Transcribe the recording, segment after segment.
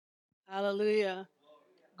Hallelujah.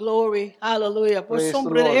 Glory. Hallelujah. For Praise the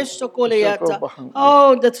sombra Lord. esho koleata.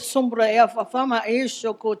 Oh, that sombra efa fama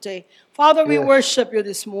esho kote. Father, we Yes. worship you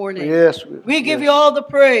this morning. Yes. We give yes. you all the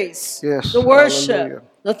praise, Yes. the worship, Hallelujah.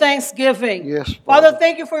 the thanksgiving. Yes, Father, Father.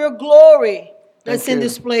 thank you for your glory that's Thank in you.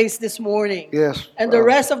 this place this morning. Yes, And the Father.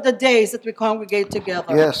 rest of the days that we congregate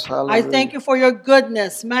together. Yes, I hallelujah. thank you for your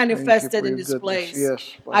goodness Thank you manifested for in your this goodness. place. Yes,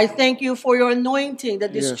 I Father. thank you for your anointing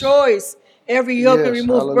that Yes. destroys every yoke and Yes,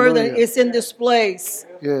 remove burden hallelujah. is in this place.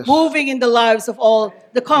 Yes. Moving in the lives of all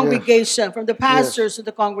the congregation, from the pastors to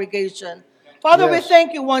the congregation. Father, we Yes.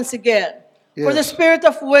 thank you once again for the Yes. spirit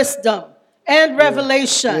of wisdom and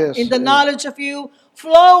revelation Yes. in the Yes. knowledge of you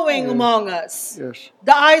flowing Yes. among us. Yes.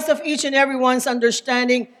 The eyes of each and everyone's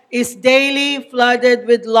understanding is daily flooded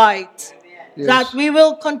with light. Yes. That we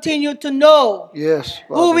will continue to know Yes,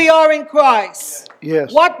 who Father. we are in Christ,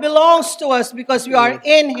 Yes. what belongs to us because we are Yes.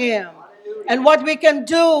 in Him, and what we can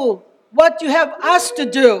do, what you have us to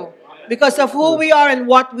do because of who we are and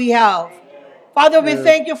what we have. Father, we Yes.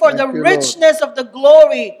 thank you for the Thank you, Lord. richness of the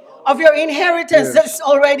glory of your inheritance Yes. that's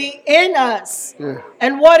already in us. Yeah.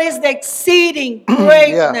 And what is the exceeding Yeah.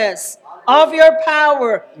 greatness of your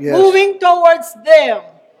power Yes. moving towards them,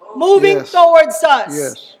 moving Yes. towards us.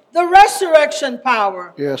 Yes. The resurrection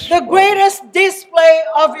power, Yes, the Father. greatest display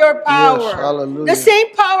of your Yes, power, hallelujah. the same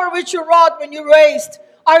power which you wrought when you raised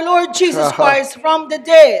our Lord Jesus Uh-huh. Christ from the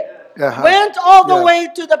dead, Uh-huh. went all the Yeah. way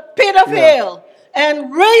to the pit of Yeah. hell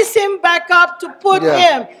and raised him back up to put Yeah.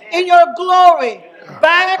 him in your glory.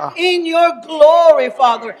 Back in your glory,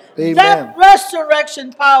 Father. Amen. That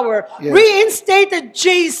resurrection power Yes. reinstated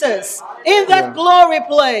Jesus in that Yeah. glory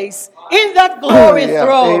place, in that glory Yeah.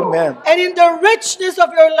 throne, Amen. and in the richness of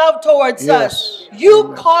your love towards Yes. us. You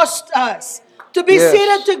Amen. caused us to be Yes.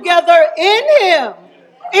 seated together in Him,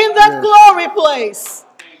 in that Yes. glory place,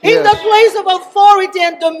 in Yes. that place of authority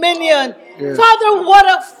and dominion. Yes. Father, what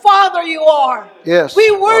a Father you are. Yes, We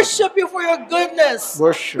Father. worship you for your goodness.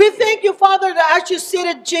 Worship We you. thank you, Father, that as you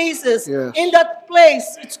seated Jesus Yes. in that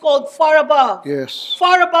place, it's called far above. Yes.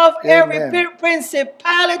 Far above every Amen.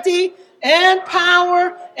 principality and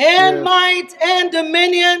power and Yes. might and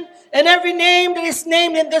dominion and every name that is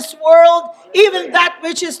named in this world, even that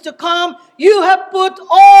which is to come. You have put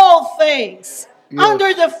all things Yes.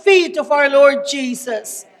 under the feet of our Lord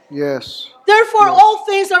Jesus. Yes. Therefore, Yes. all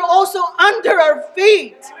things are also under our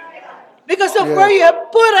feet because of where Yes. you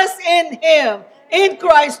have put us in Him, in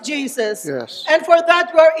Christ Jesus. Yes. And for that,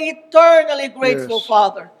 we are eternally grateful, Yes.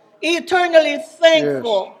 Father. Eternally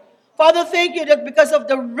thankful. Father, thank you that because of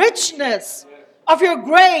the richness of your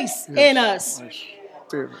grace in us, My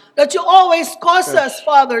spirit. that you always cause Yes. us,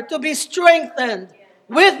 Father, to be strengthened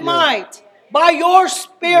with might by your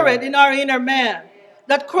Spirit Yeah. in our inner man.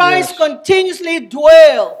 That Christ Yes. continuously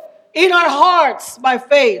dwell in our hearts by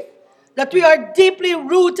faith. That we are deeply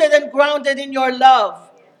rooted and grounded in your love.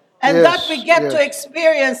 And that we Yes. get to Yes.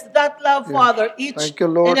 experience that love, Yes. Father, each Thank you,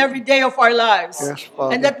 Lord. and every day of our lives. Yes,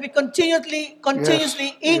 Father. And that we continuously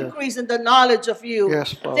Yes. increase in the knowledge of you.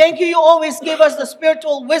 Yes, Father. Thank you. You always give us the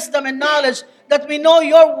spiritual wisdom and knowledge that we know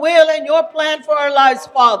your will and your plan for our lives,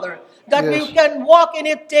 Father. That we Yes. can walk in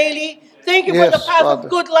it daily. Thank you for the Yes, path Father. of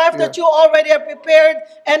good life that you already have prepared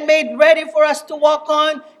and made ready for us to walk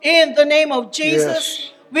on in the name of Jesus. Yes.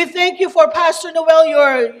 We thank you for Pastor Noel,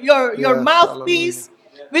 your Yes, mouthpiece.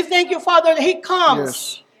 We thank you, Father, that he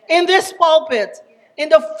comes in this pulpit in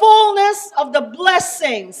the fullness of the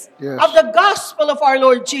blessings of the gospel of our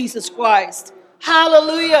Lord Jesus Christ.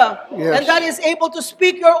 Hallelujah. Yes. And that is able to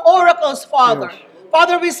speak your oracles, Father. Yes.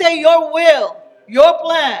 Father, we say your will, your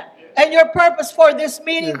plan, and your purpose for this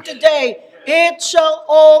meeting Yes. today, it shall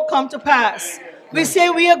all come to pass. We say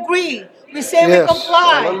we agree. We say we Yes.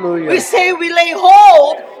 comply. Hallelujah. We say we lay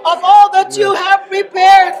hold of all that you Yes. have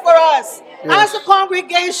prepared for us as Yes. a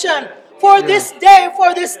congregation for Yes. this day,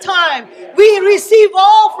 for this time. We receive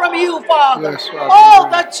all from you, Father. Yes, Father. All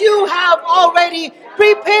that you have already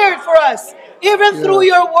prepared for us, even through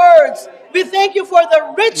Yes. your words. We thank you for the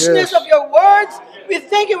richness Yes. of your words. We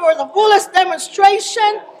thank you for the fullest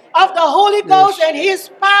demonstration of the Holy Ghost Yes. and His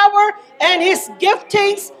power and His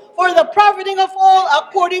giftings for the profiting of all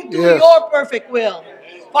according to Yes. your perfect will.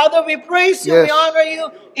 Father, we praise you, we Yes. honor you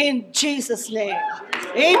in Jesus' name.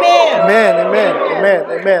 Amen. Amen, amen, amen,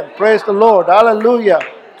 amen. Praise the Lord. Hallelujah.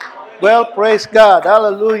 Well, praise God.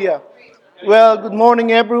 Hallelujah. Well, good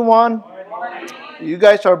morning, everyone. You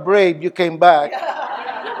guys are brave. You came back.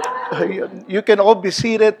 You can all be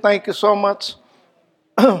seated. Thank you so much.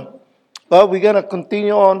 Well, we're going to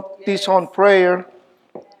continue on this on prayer.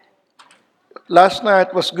 Last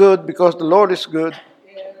night was good because the Lord is good.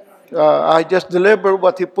 I just delivered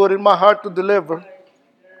what He put in my heart to deliver.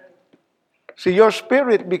 See, your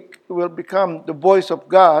spirit will become the voice of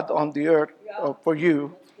God on the earth for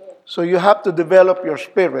you. So you have to develop your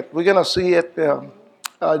spirit. We're going to see it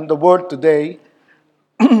in the Word today.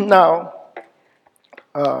 Now,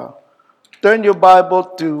 turn your Bible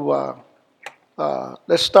to,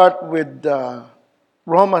 let's start with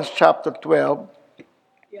Romans chapter 12.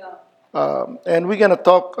 And we're going to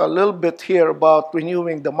talk a little bit here about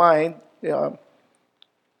renewing the mind.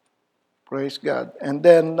 Praise God. And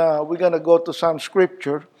then we're going to go to some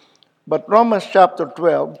scripture. But Romans chapter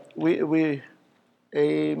 12, we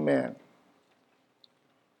amen.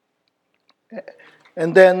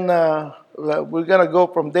 And then we're going to go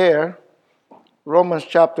from there. Romans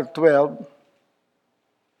chapter 12.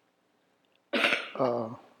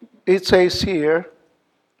 It says here,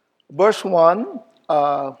 verse 1,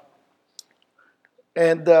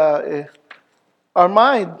 and our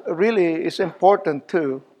mind really is important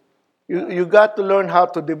too. You got to learn how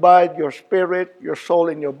to divide your spirit, your soul,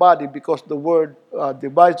 and your body, because the Word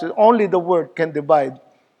divides it. Only the Word can divide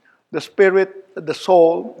the spirit, the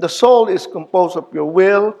soul. The soul is composed of your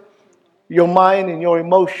will, your mind, and your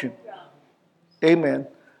emotion. Amen.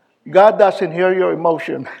 God doesn't hear your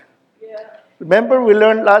emotion. Remember we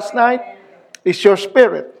learned last night? It's your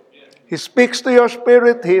spirit. He speaks to your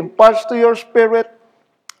spirit. He imparts to your spirit,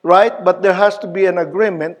 right? But there has to be an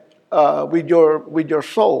agreement with your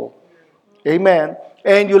soul. Amen.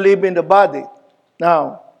 And you live in the body.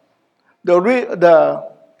 Now,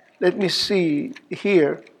 let me see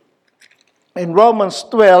here. In Romans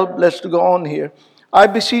 12, let's go on here. I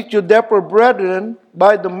beseech you, therefore, brethren,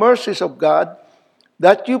 by the mercies of God,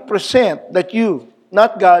 that you,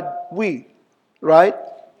 not God, we, right?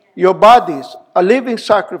 Your bodies, a living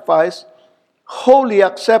sacrifice, wholly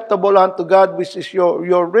acceptable unto God, which is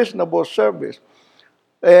your reasonable service.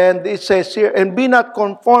 And it says here, and be not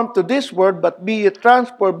conformed to this world, but be ye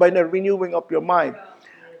transformed by the renewing of your mind.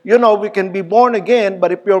 You know, we can be born again,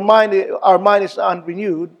 but if our mind is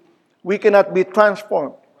unrenewed, we cannot be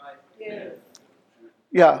transformed.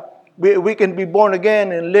 Yeah, we can be born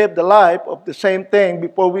again and live the life of the same thing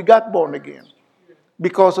before we got born again,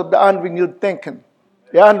 because of the unrenewed thinking,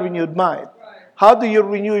 the unrenewed mind. How do you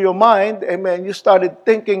renew your mind? Amen. You started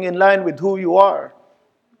thinking in line with who you are.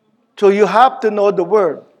 So you have to know the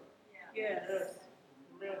Word. Yes.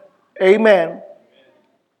 Amen.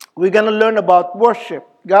 We're going to learn about worship.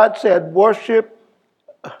 God said, worship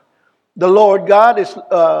the Lord. God is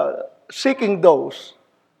seeking those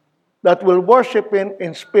that will worship Him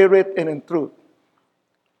in spirit and in truth.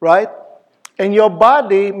 Right? And your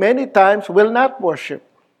body many times will not worship.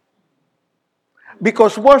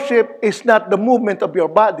 Because worship is not the movement of your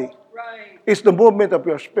body. Right. It's the movement of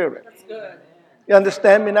your spirit. That's good. You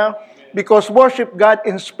understand me now? Because worship God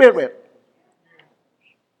in spirit.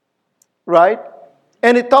 Right?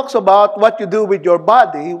 And it talks about what you do with your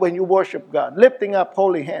body when you worship God. Lifting up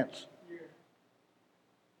holy hands.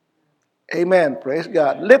 Amen. Praise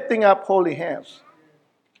God. Lifting up holy hands.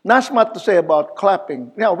 Not much to say about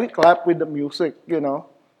clapping. Yeah, we clap with the music,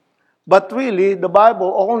 But really, the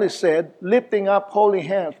Bible only said lifting up holy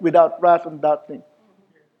hands without wrath and doubting.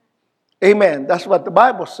 Amen. That's what the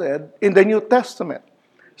Bible said in the New Testament.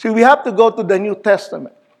 See, we have to go to the New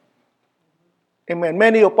Testament. Amen.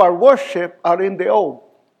 Many of our worship are in the Old.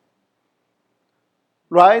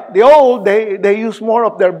 Right? The Old, they use more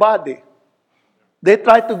of their body. They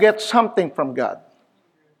try to get something from God.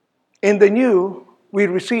 In the New, we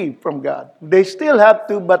receive from God. They still have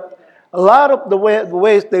to, but a lot of the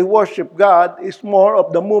ways they worship God is more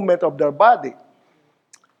of the movement of their body.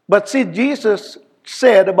 But see, Jesus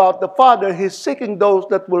said about the Father, He's seeking those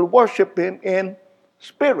that will worship Him in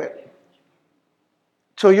spirit.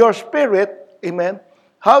 So your spirit, amen,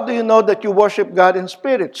 how do you know that you worship God in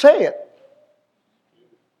spirit? Say it.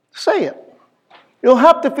 Say it. You don't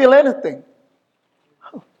have to feel anything.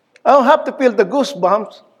 I don't have to feel the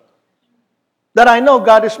goosebumps that I know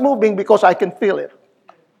God is moving because I can feel it.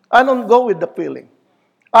 I don't go with the feeling.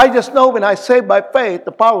 I just know when I say by faith,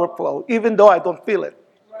 the power flow, even though I don't feel it.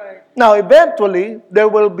 Right. Now, eventually, there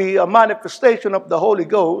will be a manifestation of the Holy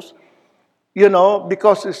Ghost,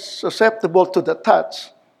 because it's susceptible to the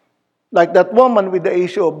touch. Like that woman with the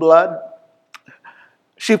issue of blood,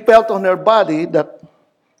 she felt on her body that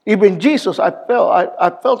even Jesus, I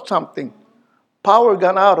felt something. Power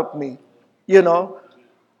gone out of me,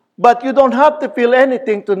 But you don't have to feel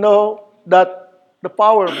anything to know that the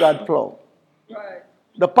power of God flow. Right.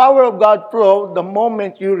 The power of God flow the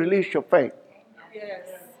moment you release your faith. Yes,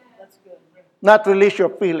 that's good. Not release your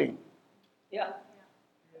feeling. Yeah.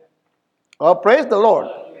 Oh, praise the Lord.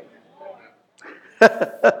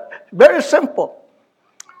 Very simple.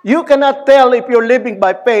 You cannot tell if you're living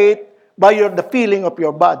by faith by the feeling of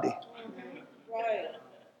your body.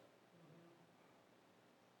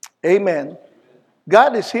 Amen.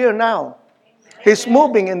 God is here now. He's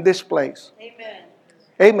moving in this place. Amen.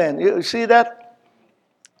 Amen. You see that?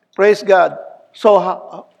 Praise God.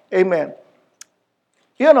 So, amen.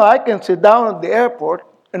 You know, I can sit down at the airport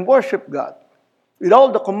and worship God with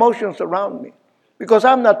all the commotions around me because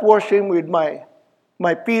I'm not worshiping with my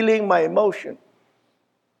feeling, my emotion.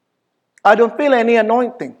 I don't feel any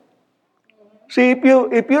anointing. See, if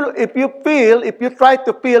you try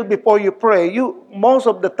to feel before you pray, most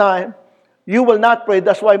of the time you will not pray.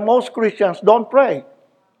 That's why most Christians don't pray.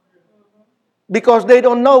 Because they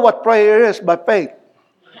don't know what prayer is by faith.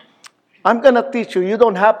 I'm going to teach you. You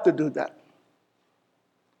don't have to do that.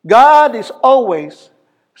 God is always,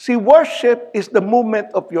 see, worship is the movement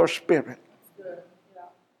of your spirit.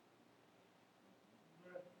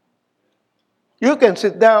 You can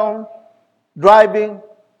sit down, driving.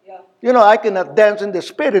 You know, I cannot dance in the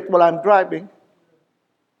spirit while I'm driving.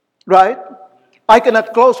 Right? I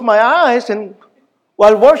cannot close my eyes and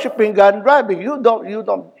while worshiping God and driving. You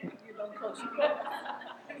don't.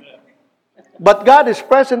 But God is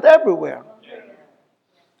present everywhere.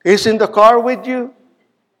 He's in the car with you.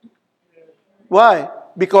 Why?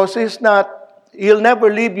 Because He'll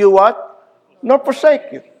never leave you what? Nor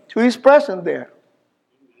forsake you. So He's present there.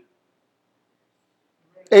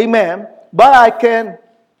 Amen. But I can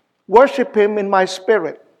worship Him in my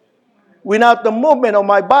spirit. Without the movement of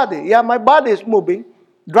my body. Yeah, my body is moving,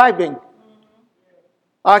 driving.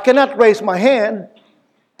 I cannot raise my hand,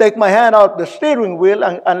 take my hand out the steering wheel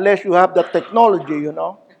unless you have the technology, you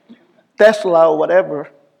know. Tesla or whatever.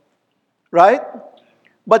 Right?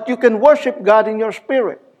 But you can worship God in your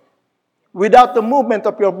spirit without the movement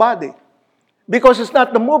of your body. Because it's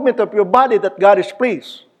not the movement of your body that God is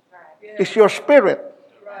pleased. It's your spirit.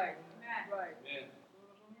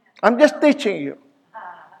 I'm just teaching you.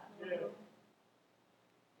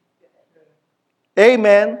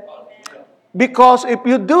 Amen. Because if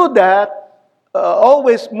you do that,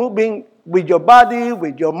 always moving with your body,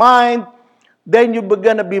 with your mind, then you're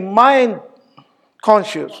going to be mind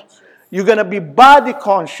conscious. You're going to be body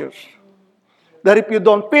conscious. That if you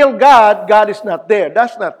don't feel God, God is not there.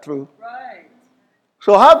 That's not true. Right.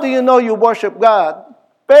 So how do you know you worship God?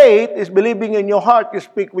 Faith is believing in your heart, you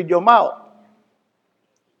speak with your mouth.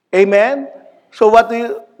 Amen? So what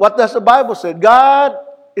does the Bible say? God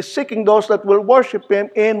is seeking those that will worship Him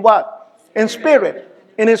in what? In spirit.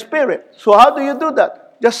 In His spirit. So how do you do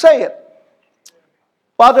that? Just say it.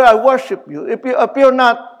 Father, I worship you. If you're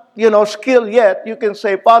not, skilled yet, you can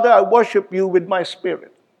say, Father, I worship you with my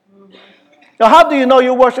spirit. Now, how do you know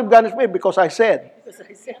you worship God in spirit? Because I said. Because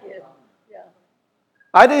I said it. Yeah.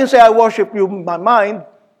 I didn't say I worship you with my mind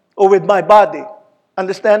or with my body.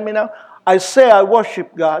 Understand me now? I say I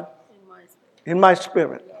worship God in my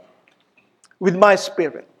spirit. With my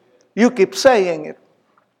spirit. You keep saying it.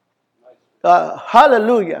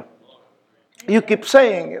 Hallelujah. You keep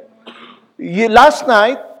saying it. Last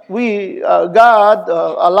night, God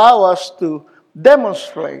allowed us to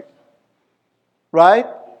demonstrate. Right?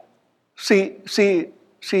 See,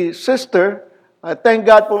 sister, I thank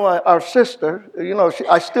God for our sister.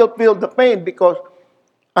 I still feel the pain because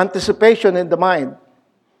anticipation in the mind.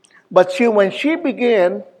 But when she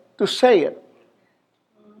began to say it,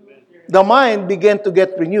 the mind began to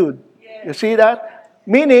get renewed. You see that?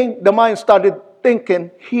 Meaning, the mind started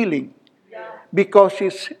thinking healing. Because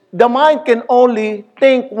the mind can only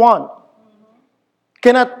think one.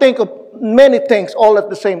 Cannot think of many things all at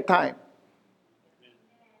the same time.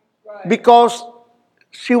 Because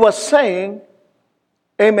she was saying,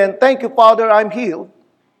 Amen, thank you, Father, I'm healed.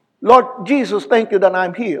 Lord Jesus, thank you that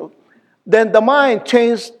I'm healed. Then the mind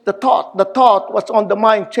changed the thought. The thought was on the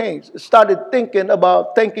mind changed. It started thinking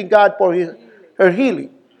about thanking God for her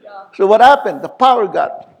healing. So what happened? The power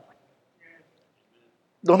got.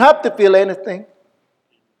 Don't have to feel anything.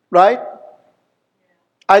 Right?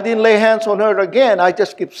 I didn't lay hands on her again. I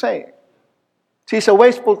just keep saying. See, it's a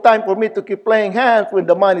wasteful time for me to keep laying hands when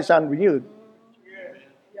the mind is unrenewed.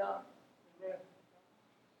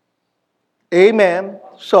 Amen.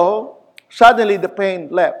 So, suddenly the pain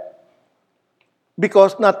left.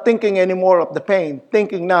 Because not thinking anymore of the pain,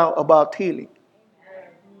 thinking now about healing.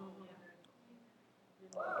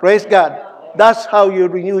 Praise God. That's how you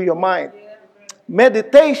renew your mind.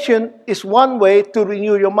 Meditation is one way to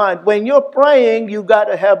renew your mind. When you're praying, you got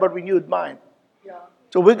to have a renewed mind.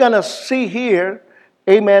 So we're going to see here,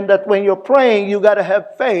 amen, that when you're praying, you got to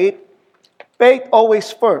have faith. Faith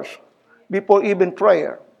always first, before even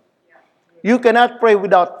prayer. You cannot pray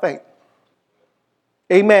without faith.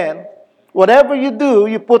 Amen. Whatever you do,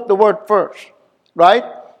 you put the word first. Right?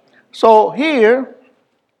 So here,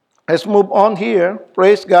 let's move on here.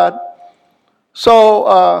 Praise God.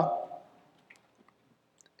 So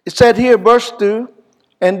it said here, verse 2,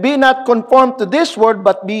 and be not conformed to this world,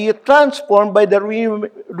 but be ye transformed by the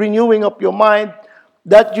renewing of your mind,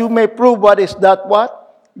 that you may prove what is that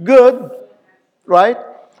what? Good, right?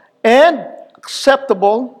 And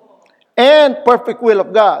acceptable and perfect will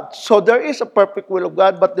of God. So there is a perfect will of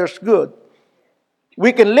God, but there's good.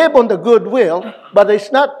 We can live on the good will, but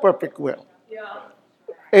it's not perfect will. Yeah.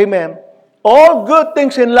 Amen. All good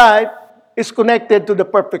things in life is connected to the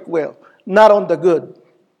perfect will, not on the good,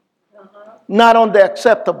 not on the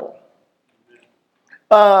acceptable.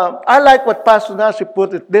 I like what Pastor Nancy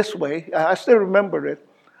put it this way. I still remember it.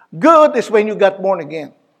 Good is when you got born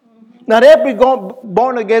again. Not every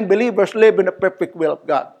born again believers live in the perfect will of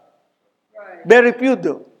God. Right. Very few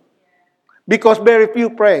do. Because very few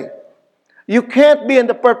pray. You can't be in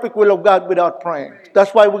the perfect will of God without praying.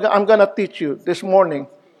 That's why I'm going to teach you this morning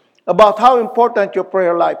about how important your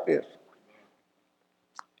prayer life is.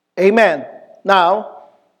 Amen. Now,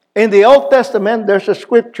 in the Old Testament, there's a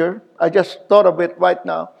scripture. I just thought of it right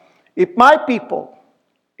now. If my people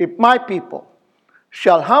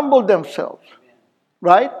shall humble themselves,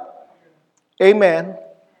 right? Amen.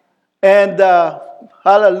 And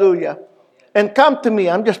hallelujah. And come to me.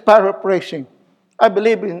 I'm just paraphrasing. I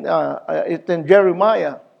believe it's in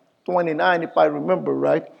Jeremiah 29, if I remember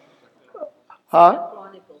right. Huh?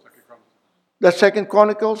 The Second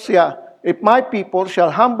Chronicles, yeah. If my people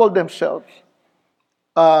shall humble themselves,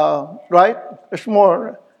 right? It's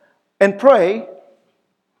more, and pray,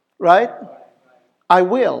 right? I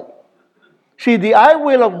will. See, the I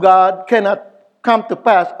will of God cannot come to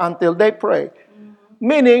pass until they pray.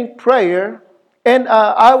 Meaning prayer, and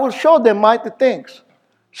I will show them mighty things.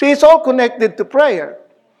 See, it's all connected to prayer.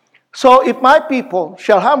 So if my people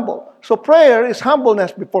shall humble, so prayer is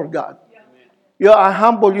humbleness before God. Yeah, I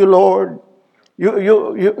humble you, Lord.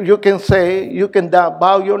 You can say, you can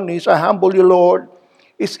bow your knees, I humble you, Lord.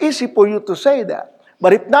 It's easy for you to say that.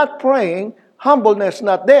 But if not praying, humbleness is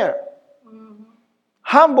not there. Mm-hmm.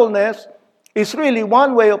 Humbleness is really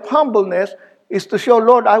one way of humbleness is to show,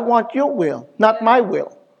 Lord, I want your will, not my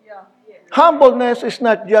will. Yeah. Yeah. Humbleness is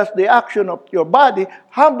not just the action of your body.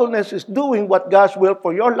 Humbleness is doing what God's will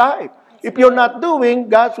for your life. If you're not doing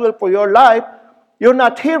God's will for your life, you're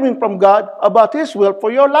not hearing from God about His will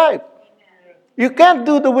for your life. You can't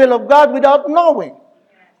do the will of God without knowing.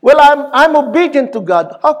 Well, I'm obedient to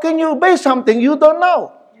God. How can you obey something you don't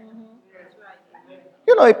know?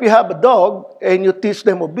 You know, if you have a dog and you teach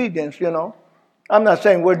them obedience, you know. I'm not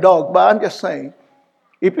saying we're dog, but I'm just saying.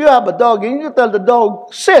 If you have a dog and you tell the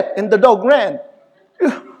dog, sit, and the dog ran.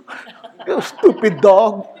 You stupid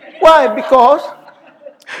dog. Why? Because,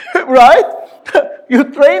 right? You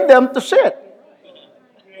train them to sit.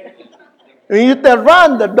 When you tell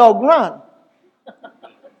run, the dog run.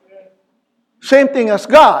 Same thing as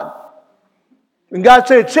God. When God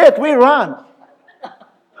said sit, we run.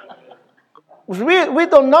 We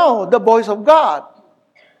don't know the voice of God.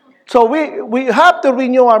 So we have to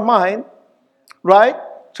renew our mind, right?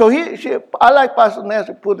 So I like Pastor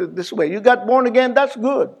Nancy put it this way. You got born again, that's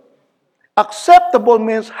good. Acceptable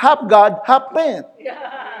means half God, half man.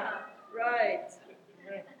 Yeah, right.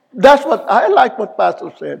 That's what I like what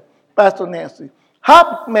Pastor said, Pastor Nancy.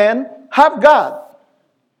 Half man, half God.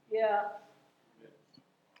 Yeah.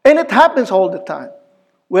 And it happens all the time.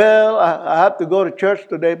 Well, I have to go to church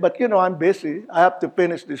today, but you know, I'm busy. I have to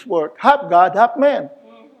finish this work. Half God, half man.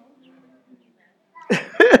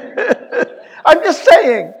 I'm just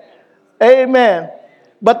saying. Amen.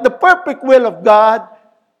 But the perfect will of God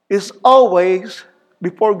is always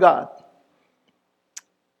before God.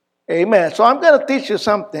 Amen. So I'm going to teach you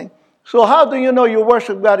something. So how do you know you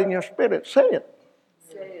worship God in your spirit? Say it.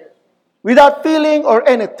 Say it. Without feeling or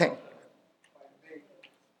anything.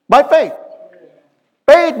 By faith.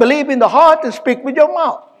 Faith, believe in the heart, and speak with your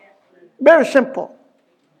mouth. Very simple.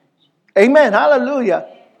 Amen. Hallelujah.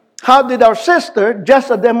 How did our sister,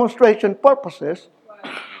 just a demonstration purposes,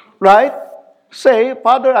 right, say,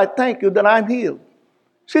 Father, I thank you that I'm healed.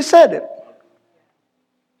 She said it.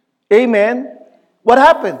 Amen. What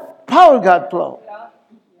happened? Power of God flowed.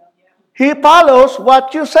 He follows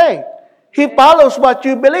what you say. He follows what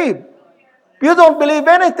you believe. If you don't believe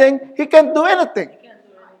anything, He can't do anything.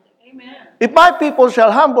 If my people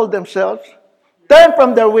shall humble themselves, turn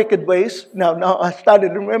from their wicked ways. Now I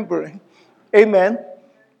started remembering. Amen.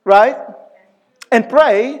 Right? And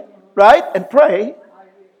pray. Right? And pray.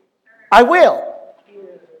 I will.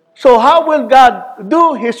 So how will God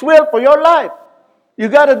do His will for your life? You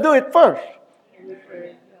got to do it first.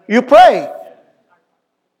 You pray.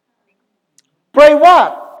 Pray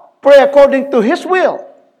what? Pray according to His will.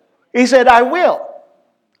 He said, I will.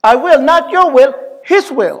 I will, not your will,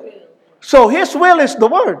 His will. So His will is the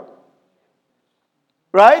Word.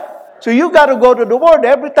 Right? So you got to go to the Word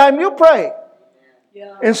every time you pray.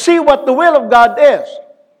 And see what the will of God is.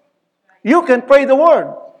 You can pray the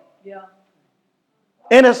Word.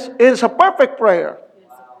 And it's a perfect prayer.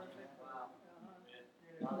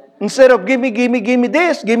 Instead of give me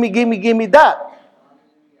this, give me that.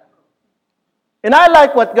 And I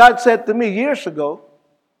like what God said to me years ago.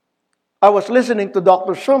 I was listening to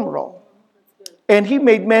Dr. Sumro. And he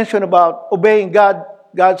made mention about obeying God.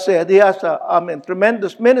 God said he has a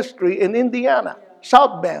tremendous ministry in Indiana,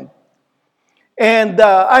 South Bend. And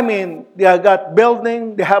they have got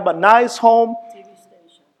building. They have a nice home. TV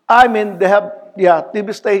station. They have,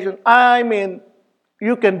 TV station.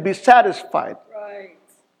 You can be satisfied. Right.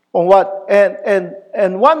 On what?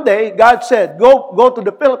 And one day, God said, go to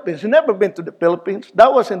the Philippines. You've never been to the Philippines.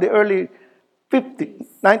 That was in the early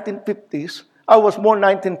 1950s. I was born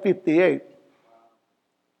 1958.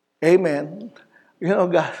 Amen. You know,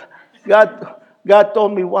 God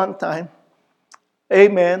told me one time,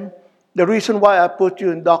 amen, the reason why I put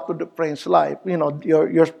you in Dr. Dufresne's life,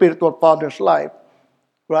 your spiritual father's life,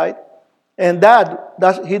 right? And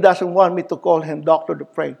he doesn't want me to call him Dr.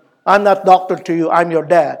 Dufresne. I'm not doctor to you, I'm your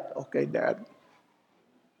dad. Okay, Dad.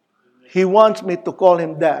 He wants me to call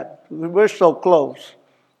him Dad. We're so close.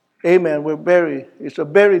 Amen. It's a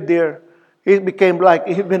very dear. He became like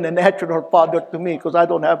even a natural father to me because I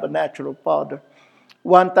don't have a natural father.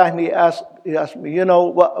 One time he asked me,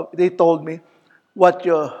 what he told me,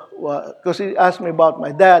 because he asked me about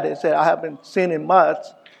my dad. He said, I haven't seen him much,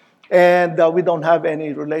 and we don't have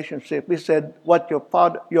any relationship. He said, what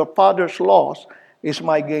your father's loss is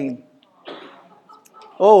my gain.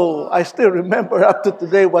 Oh, I still remember up to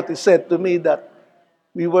today what he said to me, that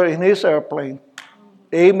we were in his airplane.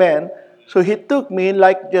 Amen. So he took me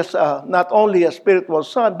like just not only a spiritual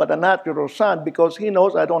son, but a natural son, because he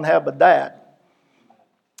knows I don't have a dad.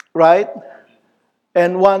 Right?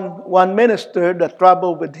 And one minister that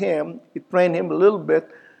traveled with him, he trained him a little bit.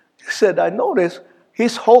 He said, I noticed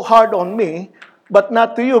he's so hard on me, but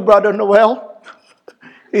not to you, Brother Noel.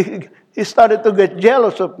 He started to get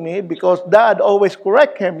jealous of me because Dad always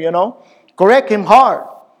correct him, correct him hard.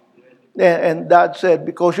 And Dad said,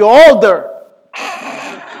 because you're older.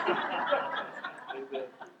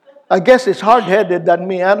 I guess he's hard-headed than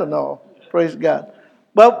me. I don't know. Praise God.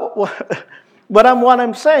 But what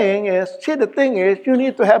I'm saying is, see, the thing is, you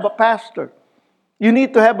need to have a pastor. You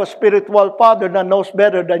need to have a spiritual father that knows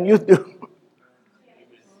better than you do.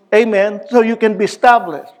 Amen. So you can be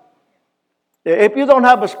established. If you don't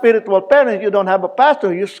have a spiritual parent, you don't have a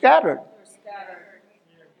pastor, you're scattered.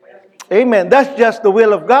 Amen. That's just the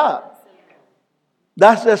will of God.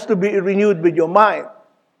 That's just to be renewed with your mind.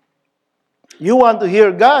 You want to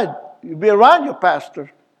hear God, you be around your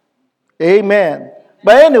pastor. Amen.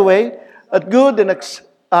 But anyway, Dr.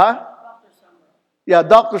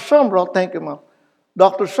 Sumrall, thank you, Mom.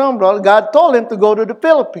 Dr. Sumrall, God told him to go to the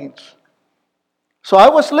Philippines. So I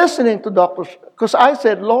was listening to because I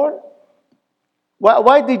said, Lord,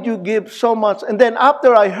 why did you give so much? And then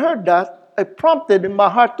after I heard that, I prompted in my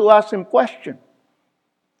heart to ask him a question.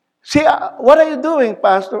 See, what are you doing,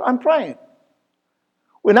 Pastor? I'm praying.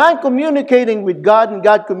 When I'm communicating with God and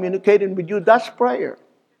God communicating with you, that's prayer.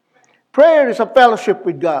 Prayer is a fellowship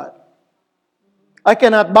with God. I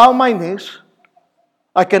cannot bow my knees.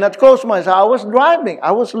 I cannot close my eyes. I was driving.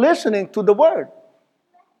 I was listening to the Word.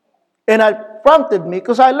 And it prompted me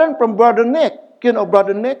because I learned from Brother Nick. You know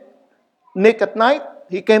Brother Nick? Nick at night.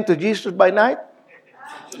 He came to Jesus by night.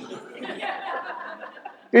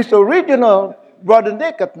 He's the original Brother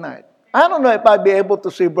Nick at night. I don't know if I'd be able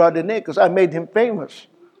to see Brother Nick because I made him famous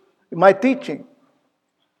in my teaching.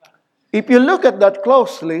 If you look at that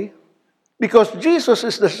closely, because Jesus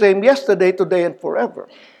is the same yesterday, today, and forever.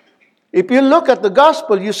 If you look at the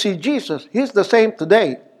gospel, you see Jesus. He's the same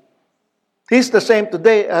today. He's the same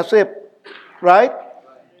today as if, right?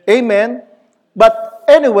 Amen. But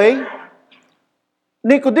anyway,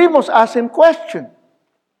 Nicodemus asked him question.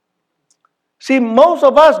 See, most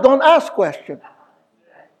of us don't ask questions.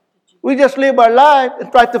 We just live our life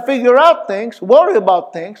and try to figure out things, worry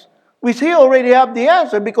about things. We see already have the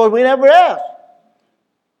answer because we never ask.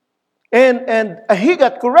 And he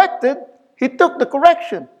got corrected. He took the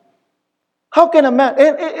correction. How can a man...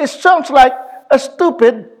 And it sounds like a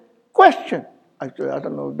stupid question. Actually, I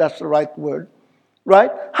don't know if that's the right word.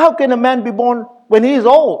 Right? How can a man be born when he is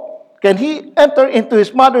old? Can he enter into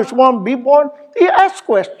his mother's womb, be born? He asked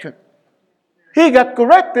question. He got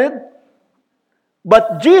corrected,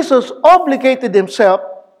 but Jesus obligated himself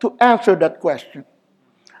to answer that question.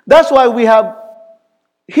 That's why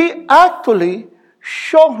he actually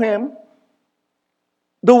showed him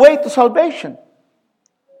the way to salvation.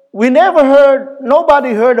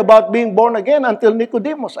 Nobody heard about being born again until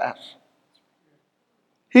Nicodemus asked.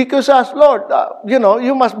 He could ask, Lord,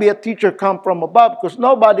 you must be a teacher come from above, because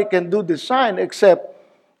nobody can do this sign except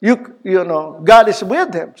God is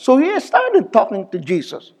with him. So he started talking to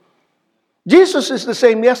Jesus. Jesus is the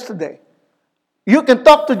same yesterday. You can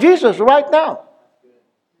talk to Jesus right now.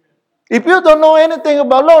 If you don't know anything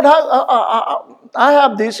about, Lord, I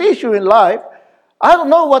have this issue in life. I don't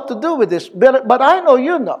know what to do with this, but I know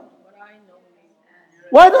you know.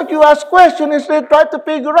 Why don't you ask questions instead of try to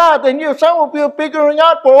figure out? And some of you are figuring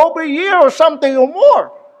out for over a year or something or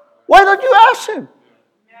more. Why don't you ask him?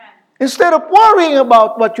 Instead of worrying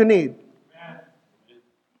about what you need.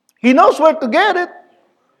 He knows where to get it.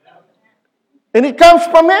 And it comes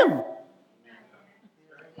from him.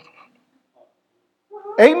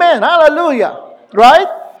 Amen. Hallelujah. Right?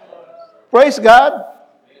 Praise God.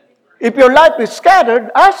 If your life is scattered,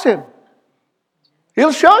 ask him.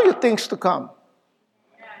 He'll show you things to come.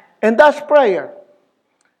 And that's prayer.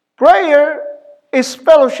 Prayer is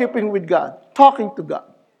fellowshipping with God, talking to God.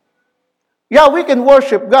 Yeah, we can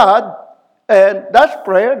worship God, and that's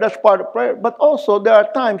prayer, that's part of prayer. But also, there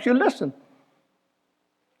are times you listen.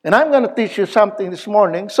 And I'm going to teach you something this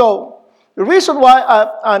morning. So, the reason why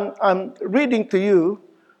I'm reading to you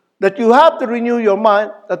that you have to renew your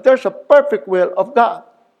mind, that there's a perfect will of God.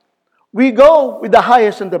 We go with the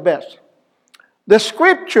highest and the best. The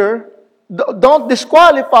scripture, don't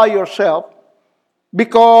disqualify yourself,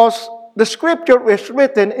 because the scripture is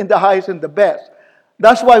written in the highest and the best.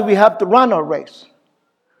 That's why we have to run our race.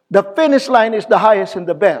 The finish line is the highest and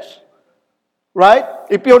the best. Right?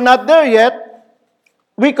 If you're not there yet,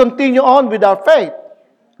 we continue on with our faith.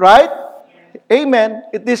 Right? Amen.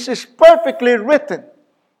 This is perfectly written.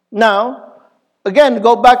 Now, again,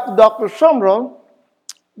 go back to Dr. Sumrall.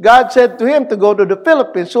 God said to him to go to the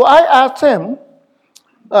Philippines. So I asked him,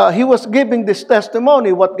 he was giving this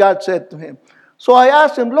testimony, what God said to him. So I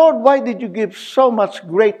asked him, Lord, why did you give so much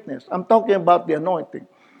greatness? I'm talking about the anointing.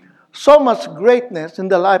 So much greatness in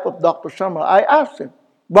the life of Dr. Sumrall. I asked him.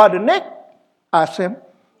 Brother Nick asked him.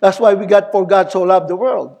 That's why we got For God So Loved the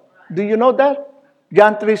World. Do you know that?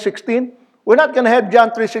 John 3:16. We're not going to have John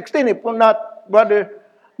 3:16 if we're not Brother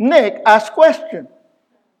Nick ask question.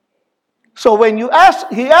 So when he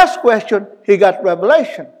asked question, he got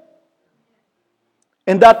revelation.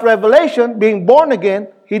 And that revelation, being born again,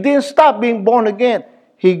 he didn't stop being born again.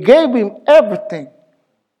 He gave him everything.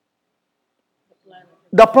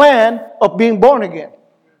 The plan of being born again.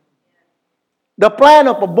 The plan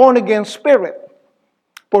of a born again spirit.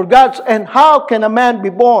 And how can a man be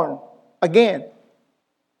born again?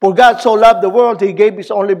 For God so loved the world, he gave his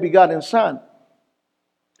only begotten Son.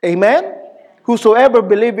 Amen? Whosoever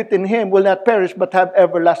believeth in him will not perish but have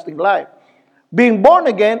everlasting life. Being born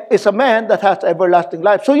again is a man that has everlasting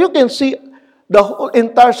life. So you can see the whole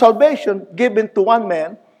entire salvation given to one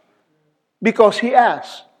man because he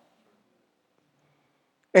asked.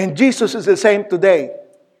 And Jesus is the same today.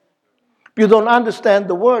 If you don't understand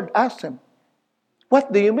the word, ask him.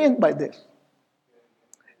 What do you mean by this?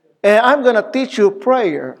 And I'm going to teach you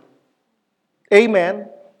prayer. Amen.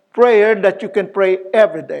 Prayer that you can pray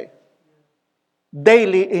every day.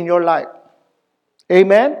 Daily in your life.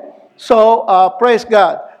 Amen. So, praise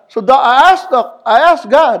God. So I asked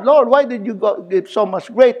God, Lord, why did you give so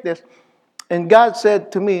much greatness? And God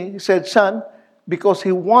said to me, he said, son, because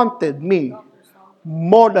he wanted me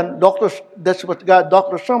more than that's what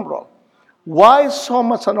Dr. Sumrall. Why so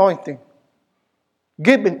much anointing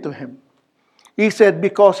given to him? He said,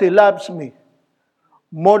 because he loves me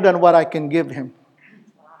more than what I can give him.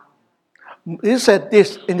 He said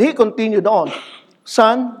this, and he continued on.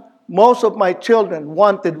 Son, most of my children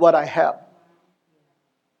wanted what I have,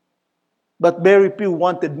 but very few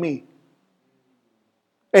wanted me.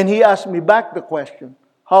 And he asked me back the question,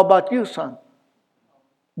 how about you, son?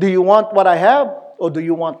 Do you want what I have, or do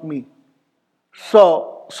you want me?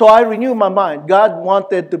 So I renew my mind. God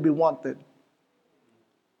wanted to be wanted.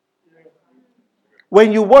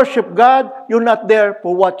 When you worship God, you're not there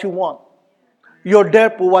for what you want. You're there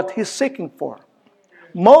for what he's seeking for.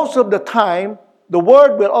 Most of the time, the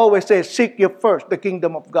word will always say, seek ye first the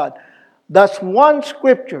kingdom of God. That's one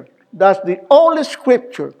scripture. That's the only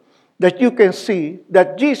scripture that you can see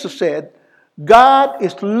that Jesus said, God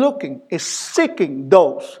is seeking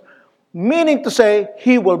those. Meaning to say,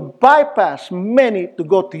 he will bypass many to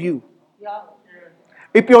go to you. Yeah.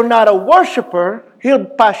 If you're not a worshiper, he'll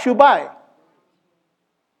pass you by.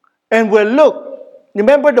 And will look.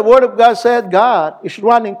 Remember the word of God said, God is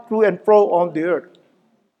running through and fro on the earth.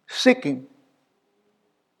 seeking.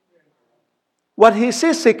 What He is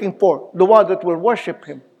seeking for, the one that will worship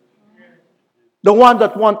Him. The one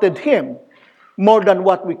that wanted Him more than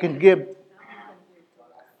what we can give.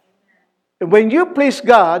 And when you please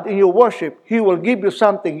God in your worship, He will give you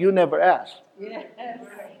something you never asked. Yes.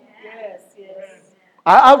 Yes. Yes.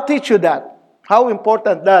 I'll teach you that, how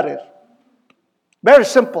important that is. Very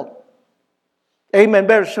simple. Amen,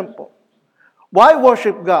 very simple. Why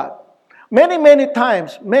worship God? Many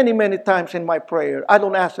times in my prayer, I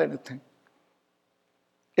don't ask anything.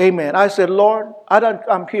 Amen. I said, Lord,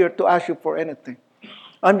 I'm here to ask you for anything.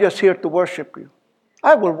 I'm just here to worship you.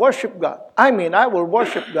 I will worship God. I will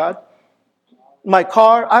worship God. My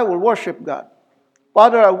car, I will worship God.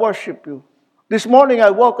 Father, I worship you. This morning I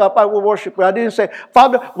woke up, I will worship you. I didn't say,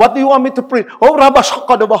 Father, what do you want me to preach? Oh,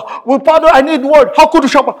 well, Father, I need word. How could you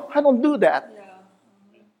shop? I don't do that.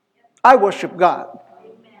 I worship God.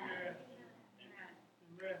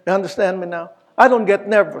 You understand me now? I don't get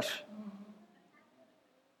nervous.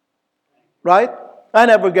 Right? I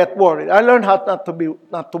never get worried. I learned how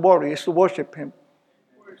not to worry, is to worship Him.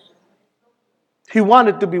 He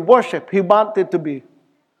wanted to be worshipped. He wanted to be.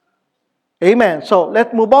 Amen. So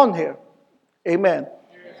let's move on here. Amen.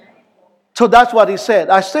 So that's what He said.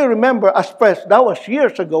 I still remember as fresh. That was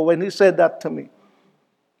years ago when He said that to me.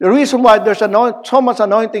 The reason why there's so much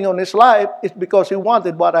anointing on His life is because He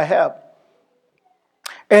wanted what I have.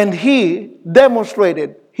 And He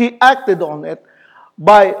demonstrated, He acted on it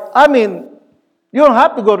you don't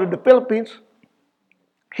have to go to the Philippines.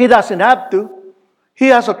 He doesn't have to. He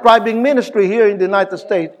has a thriving ministry here in the United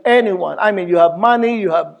States. Anyone. You have money, you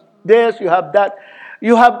have this, you have that.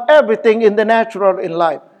 You have everything in the natural in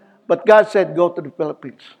life. But God said, go to the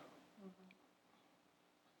Philippines.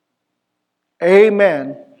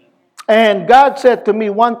 Amen. And God said to me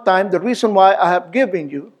one time, the reason why I have given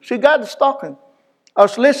you. See, God is talking. I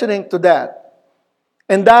was listening to that.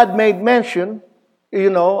 And Dad made mention,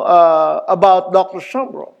 about Dr.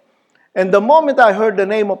 Sombro. And the moment I heard the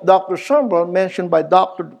name of Dr. Sombro mentioned by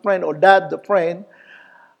Dr. Dufresne or Dad Dufresne,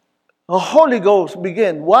 the Holy Ghost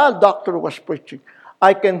began while Doctor was preaching.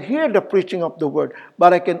 I can hear the preaching of the word,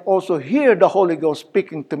 but I can also hear the Holy Ghost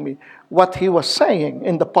speaking to me, what he was saying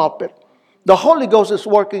in the pulpit. The Holy Ghost is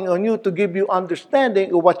working on you to give you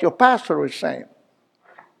understanding of what your pastor is saying.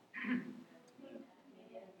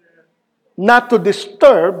 Not to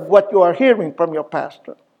disturb what you are hearing from your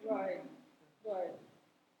pastor. Right.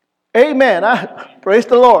 Amen. Praise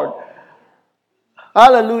the Lord.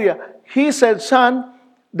 Hallelujah. He said, son,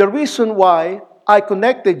 the reason why I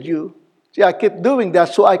connected you, see, I keep doing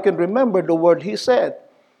that so I can remember the word he said.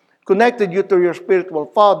 Connected you to your spiritual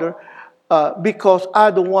father because I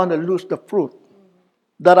don't want to lose the fruit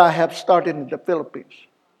that I have started in the Philippines.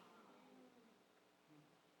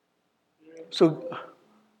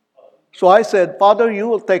 So I said, Father, you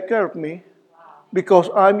will take care of me because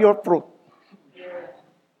I'm your fruit.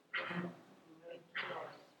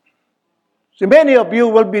 See, many of you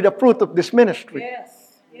will be the fruit of this ministry.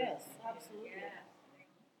 Yes, absolutely.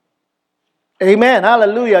 Amen,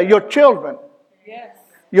 hallelujah. Your children. Yes.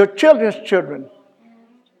 Your children's children.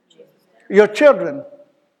 Your children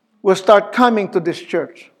will start coming to this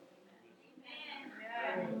church.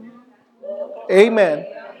 Amen.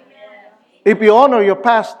 If you honor your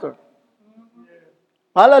pastor.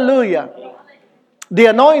 Hallelujah. The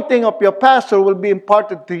anointing of your pastor will be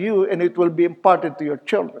imparted to you and it will be imparted to your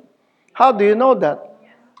children. How do you know that?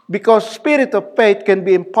 Because spirit of faith can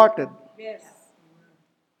be imparted. Yes.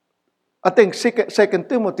 I think 2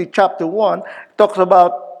 Timothy chapter 1 talks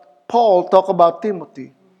about, Paul talk about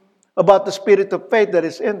Timothy, about the spirit of faith that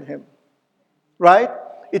is in him. Right?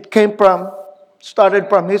 It started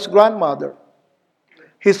from his grandmother.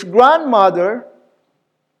 His grandmother,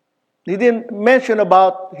 he didn't mention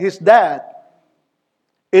about his dad.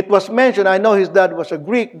 It was mentioned, I know his dad was a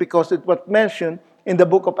Greek because it was mentioned in the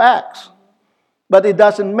book of Acts. But it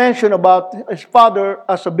doesn't mention about his father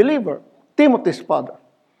as a believer, Timothy's father.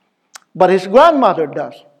 But his grandmother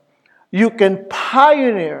does. You can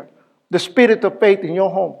pioneer the spirit of faith in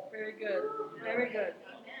your home. Very good. Very good.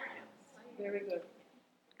 Very good.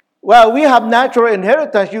 Well, we have natural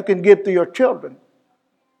inheritance you can give to your children.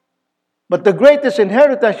 But the greatest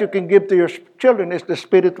inheritance you can give to your children is the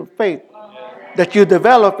spirit of faith that you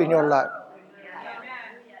develop in your life.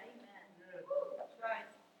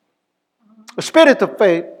 The spirit of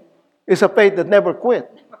faith is a faith that never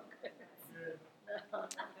quits.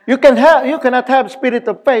 You cannot have spirit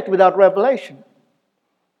of faith without revelation.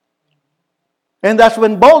 And that's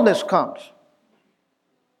when boldness comes.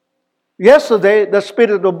 Yesterday, the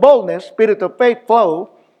spirit of boldness, spirit of faith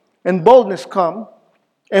flow, and boldness come,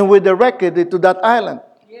 and we directed it to that island.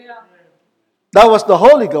 Yes. That was the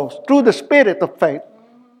Holy Ghost, through the Spirit of faith.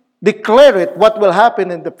 Declare it what will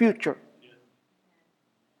happen in the future.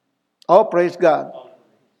 Oh, praise God.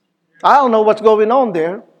 I don't know what's going on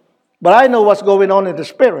there, but I know what's going on in the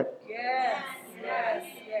Spirit. Yes.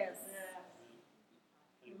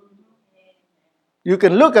 You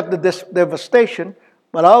can look at the devastation,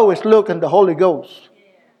 but I always look in the Holy Ghost.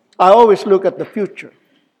 I always look at the future.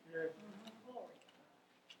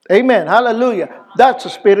 Amen. Hallelujah. That's the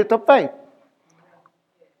spirit of faith.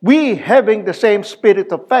 We having the same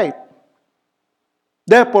spirit of faith.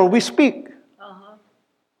 Therefore, we speak.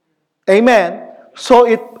 Amen. So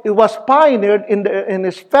it was pioneered in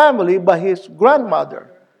his family by his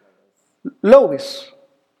grandmother, Lois.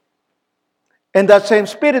 And that same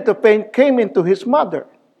spirit of faith came into his mother,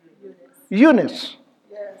 Eunice.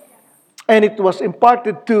 And it was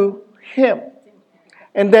imparted to him.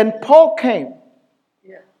 And then Paul came.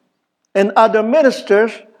 And other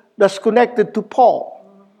ministers that's connected to Paul.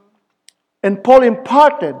 And Paul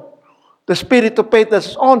imparted the spirit of faith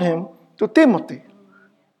that's on him to Timothy.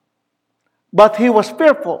 But he was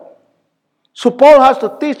fearful. So Paul has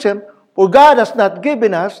to teach him, for God has not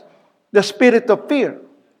given us the spirit of fear.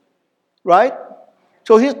 Right?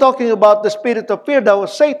 So he's talking about the spirit of fear that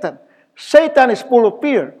was Satan. Satan is full of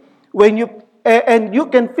fear. And you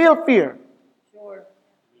can feel fear.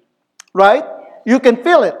 Right? You can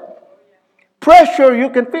feel it. Pressure you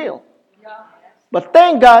can feel. But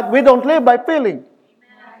thank God we don't live by feeling.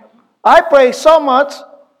 I pray so much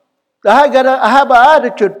that I have an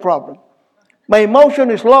attitude problem. My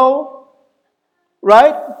emotion is low.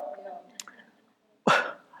 Right?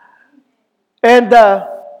 And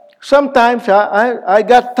sometimes I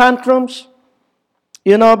got tantrums,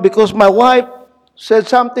 because my wife said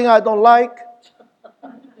something I don't like.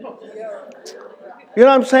 You know what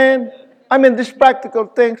I'm saying? I mean, these practical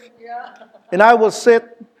things. And I will sit.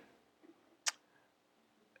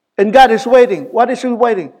 And God is waiting. What is He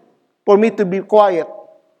waiting? For me to be quiet.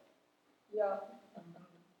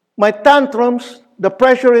 My tantrums, the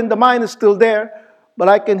pressure in the mind is still there, but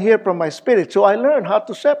I can hear from my spirit. So I learn how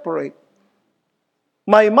to separate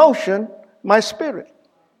my emotion, my spirit.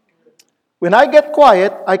 When I get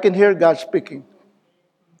quiet, I can hear God speaking.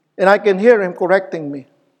 And I can hear Him correcting me.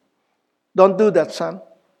 Don't do that, son.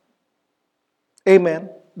 Amen.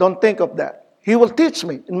 Don't think of that. He will teach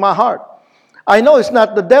me in my heart. I know it's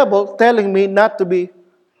not the devil telling me not to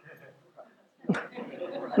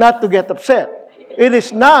get upset. It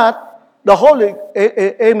is not the Holy,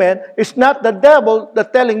 amen. It's not the devil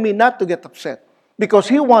that telling me not to get upset. Because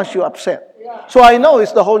he wants you upset. So I know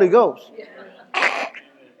it's the Holy Ghost.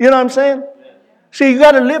 You know what I'm saying? See, you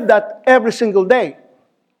got to live that every single day.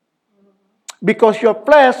 Because your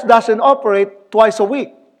flesh doesn't operate twice a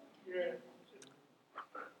week.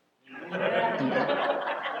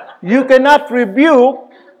 You cannot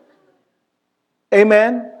rebuke,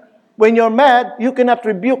 amen. When you're mad, you cannot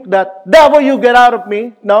rebuke that. Devil, you get out of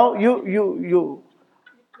me. No, you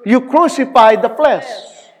crucify the flesh.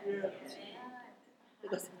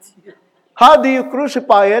 How do you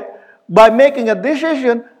crucify it? By making a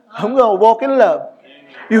decision, I'm going to walk in love.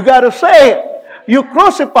 You got to say it. You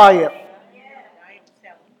crucify it.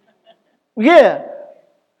 Yeah.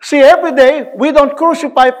 See, every day, we don't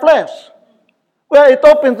crucify flesh. Well, it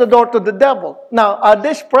opens the door to the devil. Now,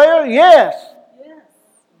 this prayer, yes.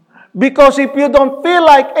 Because if you don't feel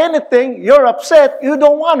like anything, you're upset, you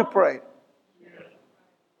don't want to pray.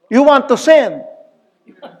 You want to sin.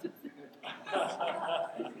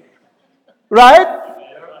 Right?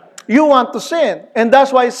 You want to sin. And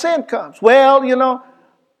that's why sin comes. Well,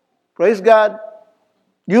 praise God.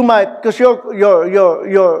 You might, because you're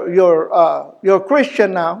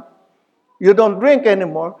Christian now. You don't drink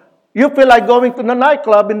anymore. You feel like going to the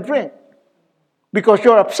nightclub and drink because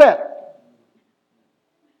you're upset.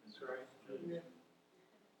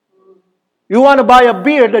 You want to buy a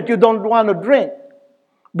beer that you don't want to drink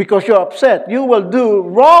because you're upset. You will do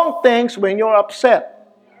wrong things when you're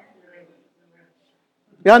upset.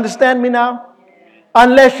 You understand me now?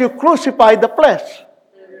 Unless you crucify the flesh.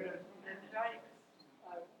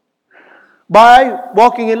 By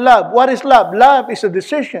walking in love. What is love? Love is a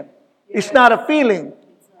decision. It's not a feeling.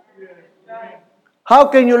 How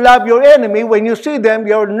can you love your enemy when you see them,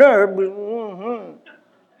 your nerve? Mm-hmm.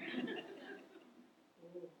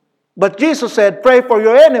 But Jesus said, pray for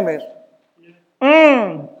your enemies.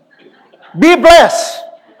 Be blessed.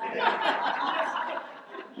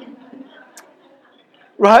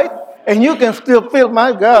 Right? And you can still feel,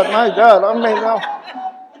 my God, I mean,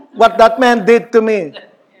 what that man did to me.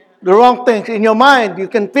 The wrong things in your mind. You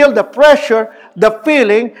can feel the pressure, the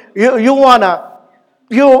feeling. You wanna.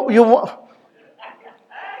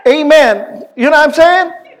 Amen. You know what I'm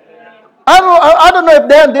saying? I don't know if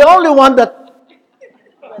they're the only one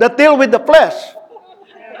that deal with the flesh.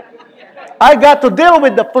 I got to deal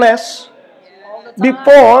with the flesh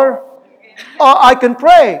before I can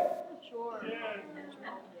pray.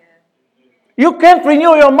 You can't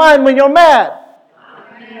renew your mind when you're mad.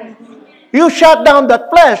 You shut down that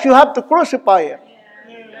flesh. You have to crucify it.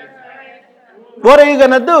 What are you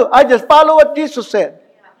going to do? I just follow what Jesus said.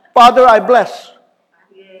 Father, I bless.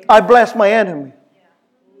 I bless my enemy.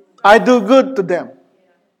 I do good to them.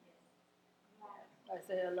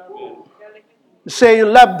 Say you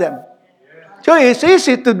love them. So it's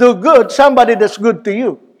easy to do good, somebody that's good to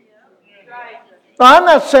you. Now, I'm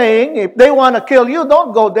not saying if they want to kill you,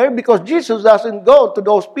 don't go there, because Jesus doesn't go to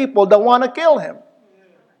those people that want to kill him.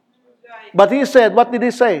 But he said, what did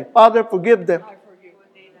he say? Father, forgive them.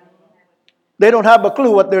 They don't have a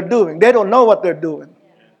clue what they're doing. They don't know what they're doing.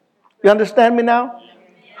 You understand me now?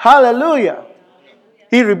 Hallelujah.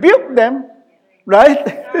 He rebuked them, right?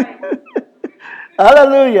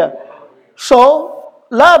 Hallelujah. So,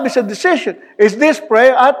 love is a decision. Is this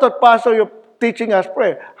prayer? I thought, Pastor, you're teaching us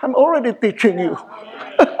prayer. I'm already teaching you.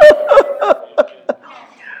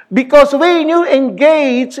 Because when you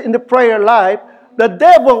engage in the prayer life, the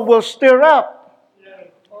devil will stir up.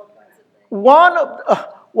 One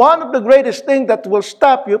of the greatest things that will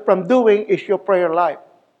stop you from doing is your prayer life.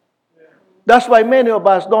 That's why many of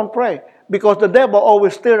us don't pray. Because the devil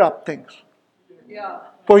always stir up things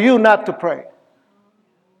for you not to pray.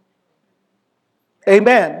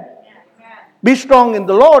 Amen. Be strong in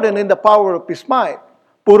the Lord and in the power of his might.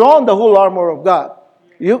 Put on the whole armor of God.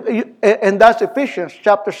 And that's Ephesians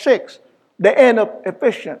chapter 6, the end of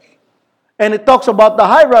Ephesians. And it talks about the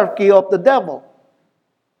hierarchy of the devil.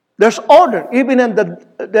 There's order. Even in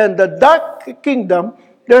the dark kingdom,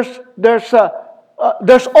 there's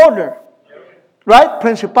order. Right?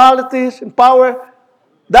 Principalities and power.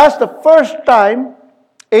 That's the first time,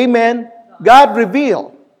 amen, God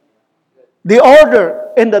revealed the order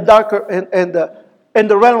in the darker in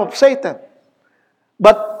the realm of Satan.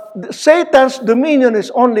 But Satan's dominion is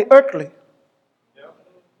only earthly.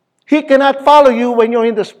 He cannot follow you when you're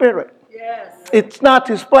in the spirit. It's not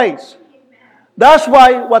his place. That's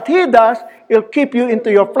why what he does, he'll keep you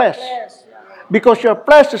into your flesh. Because your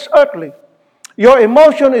flesh is earthly. Your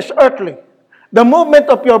emotion is earthly. The movement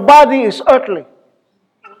of your body is earthly.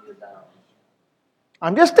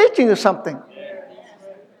 I'm just teaching you something.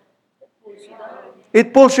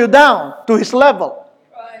 It pulls you down to his level.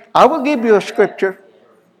 I will give you a scripture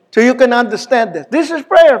so you can understand this. This is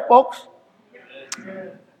prayer, folks.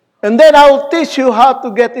 And then I will teach you how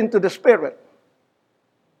to get into the spirit.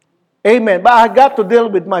 Amen. But I got to deal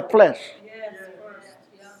with my flesh.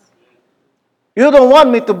 You don't want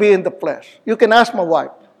me to be in the flesh. You can ask my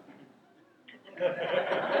wife.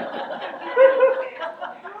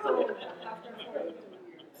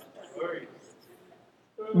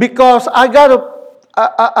 Because I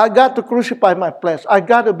got to crucify my flesh. I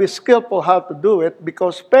got to be skillful how to do it,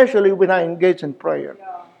 because especially when I engage in prayer,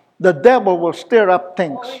 the devil will stir up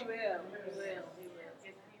things.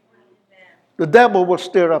 The devil will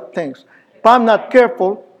stir up things. If I'm not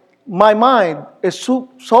careful, my mind is so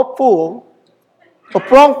full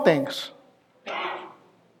of wrong things.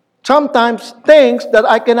 Sometimes things that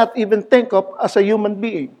I cannot even think of as a human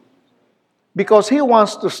being, because he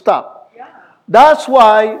wants to stop. That's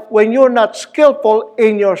why when you're not skillful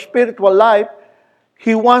in your spiritual life,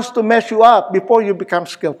 he wants to mess you up before you become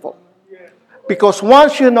skillful. Because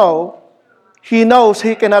once you know, he knows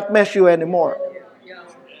he cannot mess you anymore.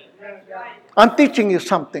 I'm teaching you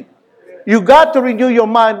something. You got to renew your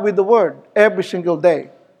mind with the word every single day.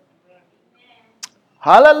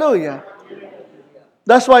 Hallelujah.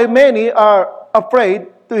 That's why many are afraid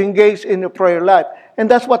to engage in the prayer life. And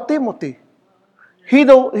that's what Timothy. He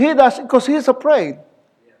does because he's afraid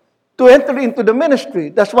to enter into the ministry.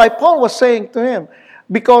 That's why Paul was saying to him,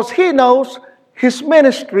 because he knows his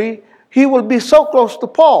ministry, he will be so close to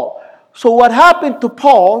Paul. So what happened to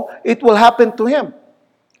Paul, it will happen to him.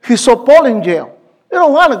 He saw Paul in jail. You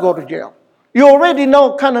don't want to go to jail. You already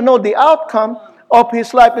know the outcome of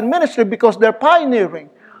his life in ministry, because they're pioneering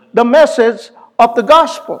the message of the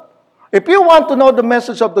gospel. If you want to know the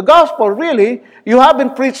message of the gospel, really, you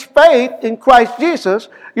haven't preached faith in Christ Jesus.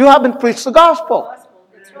 You haven't preached the gospel.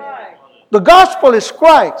 That's right. The gospel is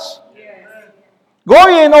Christ. Go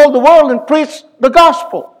ye in all the world and preach the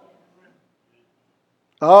gospel.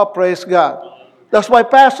 Oh, praise God. That's why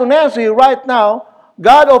Pastor Nancy, right now,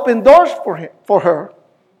 God opened doors for her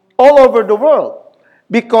all over the world,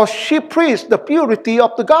 because she preached the purity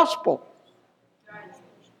of the gospel.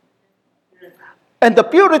 And the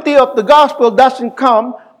purity of the gospel doesn't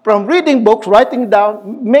come from reading books, writing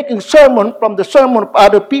down, making sermon from the sermon of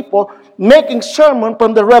other people, making sermon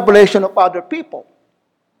from the revelation of other people.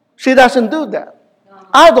 She doesn't do that.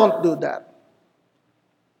 I don't do that.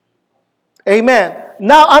 Amen.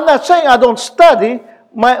 Now, I'm not saying I don't study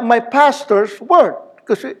my pastor's word.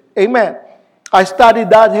 Because, amen. I study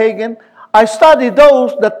Dad Hagen. I study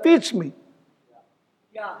those that feeds me.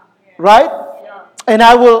 Right? And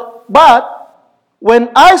I will, but when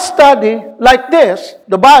I study like this,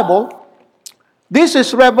 the Bible, this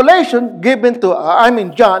is revelation given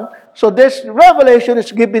to, John. So this revelation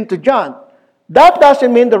is given to John. That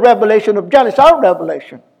doesn't mean the revelation of John is our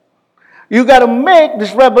revelation. You got to make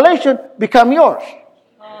this revelation become yours.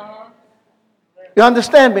 You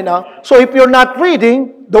understand me now? So if you're not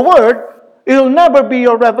reading the word, it'll never be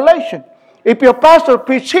your revelation. If your pastor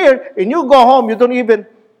preaches here and you go home, you don't even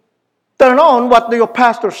turn on what your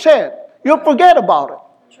pastor said. You'll forget about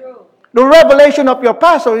it. True. The revelation of your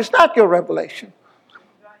pastor is not your revelation.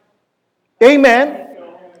 Amen.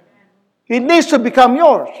 It needs to become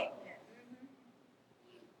yours.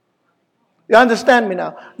 You understand me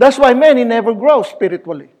now? That's why many never grow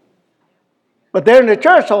spiritually. But they're in the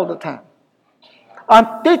church all the time.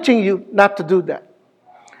 I'm teaching you not to do that.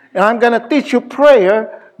 And I'm going to teach you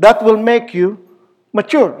prayer that will make you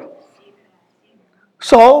mature.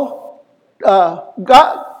 So,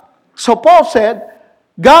 Paul said,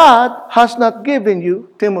 God has not given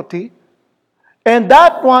you, Timothy, and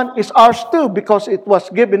that one is ours too because it was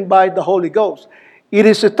given by the Holy Ghost. It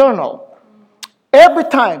is eternal. Every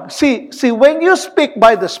time. See, when you speak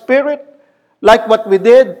by the Spirit, like what we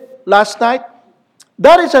did last night,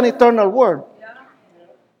 that is an eternal word.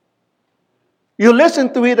 You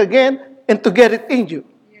listen to it again and to get it in you.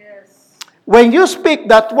 Yes. When you speak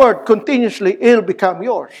that word continuously, it'll become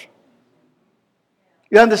yours.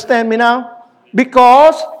 You understand me now?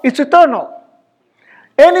 Because it's eternal.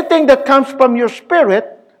 Anything that comes from your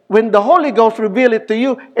spirit, when the Holy Ghost reveals it to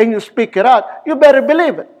you and you speak it out, you better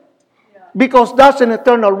believe it. Because that's an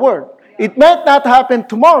eternal word. It might not happen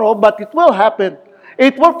tomorrow, but it will happen.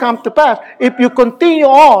 It will come to pass if you continue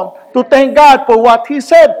on to thank God for what He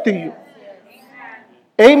said to you.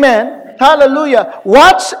 Amen. Hallelujah.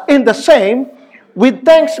 What's in the same with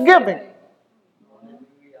thanksgiving?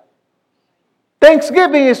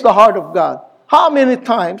 Thanksgiving is the heart of God. How many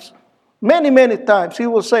times, many times, He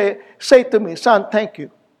will say to me, son, thank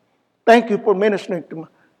you. Thank you for ministering to me.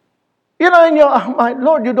 You know, in your mind,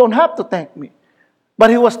 Lord, you don't have to thank me.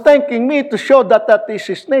 But He was thanking me to show that is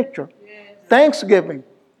His nature. Yes. Thanksgiving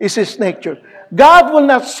is His nature. God will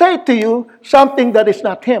not say to you something that is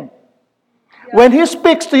not Him. When He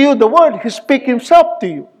speaks to you the word, He speaks Himself to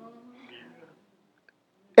you.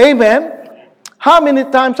 Amen. How many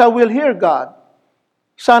times I will hear God,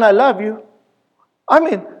 son, I love you. I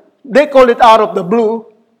mean, they call it out of the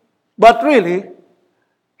blue, but really,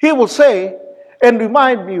 He will say and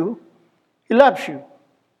remind you, He loves you.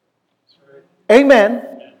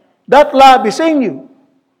 Amen. That love is in you.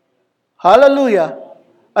 Hallelujah.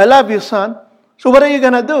 I love you, son. So what are you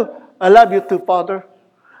going to do? I love you too, Father.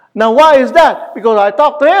 Now, why is that? Because I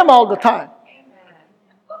talk to Him all the time.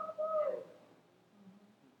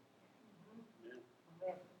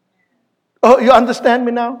 Oh, you understand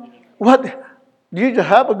me now? What? You just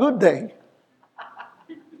have a good day.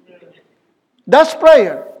 That's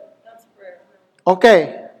prayer.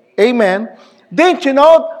 Okay. Amen. Didn't you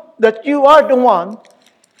know that you are the one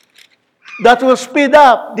that will speed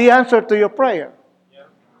up the answer to your prayer?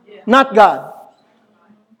 Not God.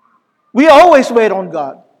 We always wait on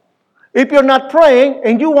God. If you're not praying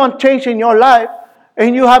and you want change in your life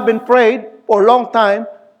and you have been prayed for a long time,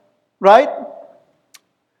 right?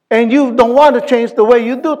 And you don't want to change the way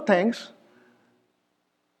you do things,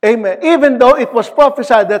 amen. Even though it was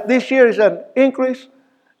prophesied that this year is an increase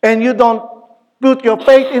and you don't put your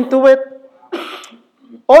faith into it,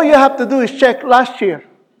 all you have to do is check last year.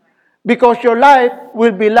 Because your life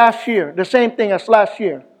will be last year, the same thing as last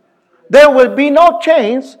year. There will be no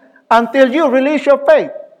change until you release your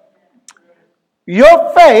faith.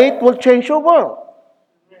 Your faith will change your world.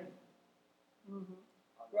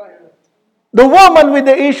 The woman with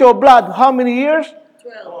the issue of blood, how many years?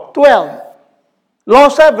 12.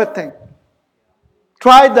 Lost everything.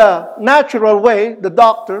 Tried the natural way, the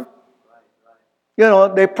doctor. You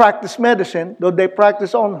know, they practice medicine, though they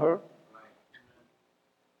practice on her.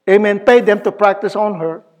 Amen. Paid them to practice on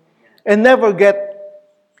her. And never get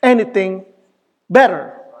anything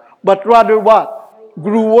better. But rather what?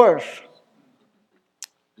 Grew worse.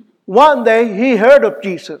 One day, he heard of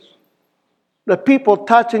Jesus. The people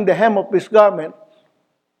touching the hem of His garment,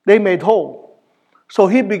 they made whole. So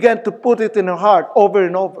he began to put it in her heart over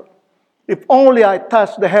and over. If only I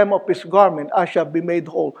touch the hem of his garment, I shall be made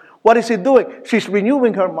whole. What is he doing? She's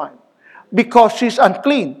renewing her mind because she's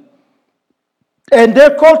unclean. In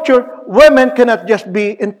their culture, women cannot just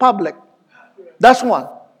be in public. That's one.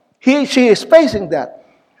 She is facing that.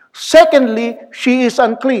 Secondly, she is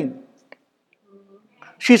unclean.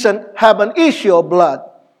 She have an issue of blood.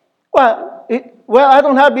 Well, I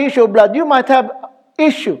don't have issue of blood. You might have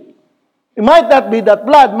issue. It might not be that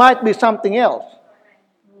blood, might be something else.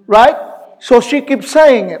 Right? So she keeps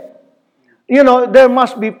saying it. You know, there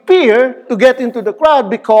must be fear to get into the crowd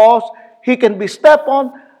because he can be stepped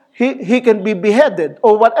on, he can be beheaded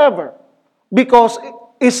or whatever. Because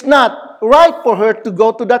it's not right for her to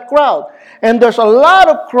go to that crowd. And there's a lot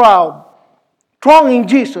of crowd thronging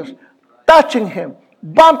Jesus, touching him,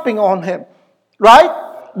 bumping on him. Right?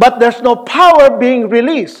 But there's no power being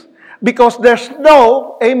released. Because there's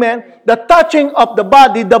no, amen, the touching of the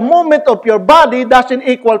body, the movement of your body doesn't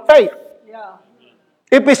equal faith. Yeah.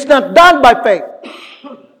 If it's not done by faith,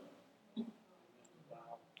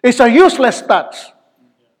 it's a useless touch.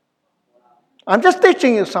 I'm just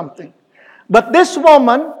teaching you something. But this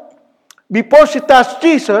woman, before she touched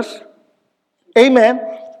Jesus, amen,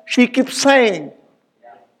 she keeps saying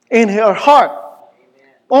in her heart,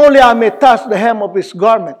 only I may touch the hem of his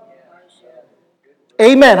garment.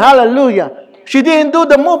 Amen. Hallelujah. She didn't do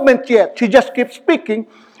the movement yet. She just keeps speaking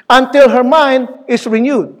until her mind is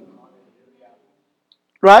renewed.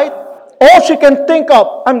 Right? All she can think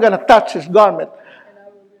of, I'm going to touch his garment.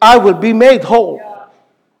 I will be made whole.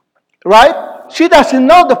 Right? She doesn't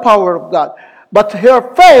know the power of God. But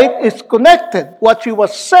her faith is connected. What she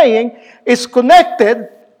was saying is connected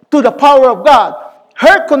to the power of God.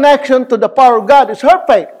 Her connection to the power of God is her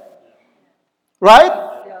faith. Right?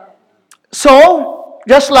 So,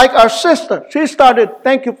 just like our sister, she started,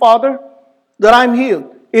 thank you, Father, that I'm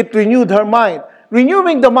healed. It renewed her mind.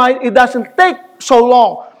 Renewing the mind, it doesn't take so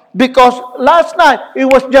long. Because last night, it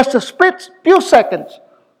was just a few seconds.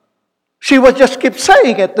 She was just keep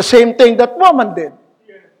saying it, the same thing that woman did.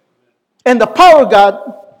 And the power of God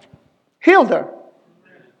healed her.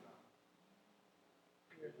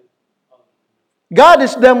 God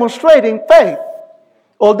is demonstrating faith.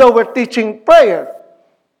 Although we're teaching prayer.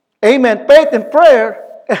 Amen. Faith and prayer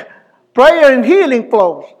and healing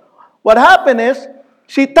flows. What happened is,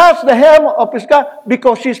 she touched the hem of his garment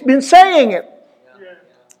because she's been saying it.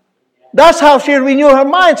 That's how she renewed her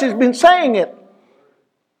mind. She's been saying it.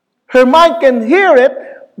 Her mind can hear it,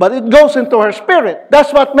 but it goes into her spirit.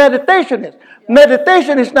 That's what meditation is.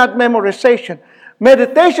 Meditation is not memorization.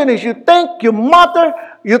 Meditation is you think, you mutter,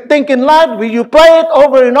 you think in life, you play it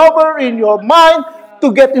over and over in your mind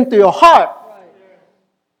to get into your heart.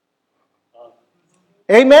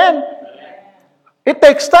 Amen? It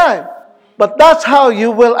takes time. But that's how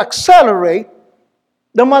you will accelerate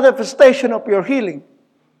the manifestation of your healing.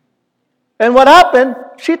 And what happened?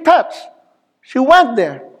 She touched. She went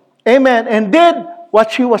there. Amen. And did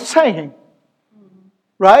what she was saying.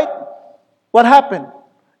 Right? What happened?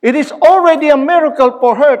 It is already a miracle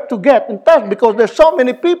for her to get in touch because there's so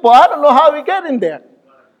many people. I don't know how we get in there.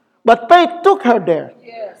 But faith took her there.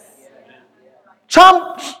 Yes.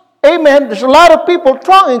 Amen. There's a lot of people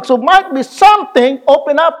trying, so might be something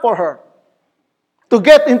open up for her to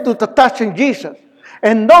get into the touching Jesus.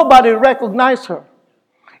 And nobody recognized her.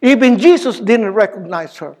 Even Jesus didn't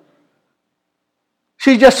recognize her.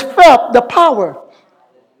 She just felt the power.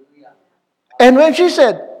 And when she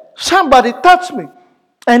said, somebody touched me.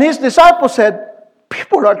 And his disciples said,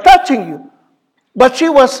 people are touching you. But he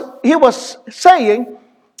was saying,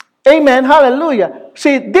 amen, hallelujah.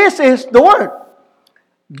 See, this is the word.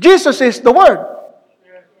 Jesus is the word.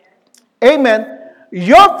 Amen.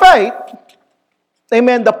 Your faith,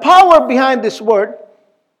 amen, the power behind this word,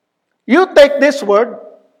 you take this word,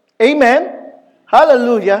 amen,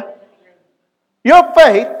 hallelujah. Your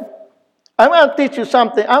faith, I'm going to teach you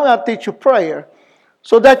something. I'm going to teach you prayer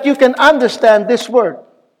so that you can understand this word.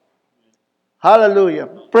 Hallelujah.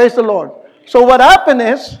 Praise the Lord. So what happened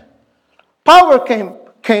is, power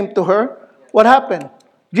came to her. What happened?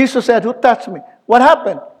 Jesus said, who touched me? What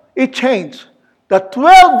happened? It changed. The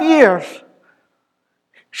 12 years,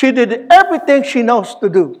 she did everything she knows to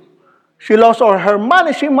do. She lost all her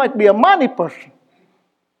money. She might be a money person.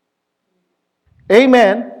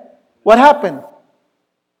 Amen. What happened?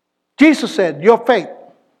 Jesus said, your faith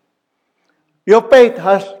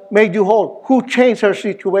has made you whole. Who changed her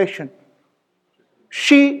situation?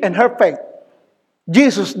 She and her faith.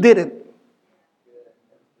 Jesus did it.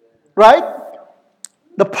 Right?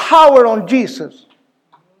 The power on Jesus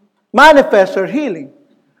manifests her healing.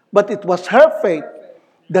 But it was her faith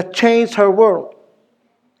that changed her world.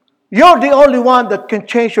 You're the only one that can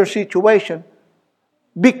change your situation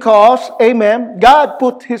because, amen, God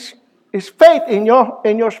put His faith in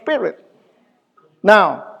your spirit.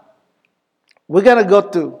 Now, we're going to go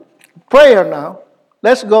to prayer now.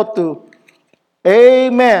 Let's go to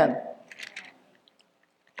amen.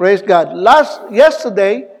 Praise God.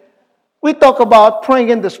 Yesterday, we talked about praying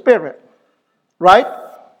in the Spirit. Right?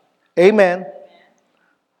 Amen.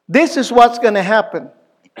 This is what's going to happen.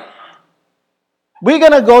 We're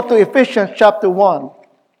going to go to Ephesians chapter 1.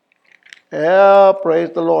 Yeah, praise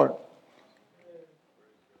the Lord.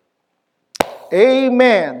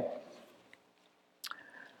 Amen.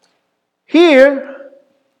 Here,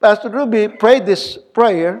 Pastor Ruby prayed this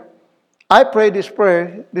prayer. I prayed this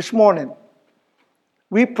prayer this morning.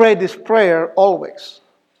 We pray this prayer always.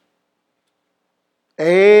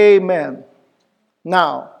 Amen.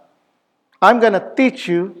 Now, I'm going to teach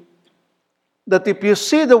you that if you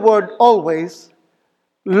see the word always,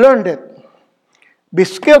 learn it. Be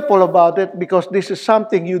skillful about it because this is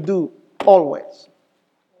something you do always.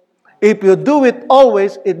 If you do it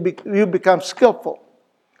always, you become skillful.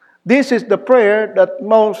 This is the prayer that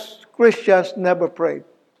most Christians never prayed.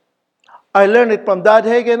 I learned it from Dad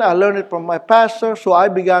Hagen. I learned it from my pastor, so I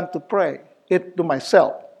began to pray it to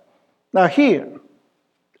myself. Now here,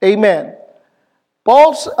 amen.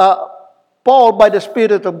 Paul, by the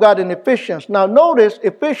Spirit of God in Ephesians. Now notice,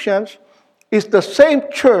 Ephesians is the same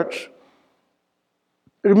church.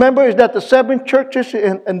 Remember, is that the 7 churches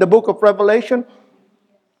in the book of Revelation?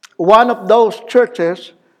 One of those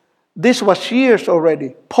churches, this was years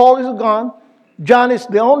already. Paul is gone. John is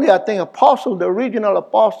the only, I think, apostle, the original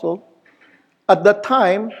apostle at that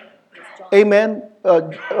time. Amen.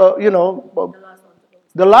 The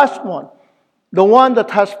last one. The one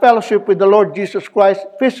that has fellowship with the Lord Jesus Christ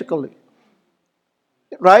physically.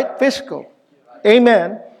 Right? Physical.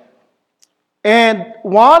 Amen. And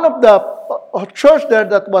one of the church there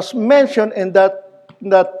that was mentioned in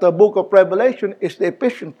that book of Revelation is the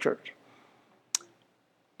Ephesian church.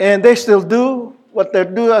 And they still do what they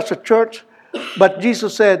do as a church. But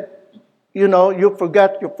Jesus said, you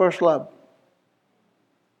forgot your first love.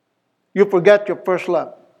 You forget your first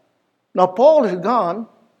love. Now Paul is gone.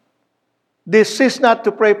 They cease not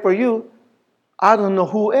to pray for you. I don't know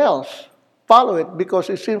who else follow it because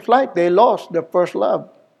it seems like they lost their first love.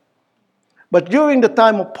 But during the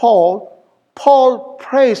time of Paul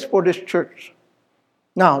prays for this church.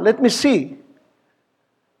 Now, let me see.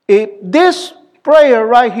 If this prayer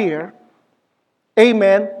right here,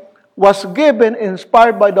 amen, was given,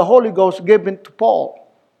 inspired by the Holy Ghost, given to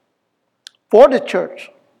Paul for the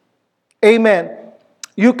church. Amen.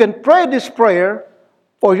 You can pray this prayer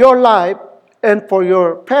for your life and for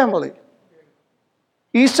your family.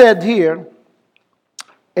 He said here,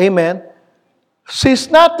 amen, cease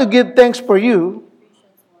not to give thanks for you.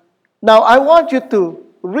 Now, I want you to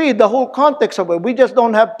read the whole context of it. We just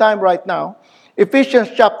don't have time right now. Ephesians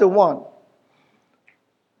chapter 1.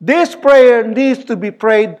 This prayer needs to be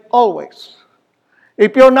prayed always.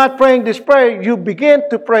 If you're not praying this prayer, you begin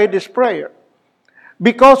to pray this prayer.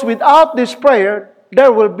 Because without this prayer,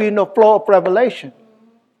 there will be no flow of revelation.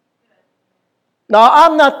 Now,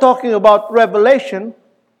 I'm not talking about revelation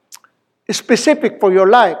specific for your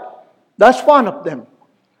life. That's one of them.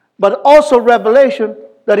 But also revelation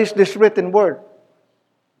that is this written word.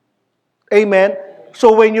 Amen.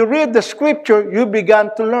 So when you read the scripture, you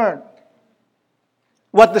began to learn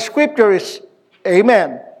what the scripture is.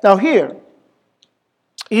 Amen. Now here,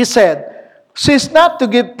 he said, cease not to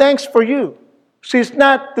give thanks for you. Cease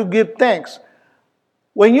not to give thanks.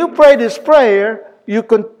 When you pray this prayer, you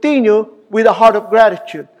continue with a heart of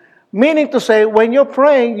gratitude. Meaning to say, when you're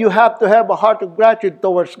praying, you have to have a heart of gratitude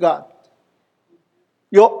towards God.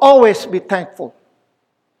 You'll always be thankful.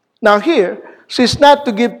 Now here, cease not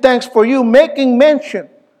to give thanks for you, making mention.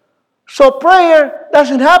 So prayer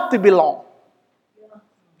doesn't have to be long.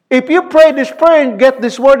 If you pray this prayer and get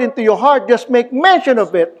this word into your heart, just make mention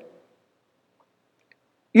of it.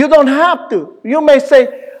 You don't have to. You may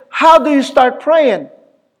say, how do you start praying?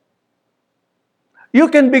 You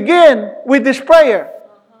can begin with this prayer.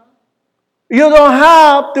 You don't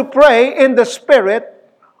have to pray in the Spirit,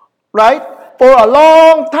 right, for a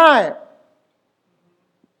long time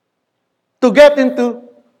to get into,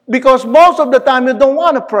 because most of the time you don't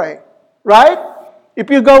want to pray, right? If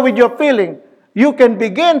you go with your feeling, you can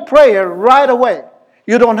begin prayer right away.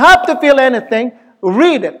 You don't have to feel anything.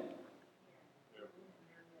 Read it.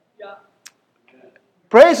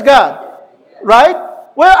 Praise God. Right?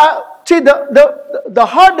 Well, see, the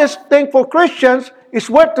hardest thing for Christians is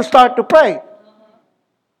where to start to pray.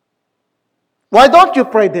 Why don't you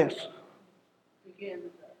pray this?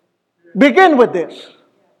 Begin with this.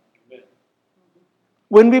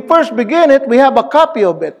 When we first begin it, we have a copy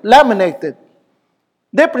of it, laminated.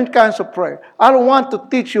 Different kinds of prayer. I don't want to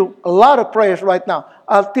teach you a lot of prayers right now.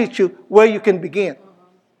 I'll teach you where you can begin.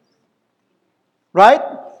 Right?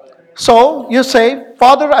 So you say,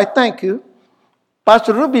 Father, I thank you.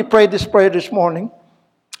 Pastor Ruby prayed this prayer this morning.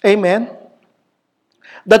 Amen.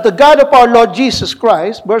 That the God of our Lord Jesus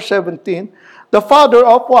Christ, verse 17, the Father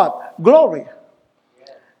of what? Glory.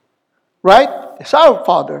 Right? It's our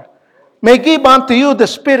Father. May give unto you the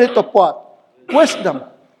spirit of what? Wisdom.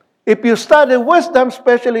 If you study wisdom,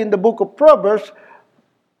 especially in the book of Proverbs,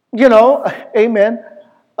 you know, amen,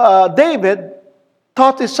 David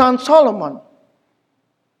taught his son Solomon,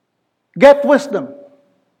 get wisdom.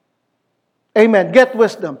 Amen, get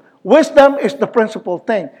wisdom. Wisdom is the principal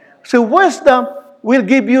thing. So wisdom will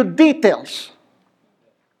give you details.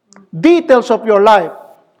 Details of your life.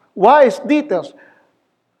 Why is details?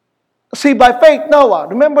 See, by faith, Noah.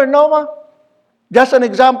 Remember Noah? Just an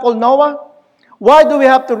example, Noah. Why do we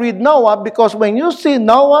have to read Noah? Because when you see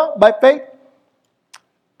Noah by faith,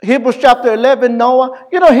 Hebrews chapter 11, Noah,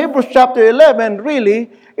 you know, Hebrews chapter 11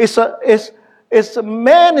 really is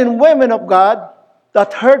men and women of God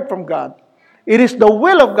that heard from God. It is the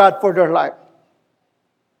will of God for their life.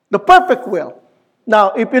 The perfect will.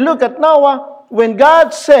 Now, if you look at Noah, when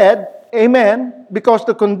God said, amen, because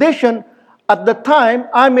the condition at the time,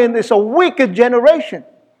 it's a wicked generation.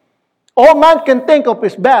 All man can think of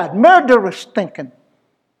is bad, murderous thinking.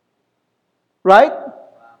 Right?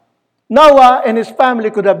 Noah and his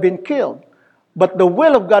family could have been killed, but the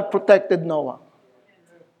will of God protected Noah.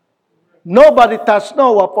 Nobody touched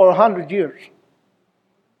Noah for 100 years.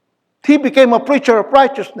 He became a preacher of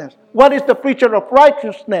righteousness. What is the preacher of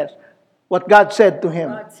righteousness? What God said to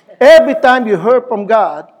him. Every time you heard from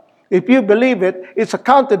God, if you believe it, it's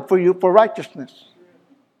accounted for you for righteousness.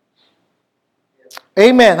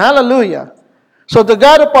 Amen. Hallelujah. So the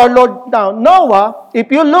God of our Lord, now Noah, if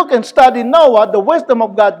you look and study Noah, the wisdom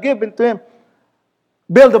of God given to him,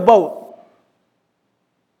 build a boat.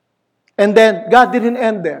 And then God didn't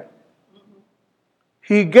end there.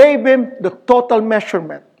 He gave him the total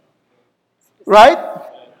measurement. Right?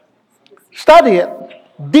 Study it.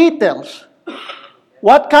 Details.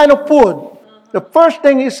 What kind of food? The first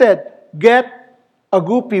thing he said, get a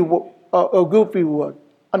goopy wood.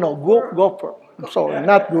 No, gopher. I'm sorry,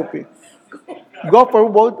 not goopy. Gopher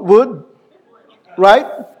wood. Right?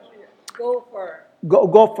 Gopher.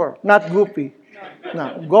 Gopher, not goopy.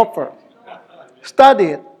 No, gopher. Study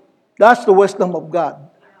it. That's the wisdom of God.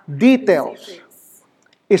 Details.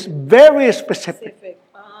 It's very specific.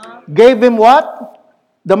 Gave him what?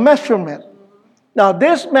 The measurement. Now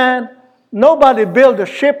this man, nobody built a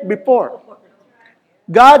ship before.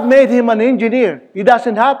 God made him an engineer. He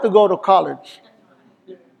doesn't have to go to college.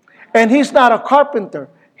 And he's not a carpenter.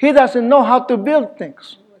 He doesn't know how to build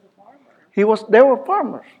things. They were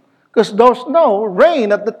farmers. Because there was no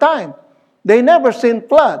rain at the time. They never seen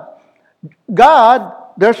flood. God,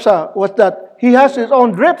 he has his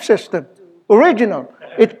own drip system. Original.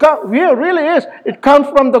 Really is. It comes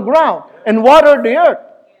from the ground and water the earth.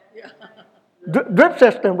 Drip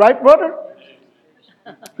system, right, brother?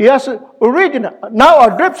 He has an original. Now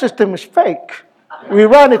our drip system is fake. We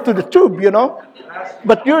run it to the tube, you know.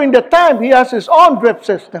 But during the time, he has his own drip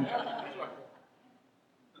system.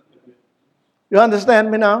 You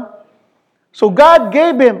understand me now? So God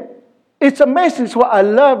gave him. It's amazing. It's what I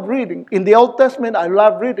love reading. In the Old Testament, I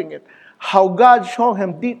love reading it. How God showed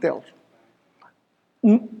him details.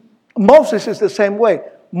 Moses is the same way.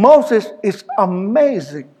 Moses is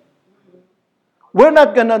amazing. We're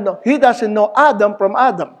not going to know. He doesn't know Adam from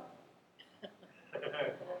Adam.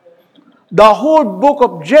 The whole book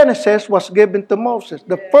of Genesis was given to Moses.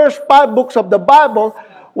 The first 5 books of the Bible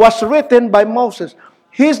was written by Moses.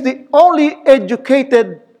 He's the only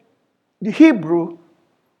educated Hebrew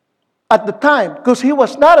at the time because he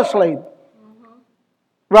was not a slave.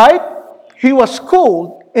 Right? He was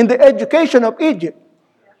schooled in the education of Egypt.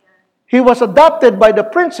 He was adopted by the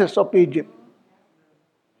princess of Egypt.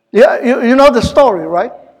 Yeah, you know the story,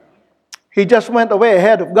 right? He just went away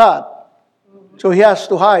ahead of God. So he has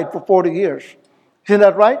to hide for 40 years. Isn't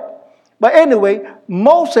that right? But anyway,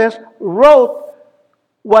 Moses wrote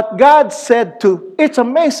what God said to, it's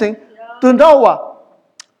amazing, to Noah.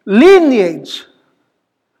 Lineage,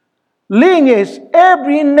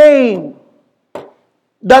 every name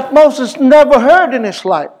that Moses never heard in his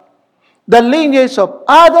life. The lineage of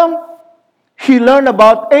Adam, he learned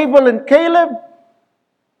about Abel and Caleb.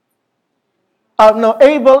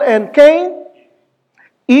 Abel and Cain,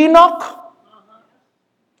 Enoch,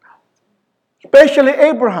 especially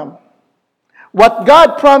Abraham. What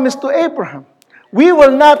God promised to Abraham, We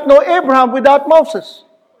will not know Abraham without Moses.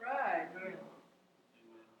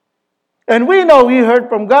 And we know he heard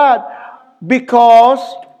from God because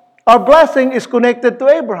our blessing is connected to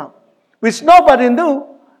Abraham, which nobody knew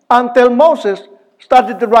until Moses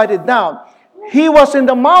started to write it down. He was in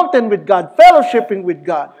the mountain with God, fellowshipping with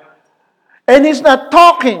God. And he's not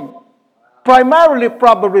talking, primarily,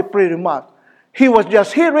 probably pretty much. He was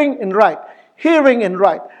just hearing and write, hearing and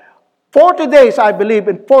write. 40 days, I believe,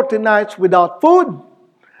 and 40 nights without food,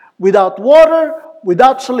 without water,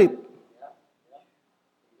 without sleep.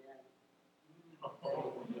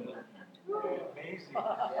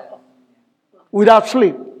 Without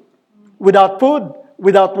sleep, without food,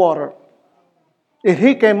 without water. And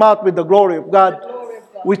he came out with the glory of God,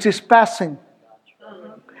 which is passing.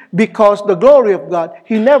 Because the glory of God,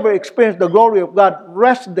 he never experienced the glory of God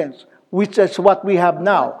residence, which is what we have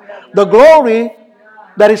now. The glory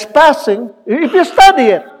that is passing, if you study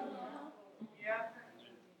it,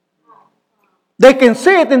 they can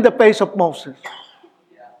see it in the face of Moses.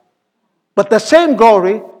 But the same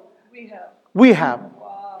glory we have.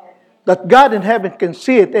 That God in heaven can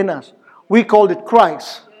see it in us. We call it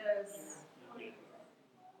Christ.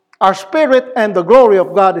 Our spirit and the glory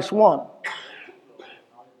of God is one.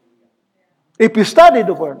 If you study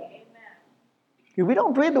the Word, if we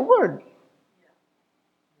don't read the Word,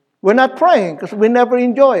 we're not praying because we never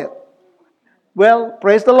enjoy it. Well,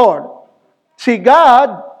 praise the Lord. See,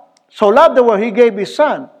 God so loved the world, He gave His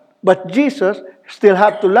Son. But Jesus still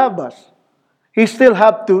had to love us. He still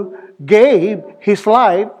had to give His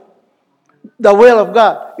life. The will of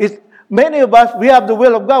God. Many of us, we have the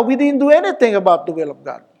will of God. We didn't do anything about the will of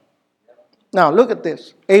God. Now, look at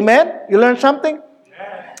this. Amen? You learned something?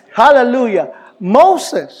 Yes. Hallelujah.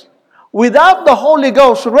 Moses, without the Holy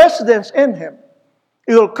Ghost residence in him,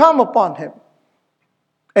 it will come upon him.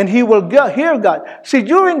 And he will hear God. See,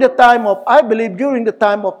 during the time of, I believe, during the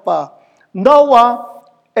time of Noah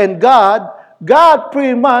and God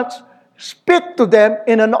pretty much speak to them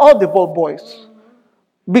in an audible voice.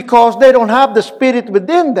 Because they don't have the Spirit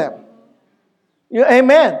within them.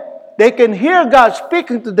 Amen. They can hear God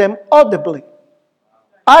speaking to them audibly.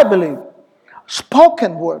 I believe.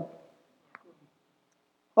 Spoken word.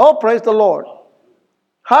 Oh, praise the Lord.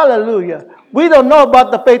 Hallelujah. We don't know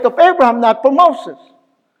about the faith of Abraham, not for Moses.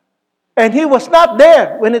 And he was not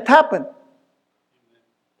there when it happened.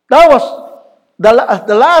 That was the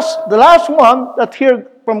last one that heard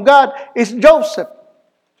from God is Joseph.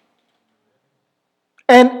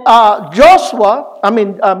 And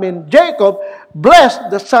Jacob blessed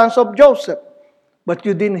the sons of Joseph. But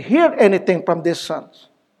you didn't hear anything from these sons.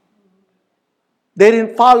 They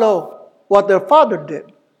didn't follow what their father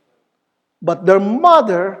did. But their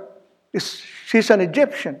mother, she's an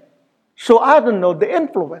Egyptian. So I don't know the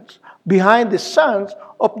influence behind the sons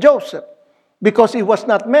of Joseph. Because it was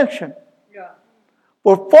not mentioned. Yeah.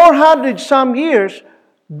 For 400 some years,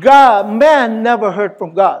 man never heard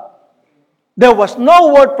from God. There was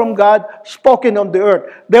no word from God spoken on the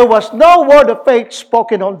earth. There was no word of faith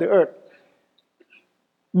spoken on the earth.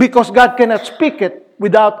 Because God cannot speak it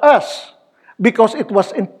without us. Because it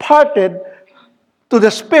was imparted to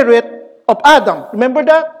the spirit of Adam. Remember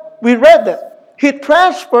that? We read that. He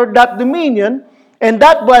transferred that dominion and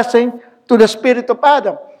that blessing to the spirit of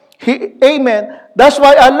Adam. Amen. That's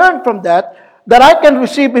why I learned from that I can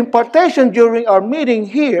receive impartation during our meeting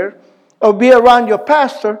here or be around your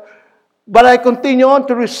pastor. But I continue on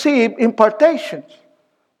to receive impartations.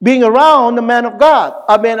 Being around the man of God.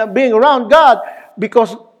 Being around God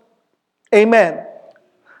because, amen.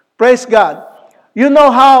 Praise God. You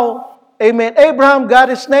know how, amen, Abraham got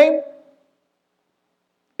his name?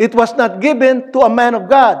 It was not given to a man of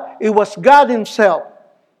God. It was God Himself.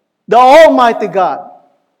 The Almighty God.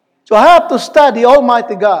 So I have to study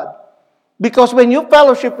Almighty God. Because when you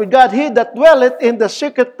fellowship with God, He that dwelleth in the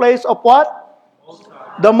secret place of what?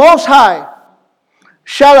 The Most High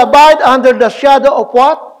shall abide under the shadow of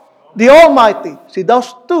what? The Almighty. See,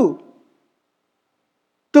 those two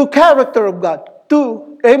character of God.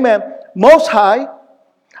 Two, amen. Most High.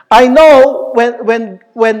 I know when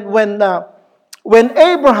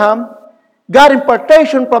Abraham got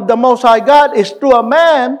impartation from the Most High God is through a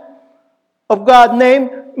man of God named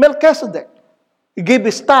Melchizedek. He gave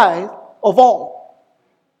his tithe of all.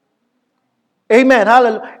 Amen.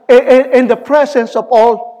 Hallelujah. In the presence of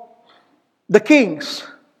all the kings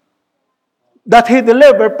that he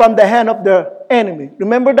delivered from the hand of the enemy.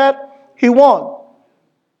 Remember that? He won.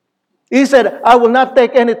 He said, I will not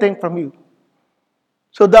take anything from you.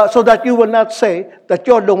 So that you will not say that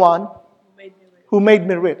you're the one who made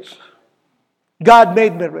me rich. God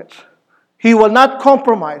made me rich. He will not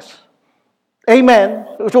compromise. Amen.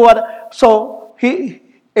 So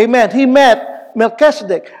Amen, he met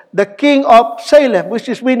Melchizedek, the king of Salem, which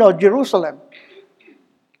is, we know, Jerusalem.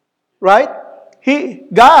 Right?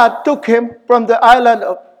 God took him from the island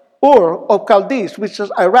of Ur of Chaldees, which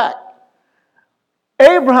is Iraq.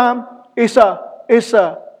 Abraham is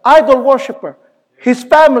a idol worshiper. His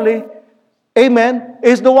family, amen,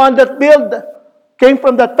 is the one that came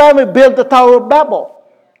from that family, built the Tower of Babel.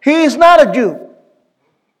 He is not a Jew.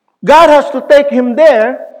 God has to take him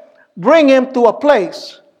there, bring him to a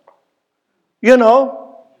place. You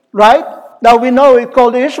know, right? Now we know it's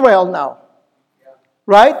called Israel now.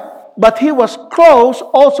 Right? But he was close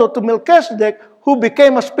also to Melchizedek, who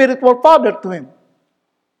became a spiritual father to him.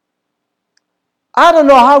 I don't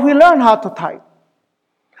know how he learned how to tithe.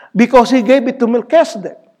 Because he gave it to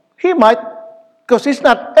Melchizedek. He might, because it's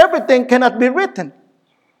not, everything cannot be written.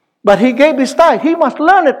 But he gave his tithe. He must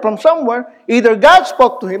learn it from somewhere. Either God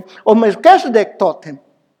spoke to him or Melchizedek taught him.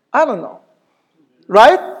 I don't know.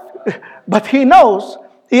 Right? But he knows,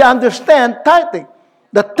 he understands tithing.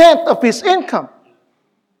 The tenth of his income.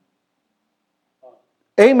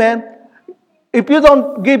 Amen. If you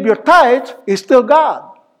don't give your tithes, it's still God.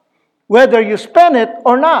 Whether you spend it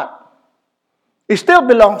or not. It still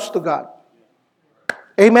belongs to God.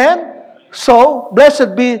 Amen? So,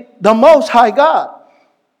 blessed be the Most High God.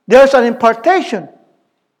 There's an impartation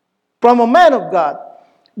from a man of God.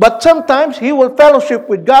 But sometimes he will fellowship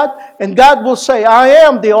with God, and God will say, I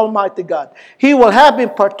am the Almighty God. He will have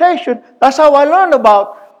impartation. That's how I learned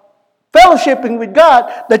about fellowshipping with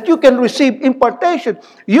God, that you can receive impartation.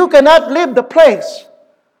 You cannot leave the place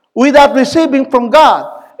without receiving from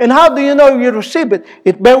God. And how do you know you receive it?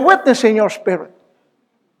 It bears witness in your spirit.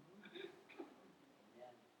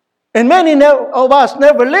 And many of us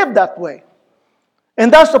never live that way.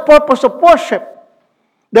 And that's the purpose of worship.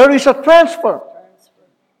 There is a transfer.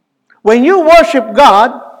 When you worship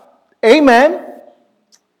God, amen,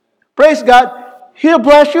 praise God, He'll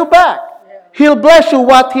bless you back. He'll bless you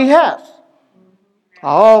what He has.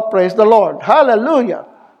 Oh, praise the Lord. Hallelujah.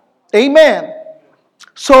 Amen.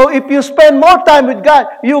 So if you spend more time with God,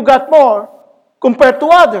 you got more compared to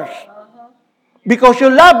others. Because you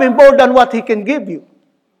love Him more than what He can give you.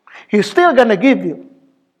 He's still going to give you.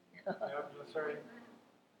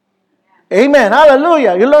 Amen.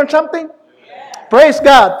 Hallelujah. You learned something? Praise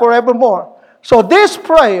God forevermore. So this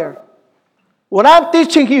prayer, what I'm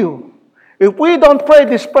teaching you, if we don't pray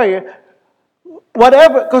this prayer,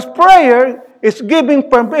 whatever, because prayer is giving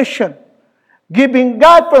permission, giving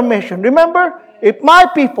God permission. Remember, if my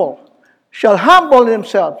people shall humble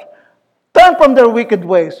themselves, turn from their wicked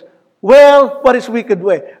ways. Well, what is wicked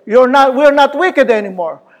way? We're not wicked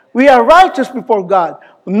anymore. We are righteous before God.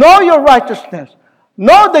 Know your righteousness.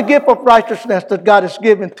 Know the gift of righteousness that God has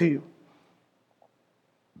given to you.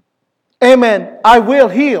 Amen. I will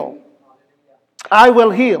heal. I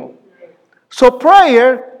will heal. So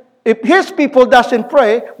prayer, if His people doesn't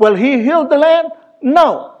pray, will He heal the land?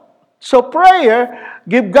 No. So prayer,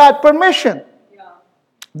 give God permission.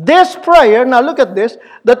 This prayer, now look at this,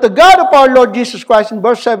 that the God of our Lord Jesus Christ, in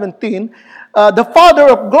verse 17, the Father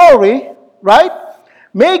of glory, right,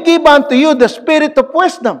 may give unto you the spirit of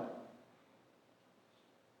wisdom.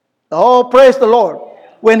 Oh, praise the Lord.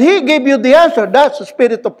 When He give you the answer, that's the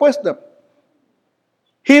spirit of wisdom.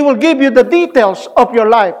 He will give you the details of your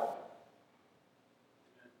life.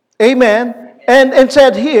 Amen. And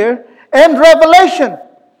said here, and revelation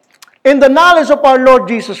in the knowledge of our Lord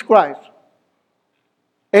Jesus Christ.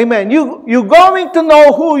 Amen. You're going to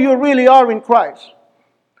know who you really are in Christ.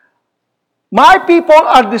 My people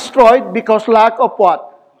are destroyed because lack of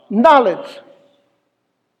what? Knowledge.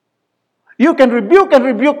 You can rebuke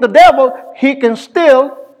the devil. He can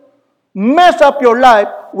still mess up your life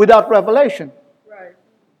without revelation. Right.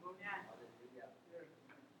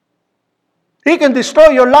 He can destroy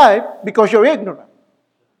your life because you're ignorant.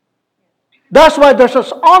 That's why there's an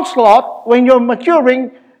onslaught when you're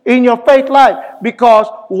maturing in your faith life. Because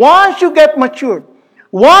once you get matured,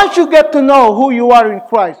 once you get to know who you are in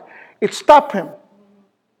Christ, it stops him.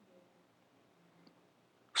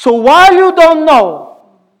 So while you don't know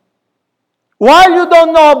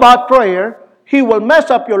about prayer, he will mess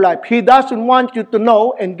up your life. He doesn't want you to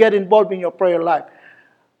know and get involved in your prayer life.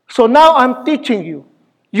 So now I'm teaching you.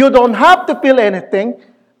 You don't have to feel anything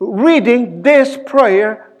reading this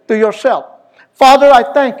prayer to yourself. Father,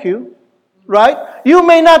 I thank you. Right? You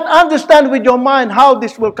may not understand with your mind how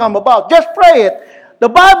this will come about. Just pray it. The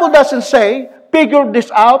Bible doesn't say, figure this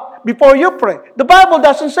out before you pray. The Bible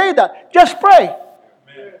doesn't say that. Just pray.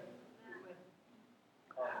 Amen.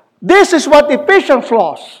 This is what Ephesians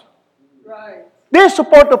lost. Right. This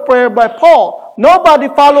support of prayer by Paul. Nobody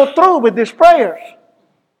followed through with these prayers.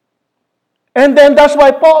 And then that's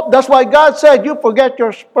why God said, you forget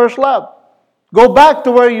your first love. Go back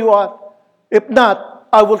to where you are. If not,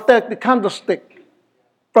 I will take the candlestick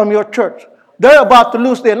from your church. They're about to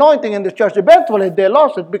lose the anointing in the church. Eventually, they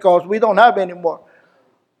lost it because we don't have any more.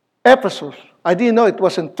 Ephesus. I didn't know it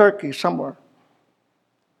was in Turkey somewhere.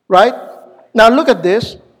 Right? Now look at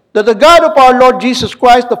this. That the God of our Lord Jesus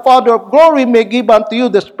Christ, the Father of glory, may give unto you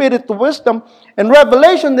the spirit of wisdom and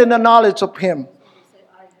revelation in the knowledge of Him.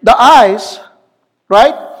 The eyes,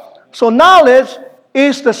 right? So knowledge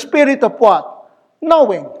is the spirit of what?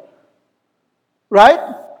 Knowing. Right?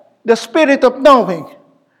 The spirit of knowing.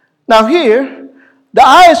 Now here, the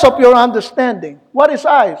eyes of your understanding. What is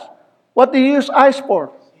eyes? What do you use eyes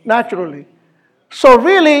for? Naturally. So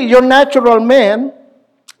really, your natural man,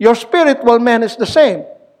 your spiritual man is the same.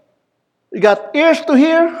 You got ears to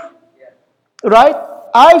hear, right?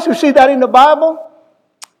 Eyes, you see that in the Bible.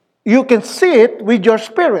 You can see it with your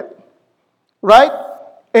spirit, right?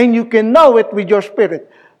 And you can know it with your spirit.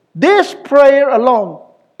 This prayer alone,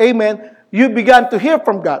 amen, you began to hear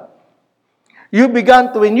from God. You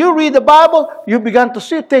began to, when you read the Bible, you began to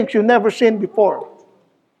see things you've never seen before.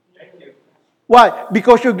 Why?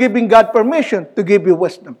 Because you're giving God permission to give you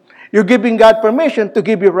wisdom. You're giving God permission to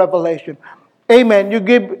give you revelation. Amen. You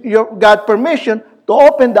give God permission to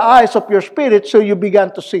open the eyes of your spirit so you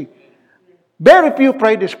began to see. Very few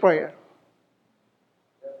pray this prayer.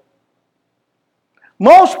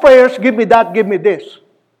 Most prayers, give me that, give me this.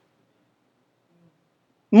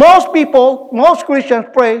 Most people, most Christians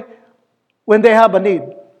pray when they have a need.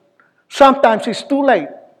 Sometimes it's too late.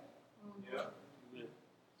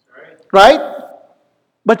 Right?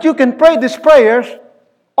 But you can pray these prayers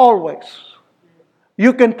always.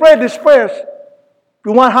 You can pray these prayers.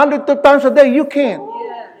 You want 100 times a day, you can.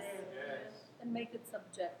 Yes. And make it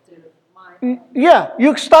subjective. Yeah,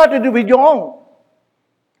 you started it with your own.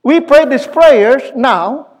 We pray these prayers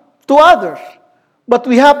now to others. But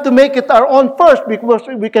we have to make it our own first because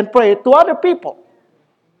we can pray it to other people.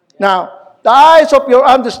 Now, the eyes of your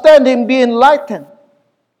understanding be enlightened.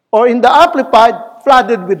 Or in the Amplified,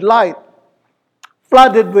 flooded with light.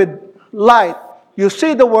 Flooded with light. You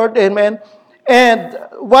see the word, amen. And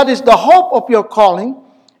what is the hope of your calling,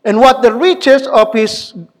 and what the riches of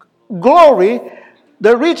His glory,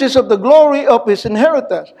 the riches of the glory of His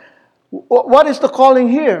inheritance. What is the calling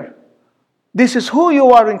here? This is who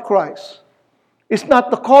you are in Christ. It's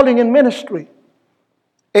not the calling in ministry.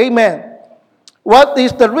 Amen. What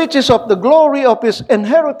is the riches of the glory of His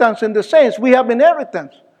inheritance in the saints? We have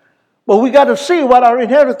inheritance. But we got to see what our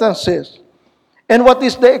inheritance is. And what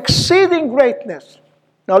is the exceeding greatness?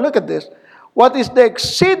 Now look at this. What is the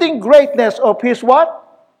exceeding greatness of His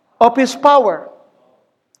what? Of His power.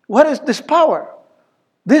 What is this power?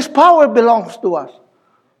 This power belongs to us.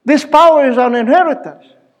 This power is an inheritance.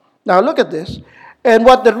 Now look at this. And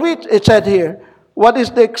what it said here, what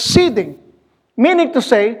is the exceeding? Meaning to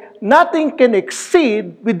say, nothing can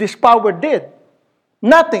exceed what this power did.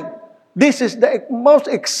 Nothing. This is the most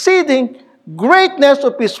exceeding greatness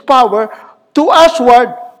of His power to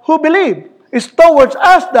usward who believe. It's towards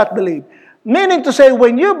us that believe. Meaning to say,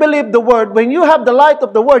 when you believe the Word, when you have the light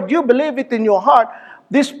of the Word, you believe it in your heart,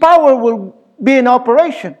 this power will be in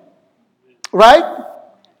operation. Right?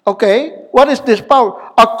 Okay. What is this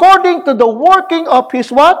power? According to the working of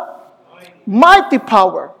His what? Mighty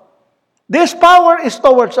power. This power is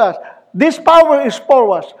towards us. This power is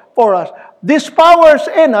for us. This power is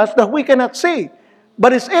in us that we cannot see,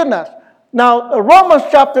 but it's in us. Now, Romans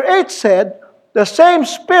chapter 8 said, the same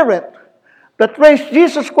Spirit that raised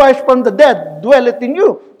Jesus Christ from the dead dwelleth in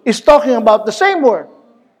you. Is talking about the same word.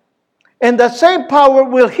 And that same power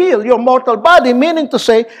will heal your mortal body, meaning to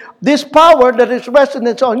say, this power that is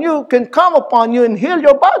resident on you can come upon you and heal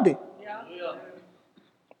your body.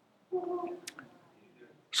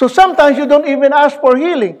 So sometimes you don't even ask for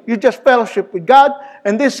healing. You just fellowship with God,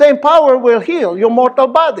 and this same power will heal your mortal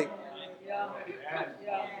body.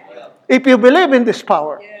 If you believe in this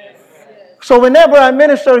power. So whenever I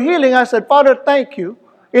minister healing, I said, Father, thank you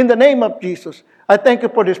in the name of Jesus. I thank you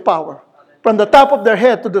for this power. From the top of their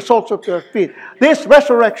head to the soles of their feet. This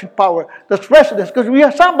resurrection power, this residence,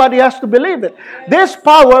 because somebody has to believe it. This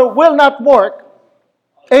power will not work.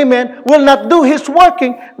 Amen. Will not do His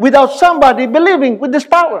working without somebody believing with this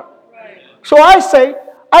power. So I say,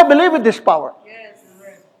 I believe in this power.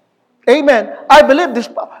 Amen. I believe this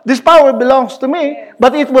power. This power belongs to me,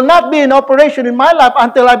 but it will not be in operation in my life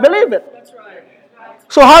until I believe it.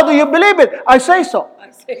 So how do you believe it? I say so.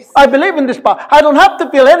 I believe in this power. I don't have to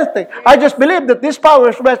feel anything. I just believe that this power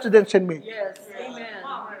is residence in me.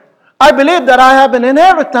 I believe that I have an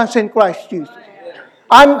inheritance in Christ Jesus.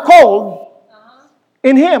 I'm called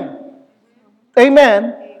in Him.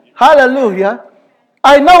 Amen. Hallelujah.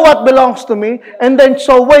 I know what belongs to me. And then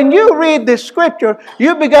so when you read this scripture,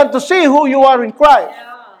 you begin to see who you are in Christ.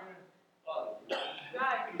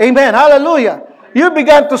 Amen. Hallelujah. You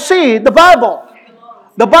began to see the Bible.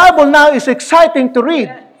 The Bible now is exciting to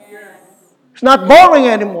read. It's not boring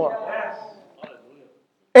anymore.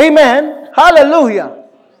 Amen. Hallelujah.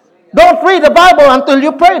 Don't read the Bible until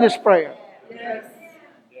you pray this prayer.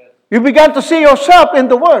 You began to see yourself in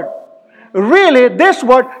the Word. Really, this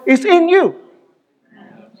Word is in you.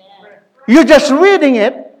 You're just reading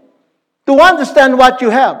it to understand what you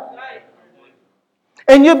have.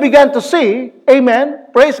 And you began to see, amen,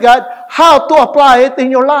 praise God, how to apply it in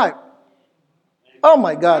your life. Oh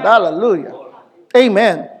my God, hallelujah.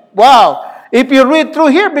 Amen. Wow. If you read through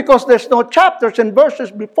here, because there's no chapters and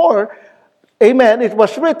verses before, amen, it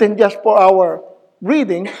was written just for our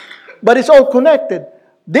reading, but it's all connected.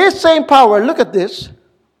 This same power, look at this.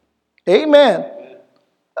 Amen.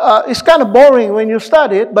 It's kind of boring when you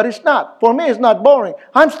study it, but it's not. For me, it's not boring.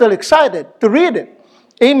 I'm still excited to read it.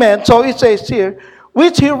 Amen. So it says here,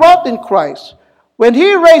 which he wrought in Christ, when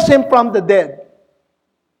he raised him from the dead.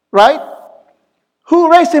 Right? Who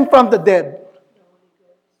raised him from the dead?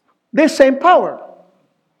 This same power.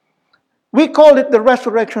 We call it the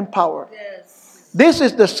resurrection power. Yes. This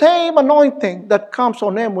is the same anointing that comes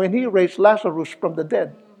on him when he raised Lazarus from the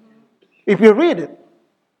dead. If you read it.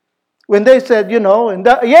 When they said, in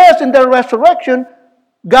the resurrection,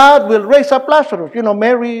 God will raise up Lazarus.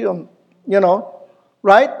 Mary,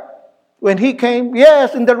 right? When he came,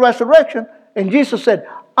 yes, in the resurrection. And Jesus said,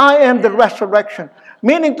 I am the resurrection.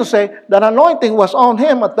 Meaning to say, that anointing was on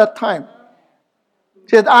him at that time. He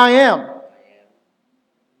said, I am.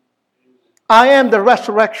 I am the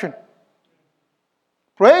resurrection.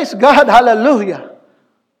 Praise God, hallelujah.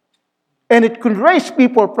 And it could raise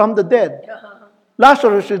people from the dead.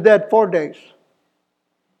 Lazarus is dead 4 days.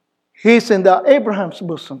 He's in the Abraham's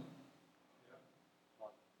bosom.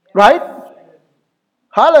 Right?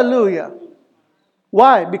 Hallelujah.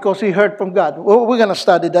 Why? Because he heard from God. Well, we're going to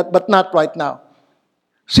study that, but not right now.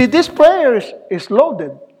 See, this prayer is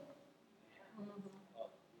loaded.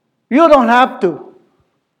 You don't have to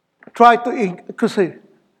try to,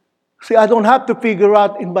 see, I don't have to figure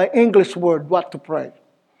out in my English word what to pray.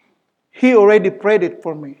 He already prayed it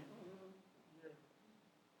for me.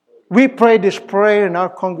 We pray this prayer in our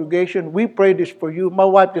congregation. We pray this for you. My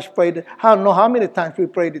wife just prayed it. I don't know how many times we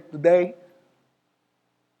prayed it today.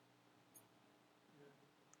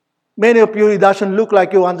 Many of you, it doesn't look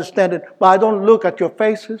like you understand it, but I don't look at your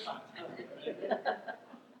faces.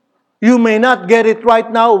 You may not get it right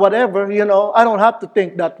now, whatever, I don't have to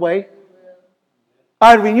think that way.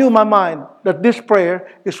 I renew my mind that this prayer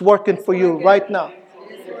is working for you right now.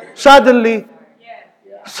 Suddenly,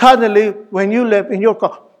 when you live in your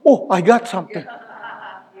car, oh, I got something.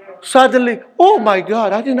 Suddenly, oh my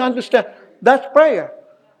God, I didn't understand. That's prayer.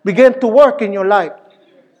 Begin to work in your life.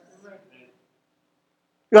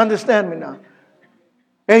 You understand me now?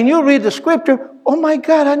 And you read the scripture, oh my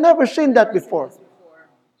God, I've never seen that before.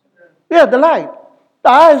 Yeah, the light. The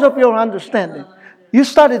eyes of your understanding. You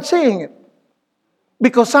started seeing it.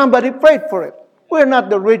 Because somebody prayed for it. We're not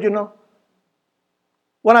the original.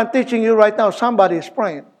 What I'm teaching you right now, somebody is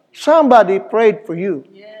praying. Somebody prayed for you.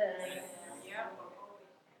 Yes.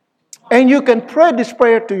 And you can pray this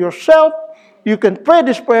prayer to yourself. You can pray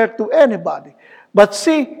this prayer to anybody. But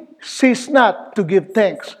cease not to give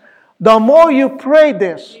thanks. The more you pray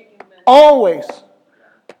this, always,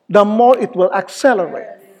 the more it will accelerate.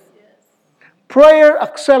 Prayer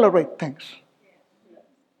accelerates things.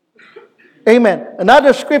 Amen.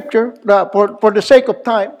 Another scripture, for the sake of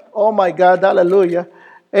time. Oh my God, hallelujah.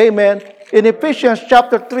 Amen. In Ephesians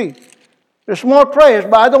chapter 3. There's more prayers,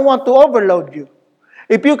 but I don't want to overload you.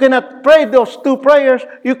 If you cannot pray those 2 prayers,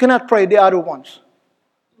 you cannot pray the other ones.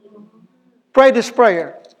 Pray this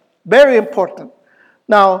prayer. Very important.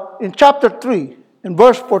 Now, in chapter 3, in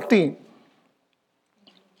verse 14.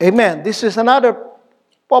 Amen. This is another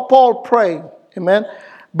Paul praying. Amen.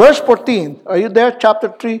 Verse 14. Are you there?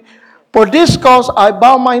 Chapter 3. For this cause I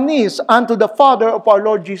bow my knees unto the Father of our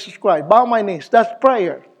Lord Jesus Christ. Bow my knees. That's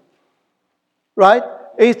prayer. Right?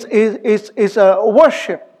 It's a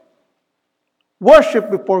worship.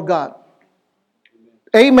 Worship before God.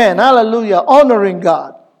 Amen. Hallelujah. Honoring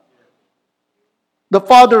God. The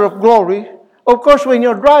Father of glory. Of course, when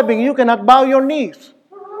you're driving, you cannot bow your knees.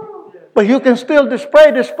 But you can still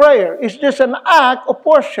pray this prayer. It's just an act of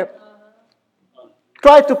worship.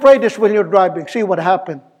 Try to pray this when you're driving. See what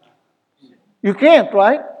happens. You can't,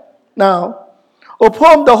 right? Now, of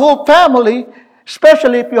whom the whole family,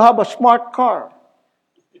 especially if you have a smart car.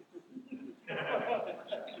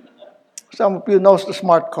 Some of you knows the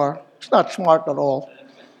smart car. It's not smart at all.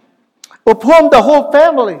 Of whom the whole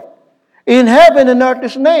family in heaven and earth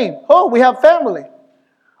is named. Oh, we have family.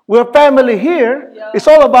 We're family here. Yeah. It's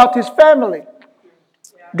all about His family.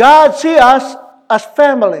 Yeah. God sees us as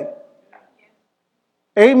family.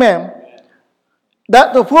 Amen.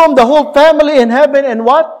 That of whom the whole family in heaven and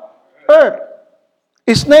what? Earth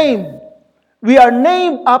is named. We are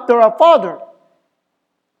named after our Father.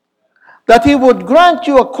 That He would grant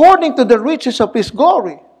you according to the riches of His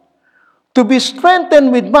glory, to be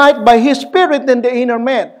strengthened with might by His Spirit in the inner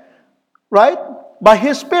man. Right? By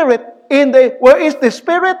His Spirit in the, where is the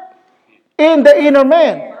Spirit? In the inner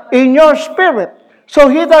man. In your spirit. So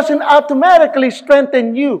He doesn't automatically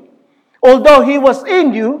strengthen you. Although He was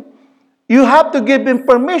in you, you have to give Him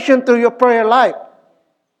permission through your prayer life.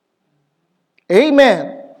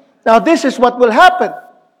 Amen. Now this is what will happen.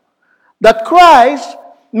 That Christ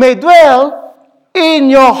may dwell in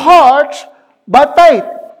your hearts by faith.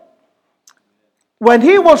 When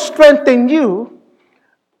He will strengthen you,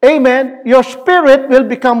 amen, your spirit will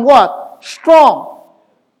become what? Strong.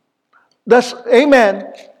 Thus,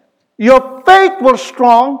 amen, your faith will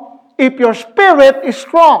strong if your spirit is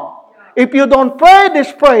strong. If you don't pray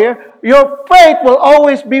this prayer, your faith will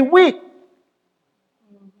always be weak.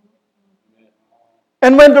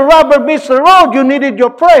 And when the rubber meets the road, you needed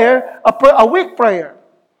your prayer, a weak prayer.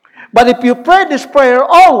 But if you pray this prayer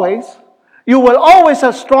always, you will always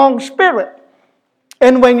have strong spirit.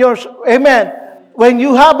 And when you're, amen, when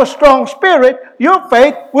you have a strong spirit, your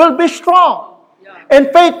faith will be strong. And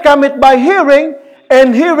faith cometh by hearing,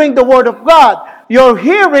 and hearing the word of God. Your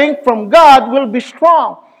hearing from God will be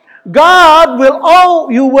strong.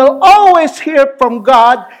 You will always hear from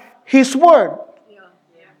God His word.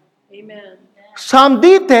 Amen. Some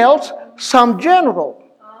details, some general.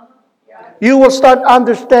 You will start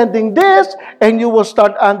understanding this, and you will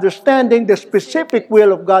start understanding the specific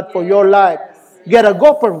will of God for your life. Get a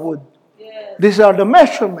gopher wood. These are the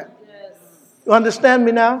measurements. You understand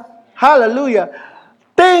me now? Hallelujah.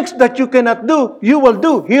 Things that you cannot do, you will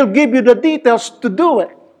do. He'll give you the details to do it.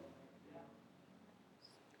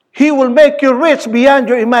 He will make you rich beyond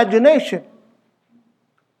your imagination.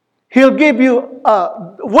 He'll give you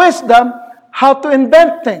wisdom how to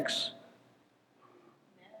invent things.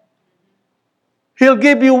 He'll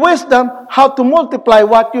give you wisdom how to multiply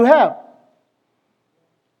what you have.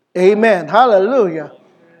 Amen. Hallelujah.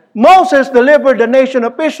 Moses delivered the nation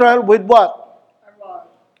of Israel with what?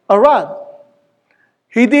 A rod.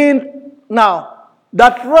 He didn't. Now,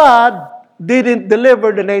 that rod didn't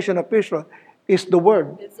deliver the nation of Israel. It's the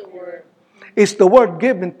word. It's the word. It's the word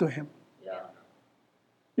given to him. Yeah.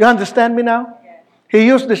 You understand me now? Yeah. He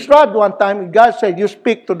used this rod one time. God said, you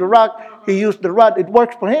speak to the rock. He used the rod. It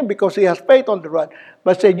works for him because he has faith on the rod.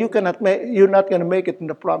 But said, you're not going to make it in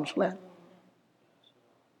the promised land.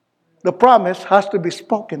 The promise has to be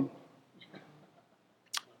spoken.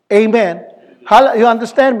 Amen. You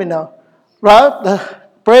understand me now? Right?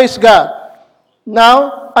 Praise God.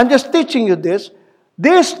 Now, I'm just teaching you this.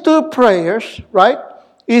 These two prayers, right?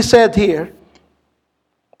 He said here,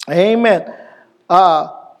 amen,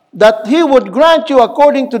 that He would grant you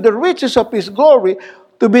according to the riches of His glory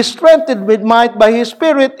to be strengthened with might by His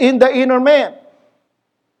Spirit in the inner man.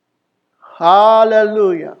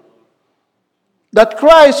 Hallelujah. That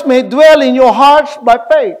Christ may dwell in your hearts by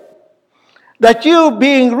faith. That you,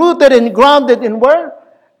 being rooted and grounded in where?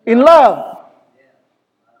 In love,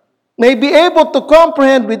 may be able to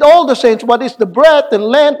comprehend with all the saints what is the breadth and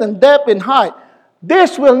length and depth and height.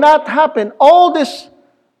 This will not happen. All these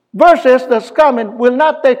verses that's coming will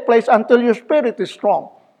not take place until your spirit is strong.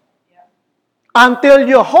 Until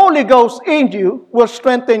your Holy Ghost in you will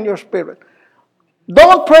strengthen your spirit.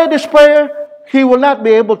 Don't pray this prayer, He will not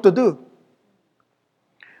be able to do.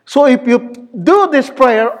 So if you do this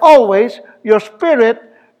prayer always, your spirit,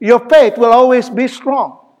 your faith will always be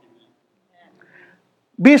strong.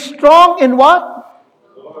 Be strong in what?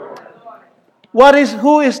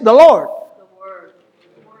 Who is the Lord?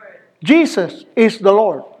 Jesus is the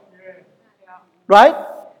Lord. Right?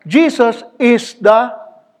 Jesus is the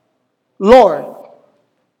Lord.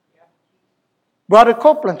 Brother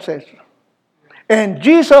Copeland says. And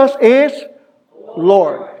Jesus is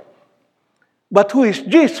Lord. But who is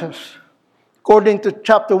Jesus? According to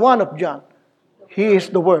chapter 1 of John, He is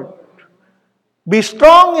the Word. Be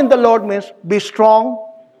strong in the Lord means be strong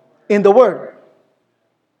in the Word.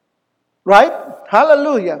 Right?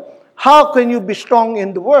 Hallelujah. How can you be strong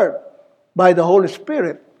in the Word? By the Holy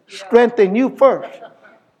Spirit. Strengthen you first.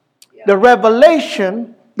 The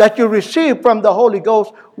revelation that you receive from the Holy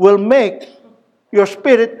Ghost will make your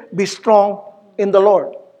spirit be strong in the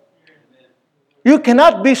Lord. You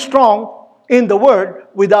cannot be strong in the Word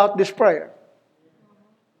without this prayer.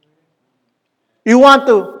 You want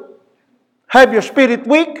to have your spirit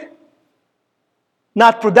weak,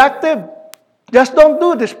 not productive? Just don't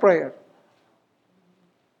do this prayer.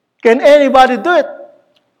 Can anybody do it?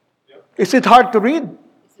 Is it hard to read?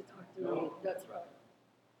 That's right.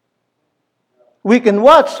 We can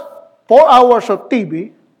watch 4 hours of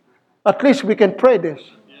TV. At least we can pray this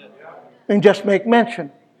and just make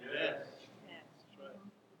mention.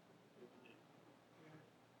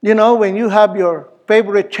 You know, when you have your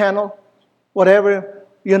favorite channel, whatever,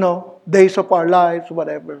 you know, Days of Our Lives,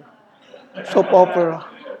 whatever, soap opera,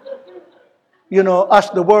 you know, As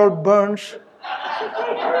the World Burns,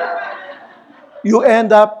 you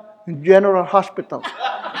end up in General Hospital.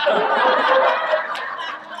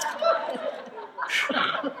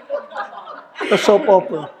 The soap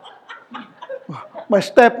opera. My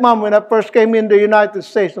stepmom, when I first came in the United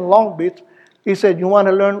States in Long Beach, he said, "You want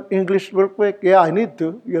to learn English real quick?" "Yeah, I need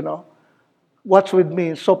to, you know. What's with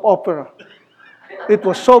me? Soap opera." It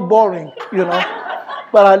was so boring, you know.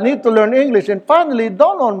 But I need to learn English. And finally, it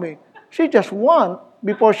dawned on me. She just won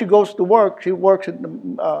before she goes to work. She works in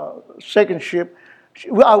the second shift.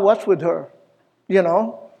 I was with her, you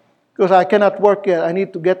know, because I cannot work yet. I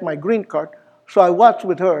need to get my green card. So I watched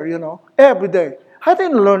with her, you know, every day. I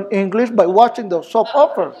didn't learn English by watching the soap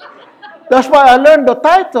opera. That's why I learned the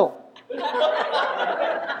title.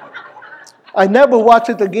 I never watch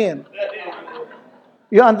it again.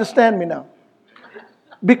 You understand me now?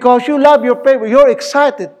 Because you love your favorite. You're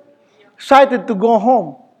excited to go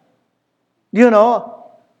home. You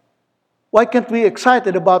know, why can't we be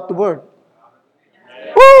excited about the Word?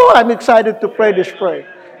 Woo, I'm excited to pray this prayer.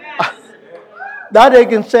 That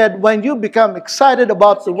again said, when you become excited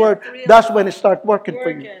about the Word, that's when it starts working for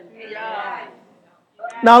you.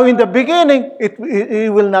 Now, in the beginning, it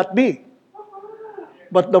will not be.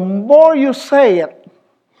 But the more you say it,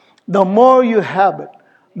 the more you have it.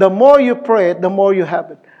 The more you pray it, the more you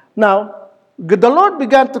have it. Now, the Lord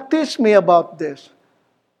began to teach me about this.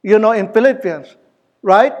 You know, in Philippians,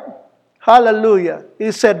 right? Hallelujah.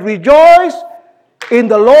 He said, "Rejoice in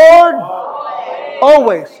the Lord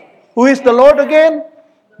always." Who is the Lord again?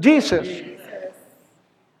 Jesus.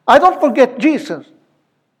 I don't forget Jesus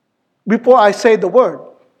before I say the word.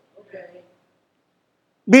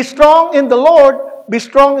 Be strong in the Lord. Be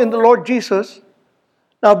strong in the Lord Jesus.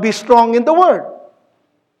 Now be strong in the Word.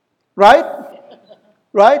 Right?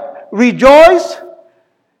 Right? Rejoice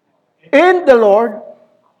in the Lord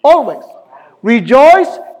always.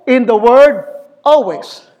 Rejoice in the Word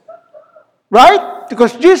always. Right?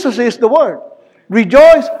 Because Jesus is the Word.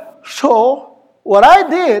 Rejoice. So, what I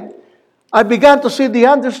did, I began to see the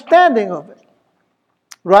understanding of it.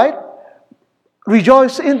 Right?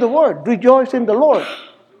 Rejoice in the Word. Rejoice in the Lord.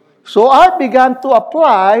 So I began to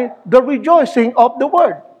apply the rejoicing of the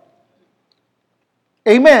Word.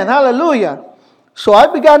 Amen. Hallelujah. So I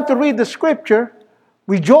began to read the scripture,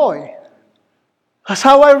 rejoice. That's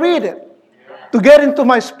how I read it, to get into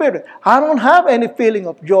my spirit. I don't have any feeling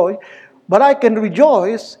of joy, but I can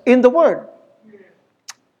rejoice in the Word.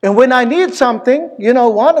 And when I need something, you know,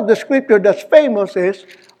 one of the scripture that's famous is,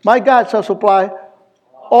 "My God shall supply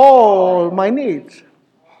all my needs."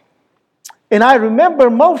 And I remember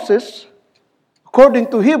Moses, according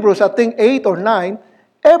to Hebrews, I think 8 or 9,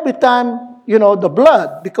 every time, you know, the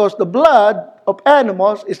blood, because the blood of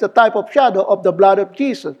animals is the type of shadow of the blood of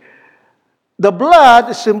Jesus. The blood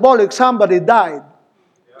is symbolic, somebody died.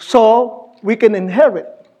 So we can inherit.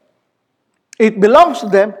 It belongs to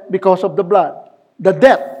them because of the blood, the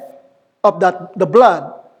death of the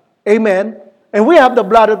blood. Amen. And we have the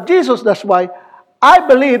blood of Jesus. That's why I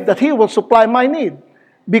believe that He will supply my need,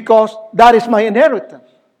 because that is my inheritance.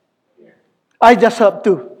 I just have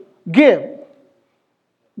to give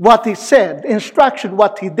what He said, instruction,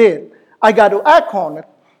 what He did. I got to act on it,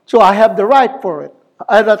 so I have the right for it.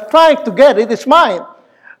 I'm not trying to get it, it's mine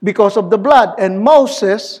because of the blood. And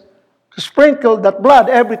Moses sprinkled that blood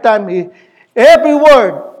every time every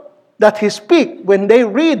word that he speak, when they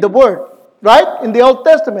read the word, right? In the Old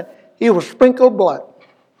Testament, he will sprinkle blood.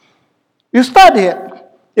 You study it,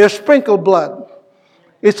 there's sprinkled blood.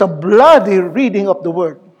 It's a bloody reading of the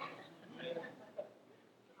word.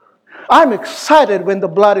 I'm excited when the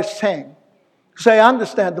blood is saying, because I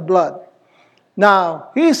understand the blood. Now,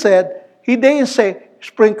 he said, he didn't say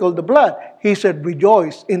sprinkle the blood. He said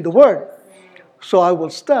rejoice in the word. So I will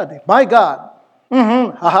study. My God.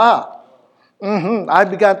 I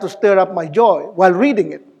began to stir up my joy while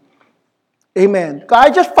reading it. Amen. I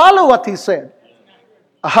just follow what he said.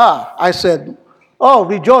 I said, oh,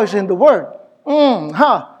 rejoice in the word.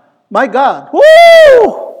 My God.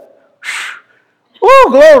 Woo! Woo,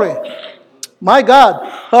 glory. My God.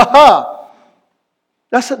 Ha ha.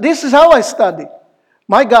 This is how I study.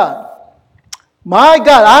 My God. My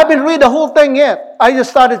God. I haven't read the whole thing yet. I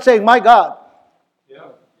just started saying, my God.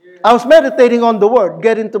 I was meditating on the word,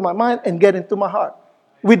 get into my mind and get into my heart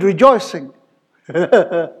with rejoicing.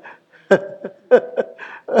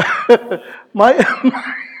 my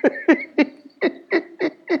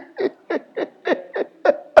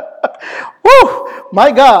Woo!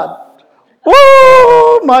 My God.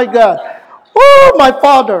 Woo! My God. Woo! My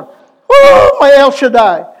Father. Woo! My El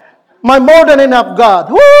Shaddai. My more than enough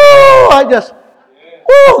God. Woo! I just,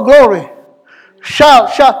 woo! Glory. Shall,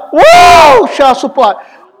 woo! Shall supply.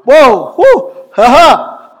 Whoa! Woo! Ha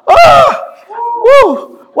ha! Ah!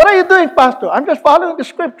 Woo! What are you doing, Pastor? I'm just following the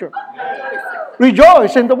scripture.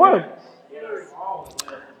 Rejoice in the word.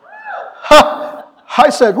 Ha! I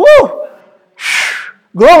said, woo!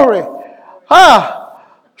 Glory. Ah,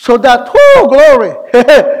 so that, whoo, glory.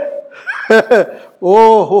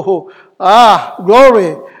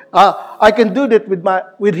 Glory. I can do that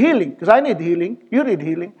with healing, because I need healing. You need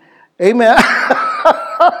healing. Amen.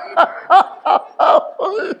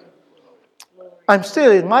 I'm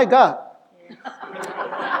still in my God.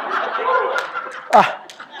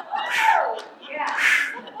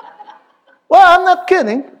 Well, I'm not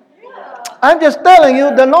kidding. I'm just telling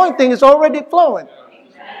you the anointing is already flowing.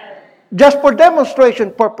 Just for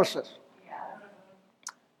demonstration purposes.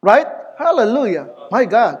 Right? Hallelujah. My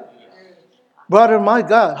God. Brother, my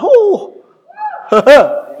God. Oh,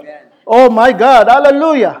 my God.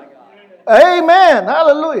 Hallelujah. Amen.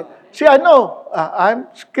 Hallelujah. See, I know I'm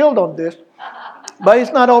skilled on this, but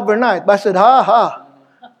it's not overnight. But I said, ha ha.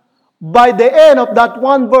 By the end of that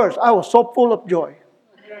one verse, I was so full of joy.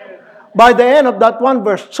 By the end of that one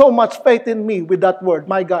verse, so much faith in me with that word,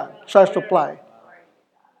 my God, shall supply.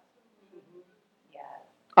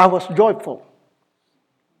 I was joyful.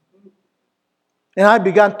 And I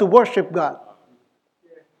began to worship God.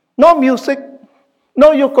 No music,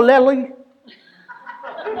 no ukulele.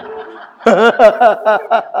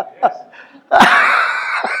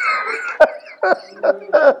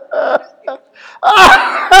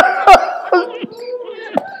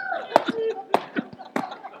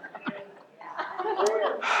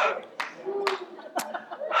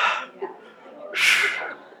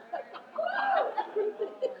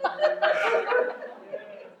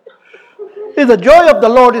 The joy of the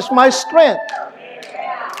Lord is my strength.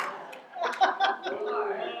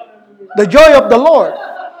 The joy of the Lord.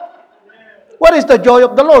 What is the joy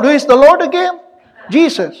of the Lord? Who is the Lord again?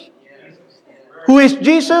 Jesus. Who is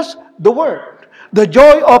Jesus? The Word. The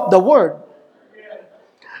joy of the Word.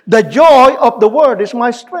 The joy of the Word is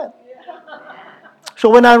my strength. So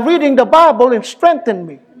when I'm reading the Bible, it strengthens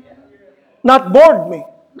me, not bored me.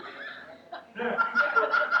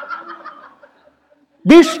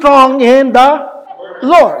 Be strong in the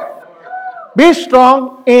Lord. Be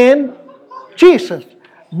strong in Jesus.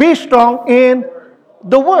 Be strong in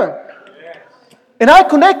the Word. And I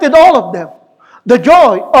connected all of them. The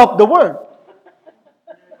joy of the Word.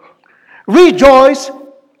 Rejoice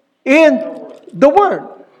in the Word.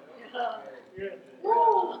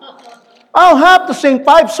 I don't have to sing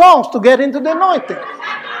 5 songs to get into the anointing.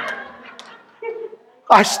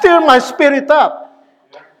 I stir my spirit up.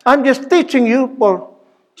 I'm just teaching you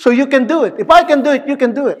so you can do it. If I can do it, you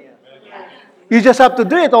can do it. You just have to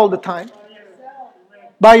do it all the time.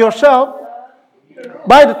 By yourself.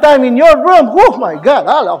 By the time in your room, oh my God,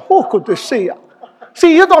 Allah, who could this see?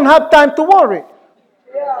 See, you don't have time to worry.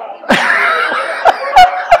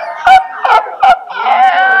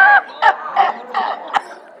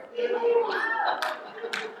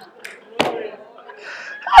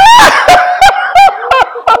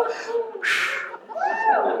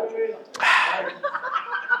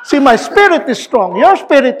 See, my spirit is strong. Your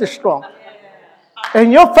spirit is strong.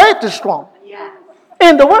 And your faith is strong.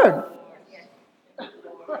 In the Word.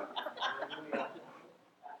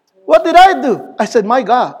 What did I do? I said, my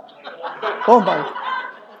God. Oh my.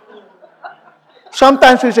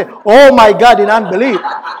 Sometimes we say, oh my God, in unbelief.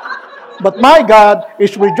 But my God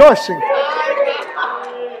is rejoicing.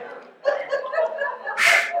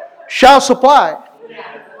 Shall supply.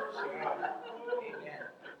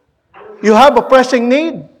 You have a pressing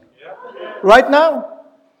need right now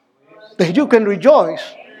that you can rejoice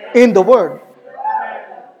in the Word.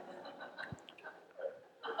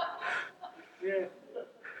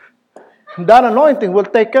 That anointing will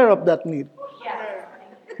take care of that need.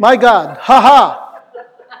 My God. Ha ha.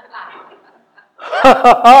 Ha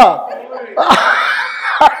ha ha.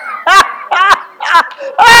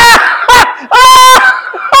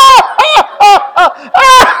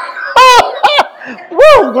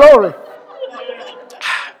 Woo, glory.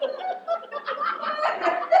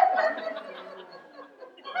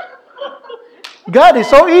 God is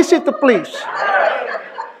so easy to please.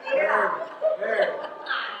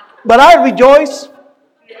 But I rejoice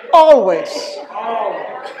always.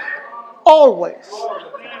 Always.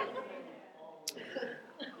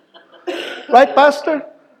 Right, Pastor?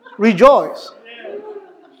 Rejoice.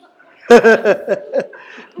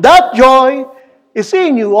 That joy is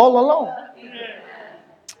in you all along.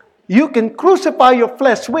 You can crucify your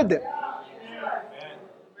flesh with it.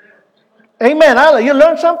 Amen. You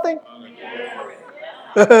learn something?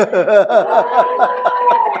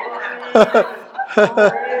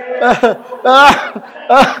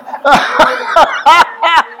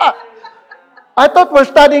 I thought we're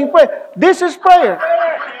studying prayer. This is prayer.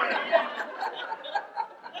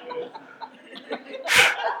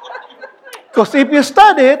 Because if you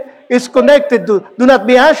study it, it's connected to do not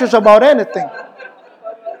be anxious about anything,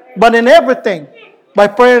 but in everything, by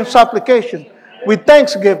prayer and supplication, with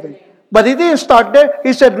thanksgiving. But he didn't start there.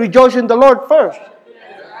 He said, rejoice in the Lord first.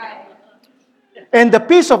 And the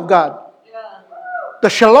peace of God, the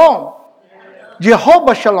shalom,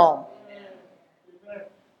 Jehovah Shalom,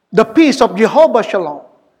 the peace of Jehovah Shalom,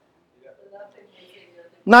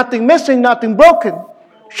 nothing missing, nothing broken,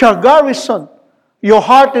 shall garrison your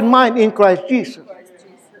heart and mind in Christ Jesus.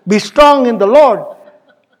 Be strong in the Lord,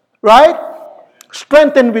 right?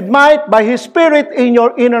 Strengthened with might by His Spirit in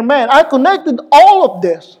your inner man. I connected all of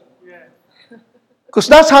this. Because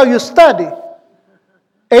that's how you study.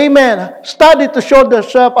 Amen. Study to show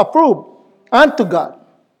yourself approved unto God.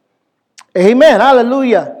 Amen.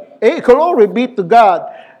 Hallelujah. Glory be to God.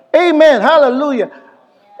 Amen. Hallelujah.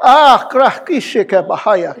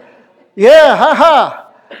 Yeah, haha.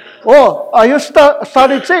 Oh, are you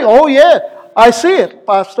started saying? Oh, yeah. I see it,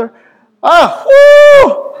 Pastor.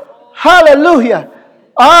 Whoo! Hallelujah.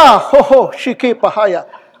 Shikipahaya.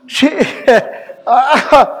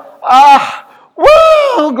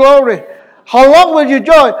 Woo! Glory. How long will you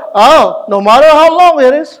joy? No matter how long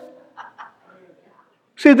it is.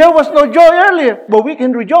 See, there was no joy earlier, but we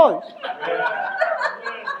can rejoice.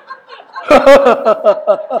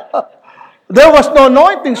 There was no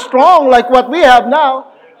anointing strong like what we have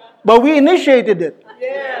now, but we initiated it.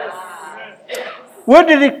 Yes. Where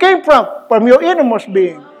did it came from? From your innermost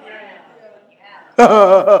being.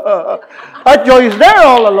 That joy is there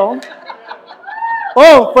all along.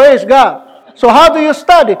 Oh, praise God. So how do you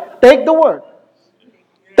study? Take the word.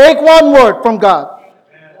 Take one word from God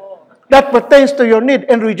that pertains to your need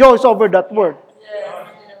and rejoice over that word.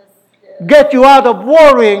 Get you out of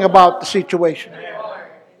worrying about the situation.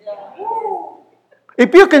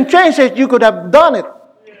 If you can change it, you could have done it.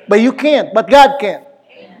 But you can't. But God can.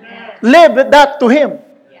 Leave that to Him.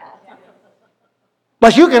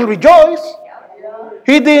 But you can rejoice.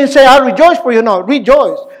 He didn't say, I rejoice for you. No,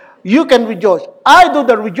 rejoice. You can rejoice. I do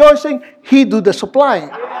the rejoicing. He do the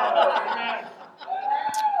supplying.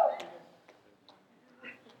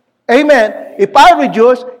 Amen. If I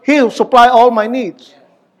rejoice, He'll supply all my needs.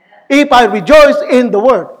 If I rejoice in the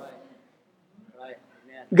Word.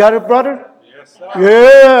 Got it, brother? Yes, sir.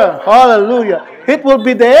 Yeah. Hallelujah. It will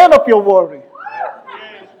be the end of your worry.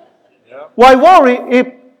 Why worry if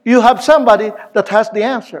you have somebody that has the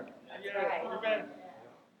answer?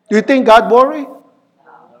 Do you think God worry?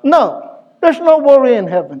 No. There's no worry in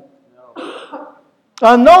heaven.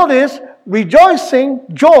 And notice, rejoicing,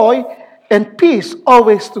 joy, and peace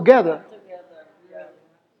always together.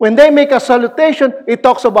 When they make a salutation, it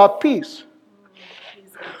talks about peace.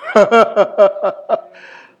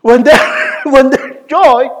 When there's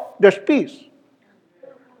joy, there's peace.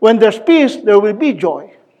 When there's peace, there will be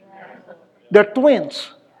joy. They're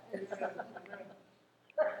twins.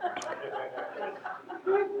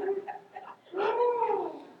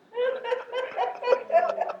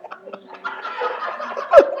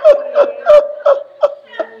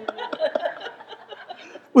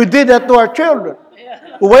 We did that to our children.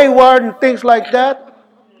 Wayward and things like that.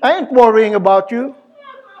 I ain't worrying about you.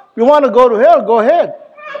 You want to go to hell, go ahead.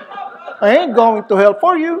 I ain't going to hell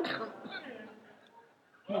for you.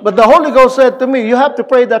 But the Holy Ghost said to me, you have to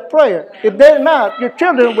pray that prayer. If they're not, your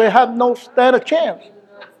children will have no stand a chance.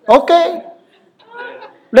 Okay.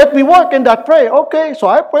 Let me work in that prayer. Okay. So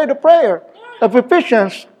I pray the prayer of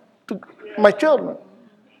Ephesians to my children.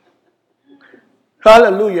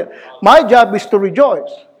 Hallelujah. My job is to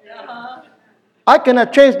rejoice. I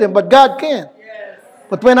cannot change them, but God can.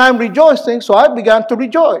 But when I'm rejoicing, so I began to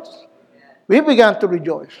rejoice. We began to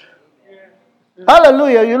rejoice.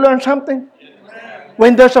 Hallelujah. You learn something?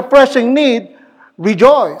 When there's a pressing need,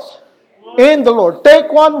 rejoice in the Lord.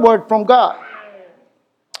 Take one word from God.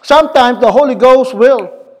 Sometimes the Holy Ghost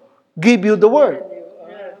will give you the word.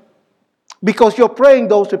 Because you're praying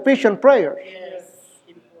those efficient prayers.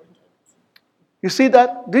 You see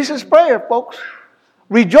that? This is prayer, folks.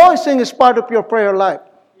 Rejoicing is part of your prayer life.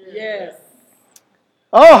 Yes.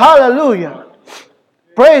 Oh, hallelujah.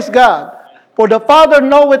 Praise God. For the Father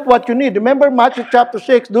knoweth what you need. Remember Matthew chapter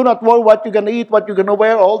 6, do not worry what you're going to eat, what you're going to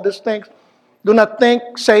wear, all these things. Do not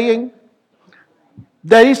think, saying.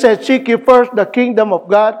 That He said, seek ye first the kingdom of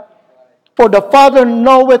God. For the Father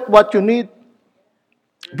knoweth what you need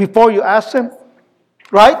before you ask Him.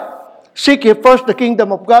 Right? Seek ye first the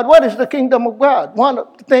kingdom of God. What is the kingdom of God? One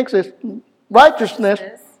of the things is righteousness,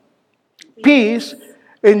 peace,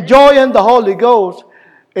 and joy in the Holy Ghost.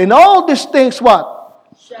 And all these things what?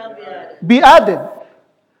 Shall be added. Be added.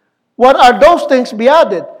 What are those things be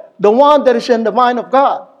added? The one that is in the mind of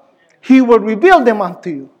God. He will reveal them unto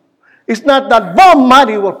you. It's not that bomb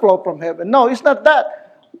money will flow from heaven. No, it's not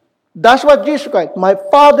that. That's what Jesus Christ. My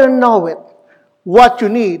Father knoweth what you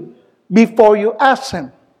need before you ask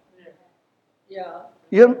Him. Yeah.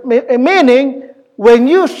 Meaning, when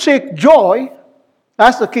you seek joy,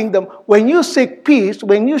 that's the kingdom. When you seek peace,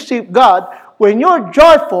 when you seek God, when you're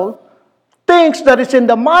joyful, things that is in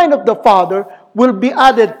the mind of the Father will be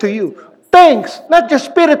added to you. Things, not just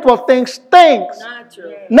spiritual things, things.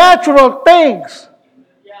 Natural things.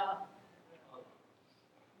 Yeah.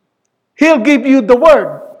 He'll give you the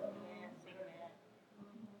word.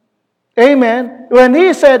 Amen. When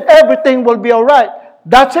He said everything will be all right,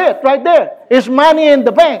 that's it right there. It's money in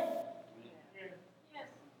the bank.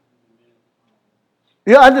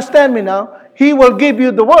 You understand me now? He will give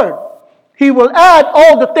you the word. He will add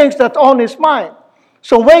all the things that's on His mind.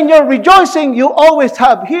 So when you're rejoicing, you always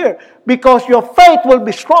have here because your faith will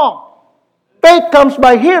be strong. Faith comes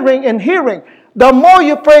by hearing and hearing. The more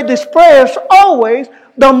you pray these prayers always,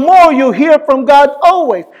 the more you hear from God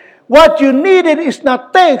always. What you needed is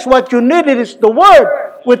not things. What you needed is the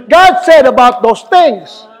word. What God said about those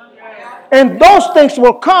things. And those things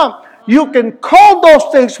will come. You can call those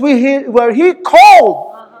things where He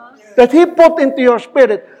called, that He put into your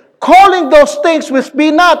spirit. Calling those things which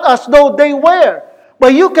be not as though they were.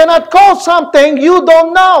 But you cannot call something you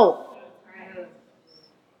don't know.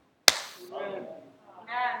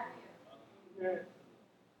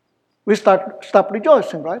 We stop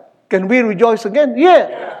rejoicing, right? Can we rejoice again?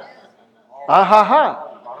 Yeah. Ha ha ha.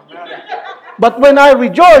 But when I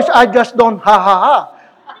rejoice, I just don't ha ha ha.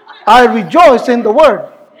 I rejoice in the Word.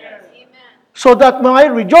 So that my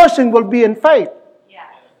rejoicing will be in faith.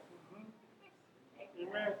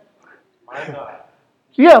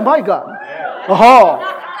 Yeah, my God. Oh,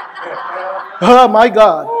 my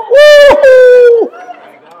God. Woo-hoo!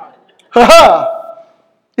 Ha-ha.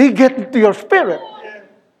 He gets into your spirit.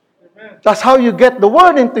 That's how you get the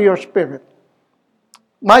word into your spirit.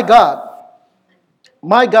 My God.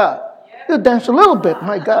 My God. You dance a little bit,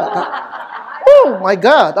 my God. Oh, my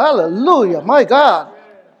God. Hallelujah. My God.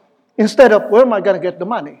 Instead of, where am I going to get the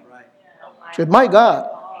money? Said, my God.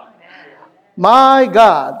 My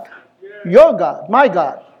God. Your God. My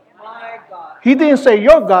God. He didn't say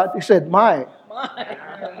your God. He said my.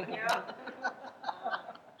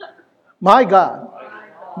 My God.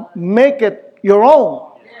 Make it your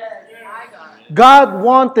own. God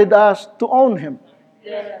wanted us to own Him.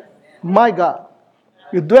 My God.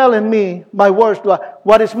 You dwell in me, my words.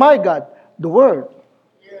 What is my God? The Word.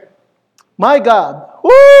 My God.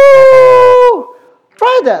 Woo!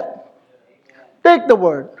 Try that. Take the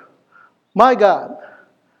Word. My God.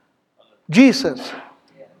 Jesus.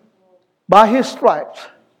 By His stripes.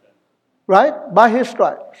 Right? By His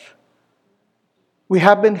stripes. We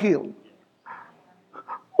have been healed.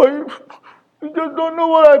 You just don't know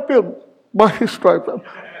what I feel. By His stripes.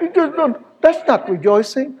 You just don't. That's not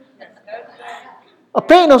rejoicing. A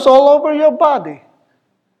pain is all over your body.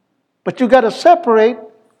 But you got to separate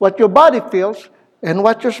what your body feels and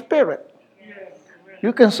what your spirit.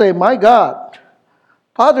 You can say, my God,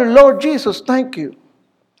 Father, Lord Jesus, thank you.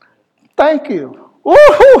 Thank you.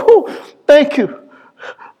 Woo-hoo-hoo. Thank you.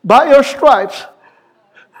 By your stripes,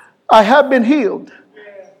 I have been healed.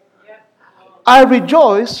 I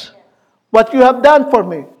rejoice what you have done for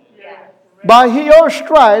me. By your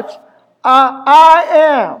stripes, I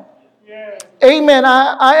am. Amen.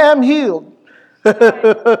 I am healed.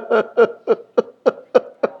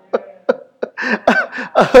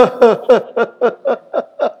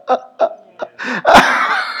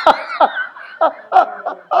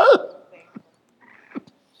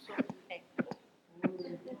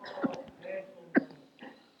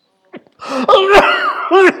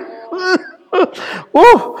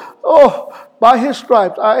 By His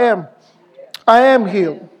stripes, I am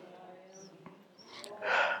healed.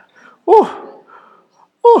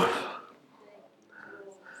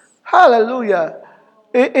 Hallelujah.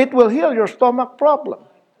 It will heal your stomach problem.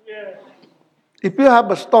 If you have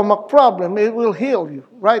a stomach problem, it will heal you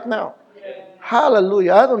right now.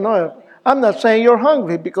 Hallelujah. I don't know. I'm not saying you're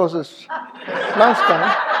hungry because it's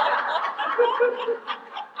lunchtime.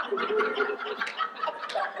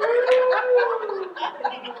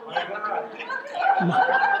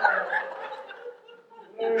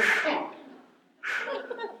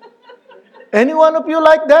 Any one of you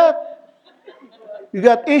like that? You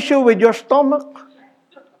got issue with your stomach?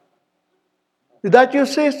 Is that you,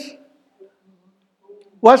 sis?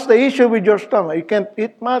 What's the issue with your stomach? You can't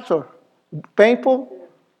eat much or painful?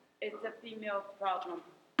 It's a female problem.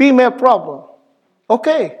 Female problem.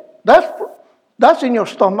 Okay, that's in your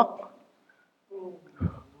stomach.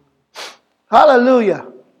 Hallelujah.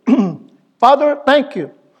 Father, thank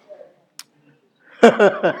you.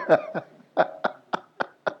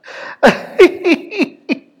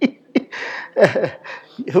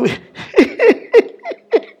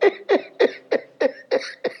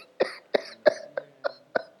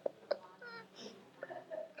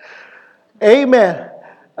 Amen.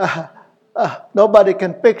 Nobody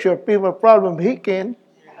can picture a female problem. He can.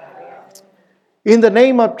 In the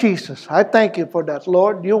name of Jesus, I thank you for that,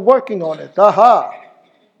 Lord. You're working on it. Aha.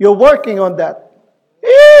 You're working on that.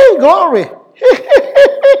 Yay, glory.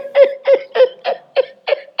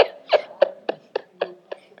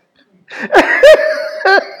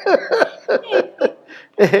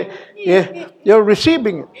 Yeah, you're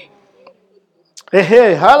receiving it.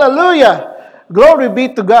 Hey, hallelujah. Glory be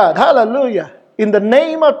to God. Hallelujah. In the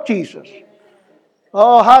name of Jesus.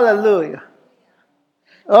 Oh, hallelujah.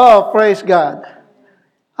 Oh, praise God.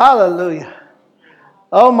 Hallelujah.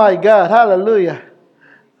 Oh, my God. Hallelujah.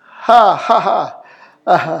 Ha, ha,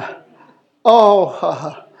 ha. Oh,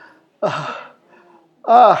 ha,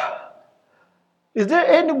 ha. Is there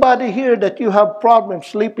anybody here that you have problems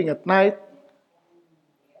sleeping at night?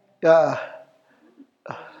 Uh,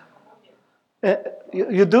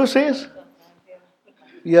 you do, sis?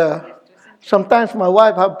 Yeah. Sometimes my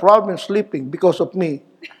wife have problems sleeping because of me.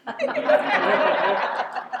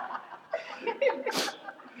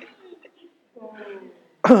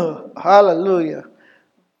 Hallelujah.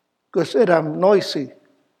 Because I'm noisy.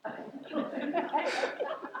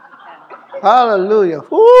 Hallelujah.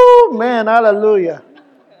 Woo, man, hallelujah.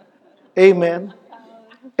 Amen.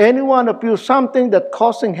 Any one of you, something that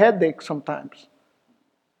causing headache sometimes.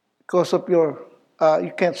 Because of your,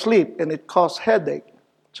 you can't sleep and it causes headache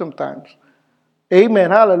sometimes. Amen,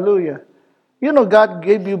 hallelujah. You know God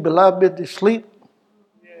gave you, beloved, to sleep.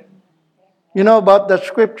 You know about that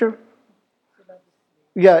scripture?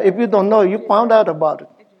 Yeah, if you don't know, you found out about it.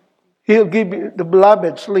 He'll give you the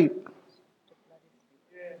beloved sleep.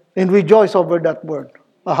 And rejoice over that word.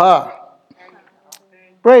 Aha.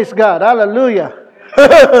 Praise God. Hallelujah.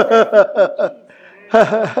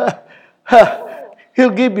 He'll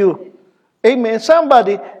give you. Amen.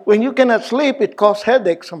 Somebody, when you cannot sleep, it causes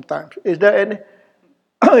headache sometimes. Is there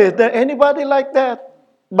anybody like that?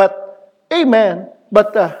 But, amen.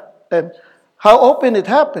 But and how often it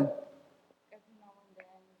happened?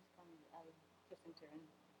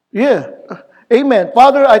 Yeah. Amen.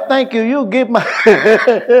 Father, I thank you. You give my...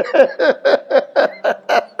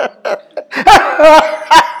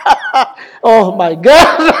 Oh my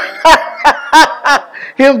God.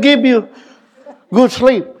 He'll give you good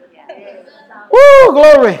sleep. Woo,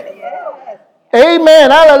 glory.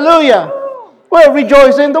 Amen. Hallelujah. Well,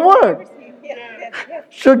 rejoice in the word.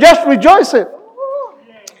 So just rejoice it.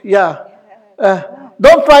 Yeah.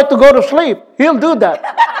 Don't try to go to sleep. He'll do that.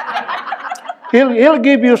 He'll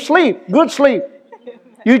give you sleep, good sleep.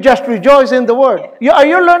 You just rejoice in the word. Are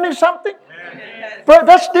you learning something?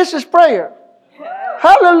 This is prayer.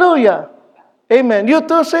 Hallelujah. Amen. You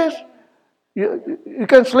too, sis? You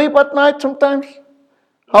can sleep at night sometimes?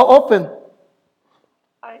 How often?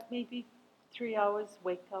 Maybe 3 hours,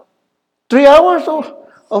 wake up. 3 hours?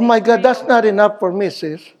 Oh my God, that's not enough for me,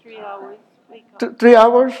 sis. 3 hours, wake up. 3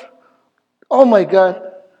 hours? Oh my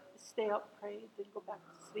God. Stay up, pray, then go back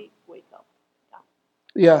to sleep, wake up.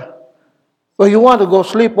 Yeah. Well, you want to go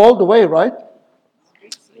sleep all the way, right?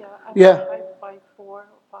 Yeah. By 4 or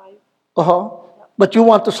 5. Uh-huh. But you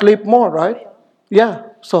want to sleep more, right? Yeah.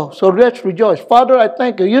 So let's rejoice. Father, I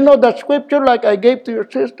thank you. You know that scripture like I gave to your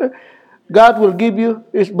sister? God will give you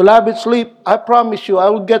his beloved sleep. I promise you, I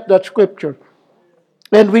will get that scripture.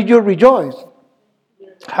 And will you rejoice?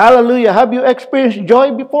 Hallelujah. Have you experienced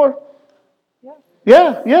joy before?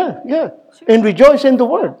 Yeah. And rejoice in the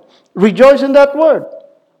word. Rejoice in that word.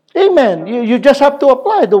 Amen. You just have to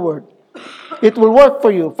apply the word. It will work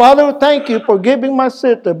for you. Father, thank you for giving my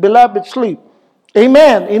sister beloved sleep.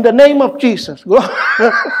 Amen. In the name of Jesus.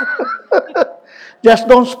 Just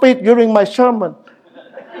don't speak during my sermon.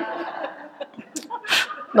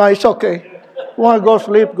 No, it's okay. You want to go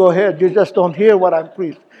sleep, go ahead. You just don't hear what I'm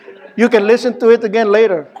preaching. You can listen to it again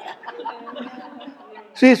later.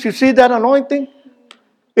 See, you see that anointing?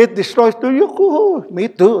 It destroys. Do you? Ooh, me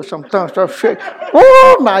too. Sometimes I shake.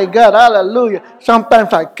 Oh my God, hallelujah.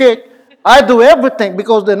 Sometimes I kick. I do everything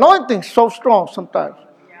because the anointing is so strong sometimes.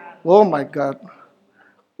 Oh my God.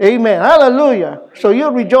 Amen. Hallelujah. So you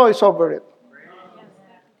rejoice over it.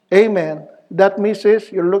 Amen. That means is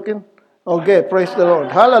you're looking. Okay, praise the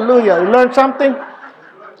Lord. Hallelujah. You learned something?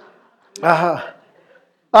 Ah.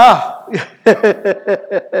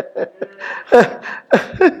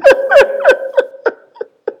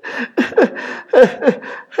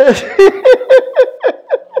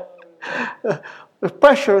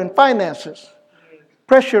 Pressure in finances.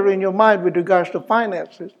 Pressure in your mind with regards to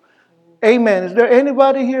finances. Amen. Is there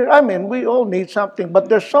anybody here? I mean, we all need something, but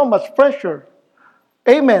there's so much pressure.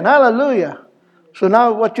 Amen. Hallelujah. So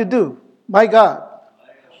now what you do? My God.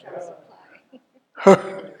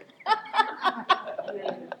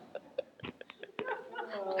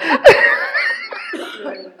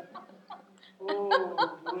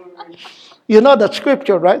 You know that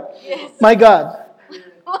scripture, right? Yes. My God.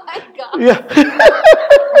 My God. Yeah.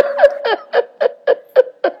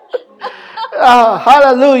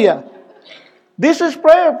 Hallelujah. This is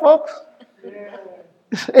prayer, folks.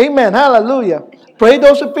 Amen. Hallelujah. Pray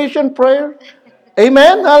those Ephesian prayers.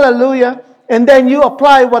 Amen. Hallelujah. And then you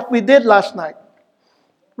apply what we did last night.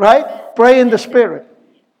 Right? Pray in the Spirit.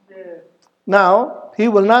 Now, He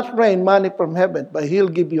will not rain money from heaven, but He'll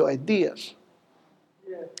give you ideas.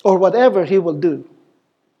 Or whatever He will do.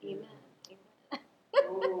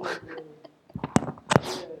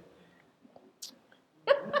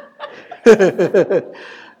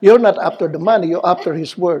 You're not after the money, you're after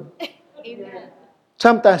His word. Amen.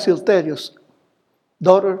 Sometimes He'll tell you,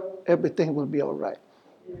 daughter, everything will be all right.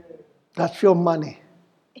 That's your money.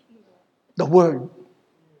 The word.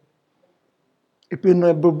 If you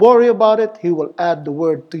never worry about it, He will add the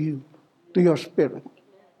word to you, to your spirit.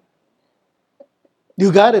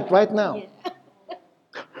 You got it right now.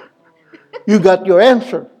 You got your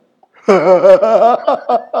answer.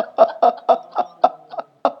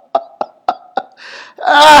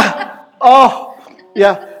 Oh,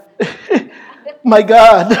 yeah. My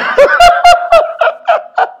God.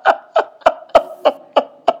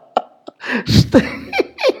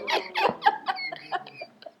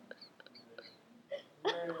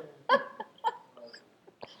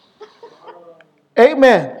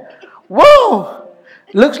 Amen. Whoa!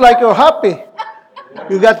 Looks like you're happy.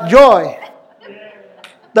 You got joy.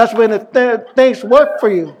 That's when things work for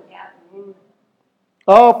you.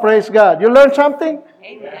 Oh, praise God. You learned something?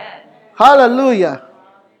 Amen. Hallelujah.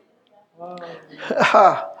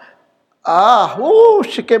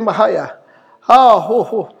 Shikemahaya.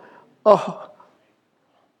 Oh,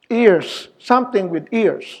 ears. Something with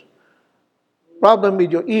ears. Problem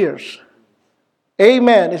with your ears.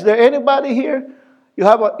 Amen. Is there anybody here? You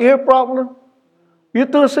have an ear problem? You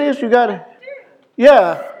too, sis? You got it?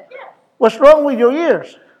 Yeah. What's wrong with your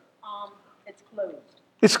ears? It's closed.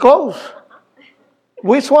 It's closed.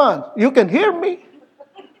 Which one? You can hear me.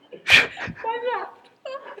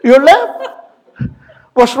 Your left?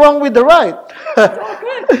 What's wrong with the right?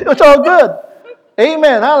 It's all good.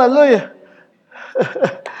 Amen. Hallelujah.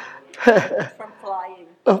 From flying.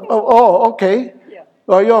 Okay. Yeah.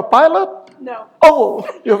 Are you a pilot? No. Oh,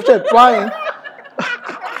 you said flying.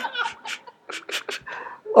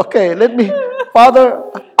 Okay, let me, Father,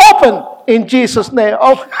 open in Jesus' name.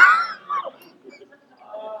 Open.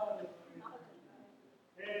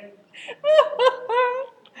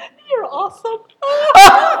 You're awesome.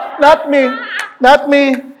 Not me. Not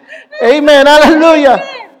me. Amen. Hallelujah.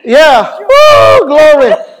 Yeah. Woo,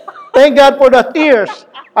 glory. Thank God for that ears.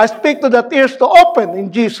 I speak to that ears to open in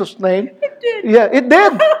Jesus' name. It did. Yeah, it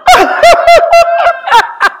did.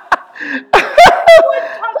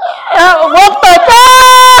 What the?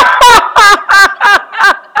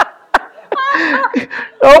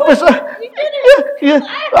 Open. You did it. Yeah,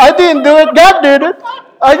 I didn't do it. God did it.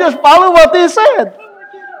 I just followed what He said.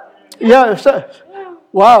 Yeah.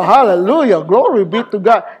 Wow. Hallelujah. Glory be to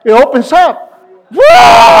God. It opens up.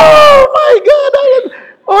 Whoa, my God.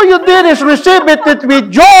 All you did is receive it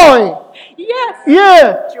with joy. Yes.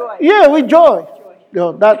 Yeah. Joy. Yeah, with joy.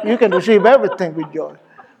 That you can receive everything with joy.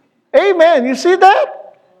 Amen. You see that?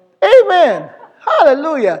 Amen.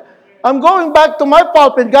 Hallelujah. I'm going back to my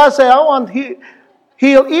pulpit. God said, I want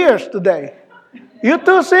heal ears today. You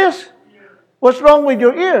too, sis? What's wrong with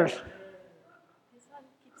your ears? This one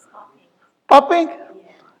keeps Popping?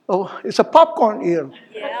 Oh, it's a popcorn ear.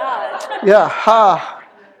 Yeah. Yeah. Ha.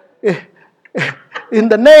 In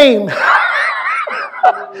the name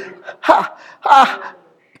Ha, ha.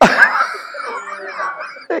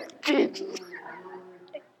 Jesus.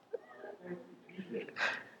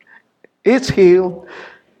 It's healed.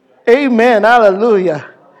 Amen. Hallelujah.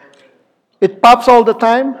 It pops all the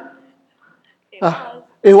time.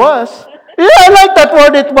 It was. Yeah, I like that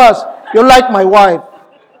word, it was. You're like my wife.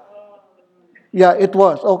 Yeah, it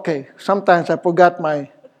was. Okay. Sometimes I forgot my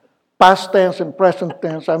past tense and present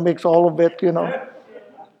tense. I mix all of it, you know.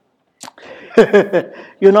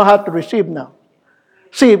 You know how to receive now.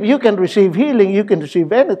 See, if you can receive healing, you can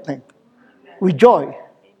receive anything with joy.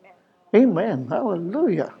 Amen.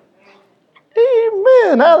 Hallelujah.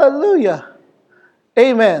 Amen. Hallelujah.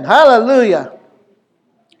 Amen. Hallelujah.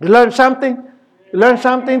 You learned something? You learned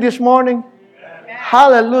something this morning?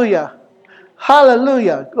 Hallelujah.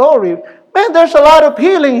 Hallelujah. Glory. Man, there's a lot of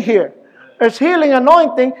healing here. There's healing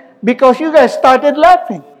anointing because you guys started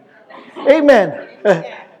laughing. Amen.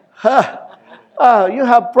 You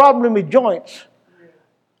have problem with joints.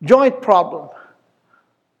 Joint problem.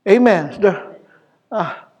 Amen.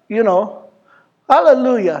 You know,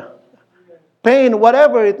 hallelujah. Pain,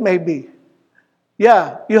 whatever it may be.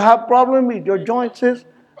 Yeah, you have problem with your joints.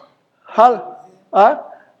 Huh?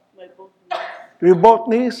 Your both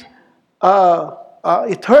knees.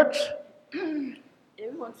 It hurts. Every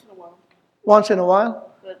once in a while. Once in a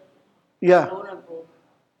while? But Yeah. vulnerable.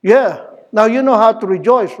 Yeah. Now you know how to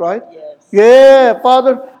rejoice, right? Yes. Yeah,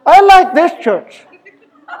 Father. I like this church.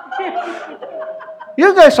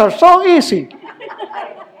 You guys are so easy.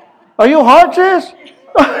 Are you hard, sis?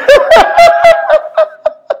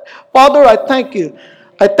 Father, I thank you.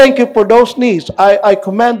 I thank you for those knees. I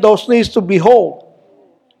command those knees to be whole.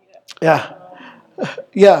 Yeah.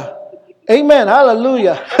 Yeah. Amen.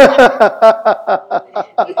 Hallelujah.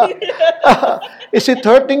 Is it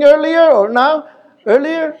hurting earlier or now?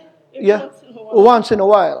 Earlier? Yeah. Once in a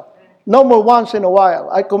while. No more once in a while.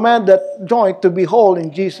 I command that joint to be whole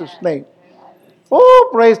in Jesus' name. Oh,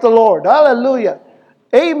 praise the Lord. Hallelujah.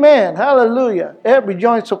 Amen. Hallelujah. Every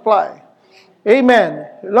joint supply. Amen.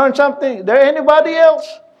 Learn something? There anybody else?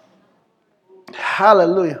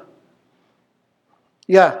 Hallelujah.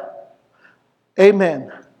 Yeah.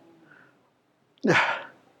 Amen.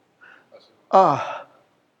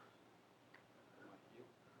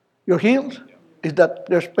 You're healed? Is that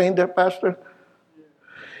there's pain there, Pastor?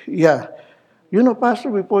 Yeah. You know, Pastor,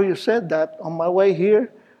 before you said that, on my way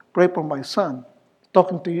here, pray for my son.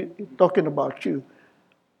 Talking to you, talking about you.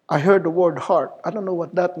 I heard the word heart. I don't know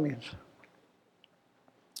what that means.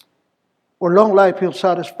 For long life, he'll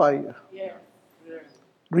satisfy you. Yeah.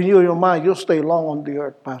 Renew your mind. You'll stay long on the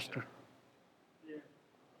earth, Pastor.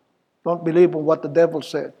 Don't believe in what the devil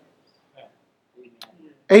said.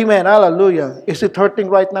 Amen. Hallelujah. Is it hurting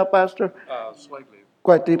right now, Pastor? Slightly.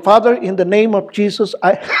 Quite. Father, in the name of Jesus,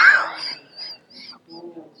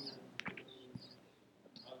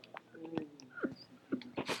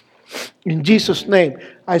 in Jesus' name,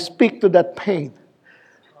 I speak to that pain.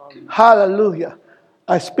 Hallelujah.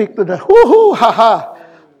 I speak to the hoo-hoo, ha-ha.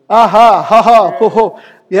 Aha, ha-ha, ho-ho.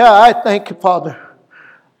 Yeah, I thank you, Father.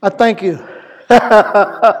 I thank you.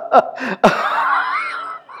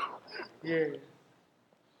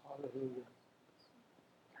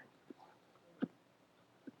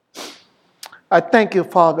 I thank you,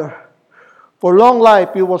 Father. For long life,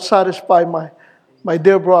 you will satisfy my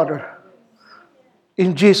dear brother.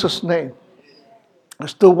 In Jesus' name.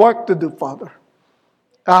 There's still work to do, Father.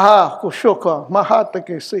 Aha, kushoka,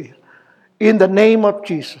 mahatakesi. In the name of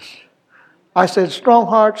Jesus. I said, strong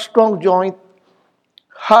heart, strong joint.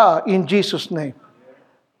 Ha, in Jesus' name.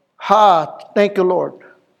 Ha, thank you, Lord.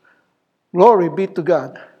 Glory be to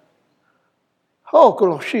God. Oh,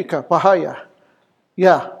 kuloshika, pahaya.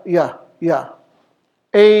 Yeah.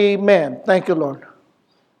 Amen. Thank you, Lord.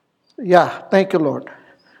 Yeah, thank you, Lord.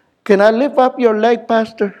 Can I lift up your leg,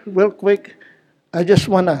 Pastor, real quick? I just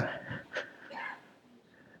want to.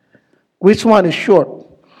 Which one is short?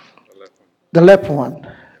 The left one.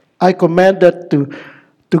 I command that to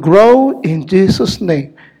grow in Jesus'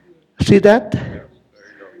 name. See that?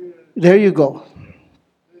 There you go.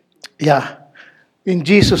 Yeah. In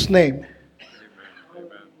Jesus' name.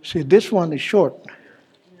 See, this one is short.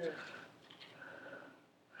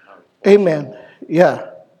 Amen. Yeah.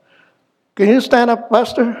 Can you stand up,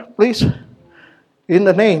 Pastor, please? In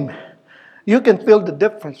the name. You can feel the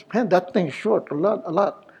difference. Man, that thing is short, a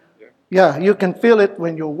lot. Yeah, you can feel it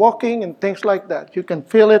when you're walking and things like that. You can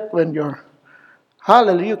feel it when you're,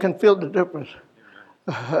 hallelujah, you can feel the difference.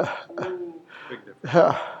 Big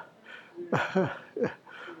difference.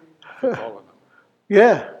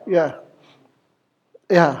 Yeah.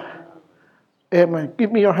 Amen.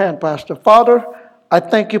 Give me your hand, Pastor. Father, I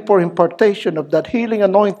thank you for impartation of that healing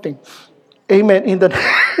anointing. Amen. In the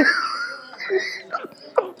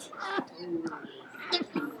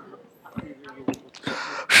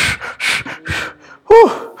Whew,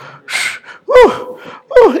 whew,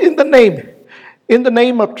 whew, in the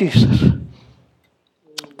name of Jesus.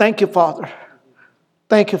 Thank you, Father.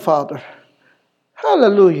 Thank you, Father.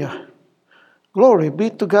 Hallelujah. Glory be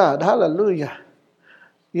to God. Hallelujah.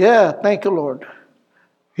 Yeah, thank you, Lord.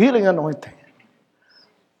 Healing anointing.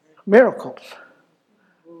 Miracles.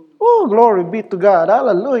 Oh, glory be to God.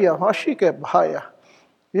 Hallelujah. Hashike Bahaya.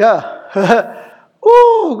 Yeah.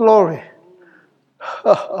 Oh, glory.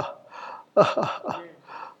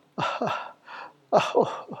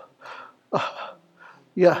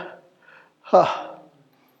 Yeah.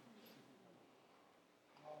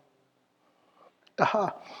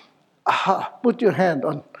 Put your hand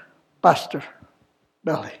on Pastor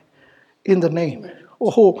belly. In the name.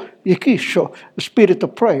 Oh, Yikisho, the spirit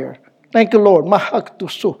of prayer. Thank you, Lord.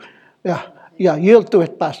 Mahaktusu. Yeah, yield to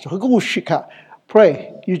it, Pastor. Hugushika.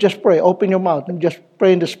 Pray. You just pray. Open your mouth and just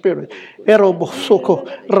pray in the spirit. Erobosoko.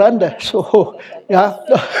 Randa. So, yeah.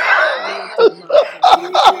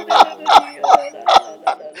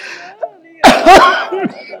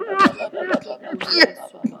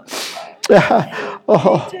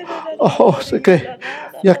 Oh, okay.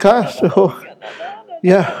 Yakaso.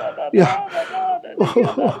 Yeah, yeah.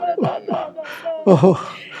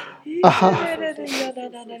 Oh,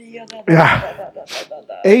 yeah.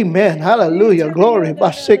 Amen. Hallelujah. Glory.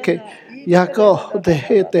 Basike. Yako.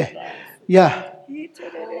 Dehete. Yeah.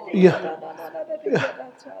 Yeah.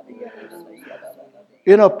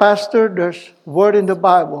 You know, Pastor, there's word in the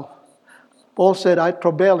Bible. Paul said, I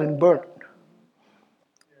travail in birth.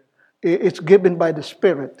 It's given by the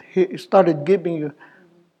Spirit. He started giving you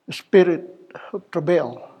the Spirit of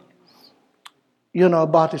travail. You know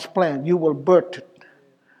about His plan. You will birth it.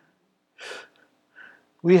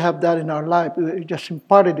 We have that in our life. We just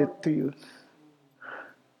imparted it to you.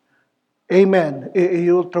 Amen.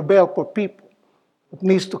 You will travail for people that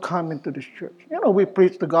needs to come into this church. You know, we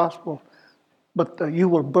preach the gospel, but you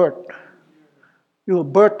will birth. You will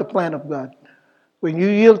birth the plan of God. When you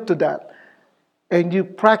yield to that and you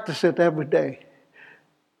practice it every day.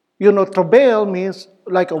 You know, travail means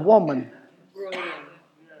like a woman.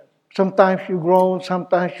 Sometimes you groan,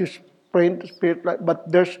 sometimes you pray in the spirit,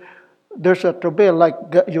 but there's a travail like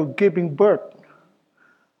you're giving birth.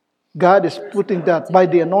 God is putting that by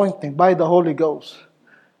the anointing, by the Holy Ghost.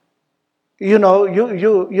 You know,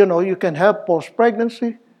 you can have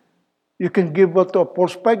post-pregnancy. You can give birth to a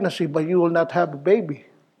post-pregnancy, but you will not have a baby.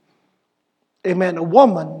 Amen. A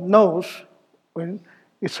woman knows when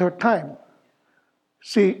it's her time.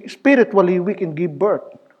 See, spiritually, we can give birth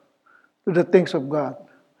to the things of God.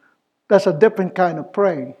 That's a different kind of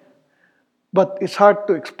praying. But it's hard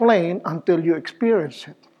to explain until you experience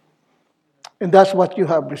it. And that's what you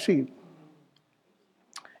have received.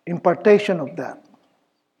 Impartation of that.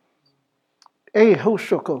 Hey,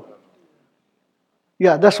 Hushoko.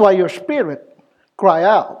 Yeah, that's why your spirit cry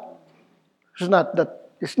out.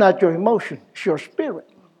 It's not your emotion, it's your spirit.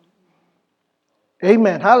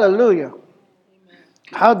 Amen. Hallelujah. Amen.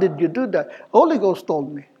 How did you do that? Holy Ghost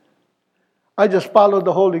told me. I just followed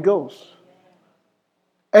the Holy Ghost.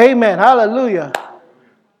 Amen. Hallelujah.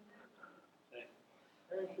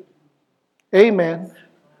 Amen.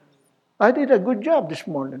 I did a good job this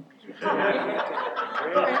morning.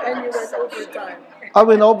 And you went overtime. I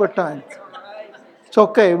went overtime. It's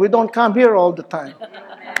okay. We don't come here all the time.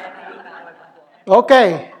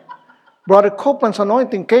 Okay. Brother Copeland's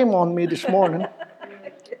anointing came on me this morning.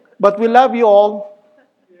 But we love you all.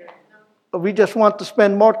 We just want to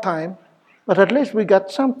spend more time. But at least we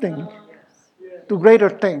got something to greater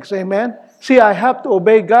things. Amen. See, I have to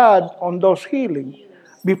obey God on those healing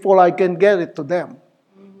before I can get it to them.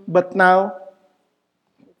 But now,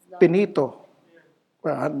 finito.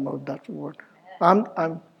 Well, I don't know that word.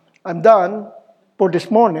 I'm done for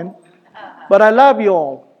this morning. But I love you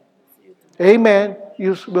all. Amen.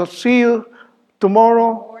 We'll see you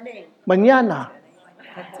tomorrow. Mañana.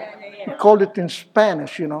 We call it in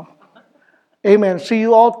Spanish, you know. Amen. See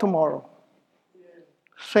you all tomorrow.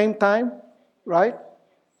 Same time, right?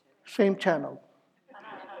 Same channel.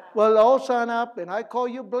 Well, all sign up, and I call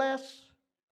you blessed.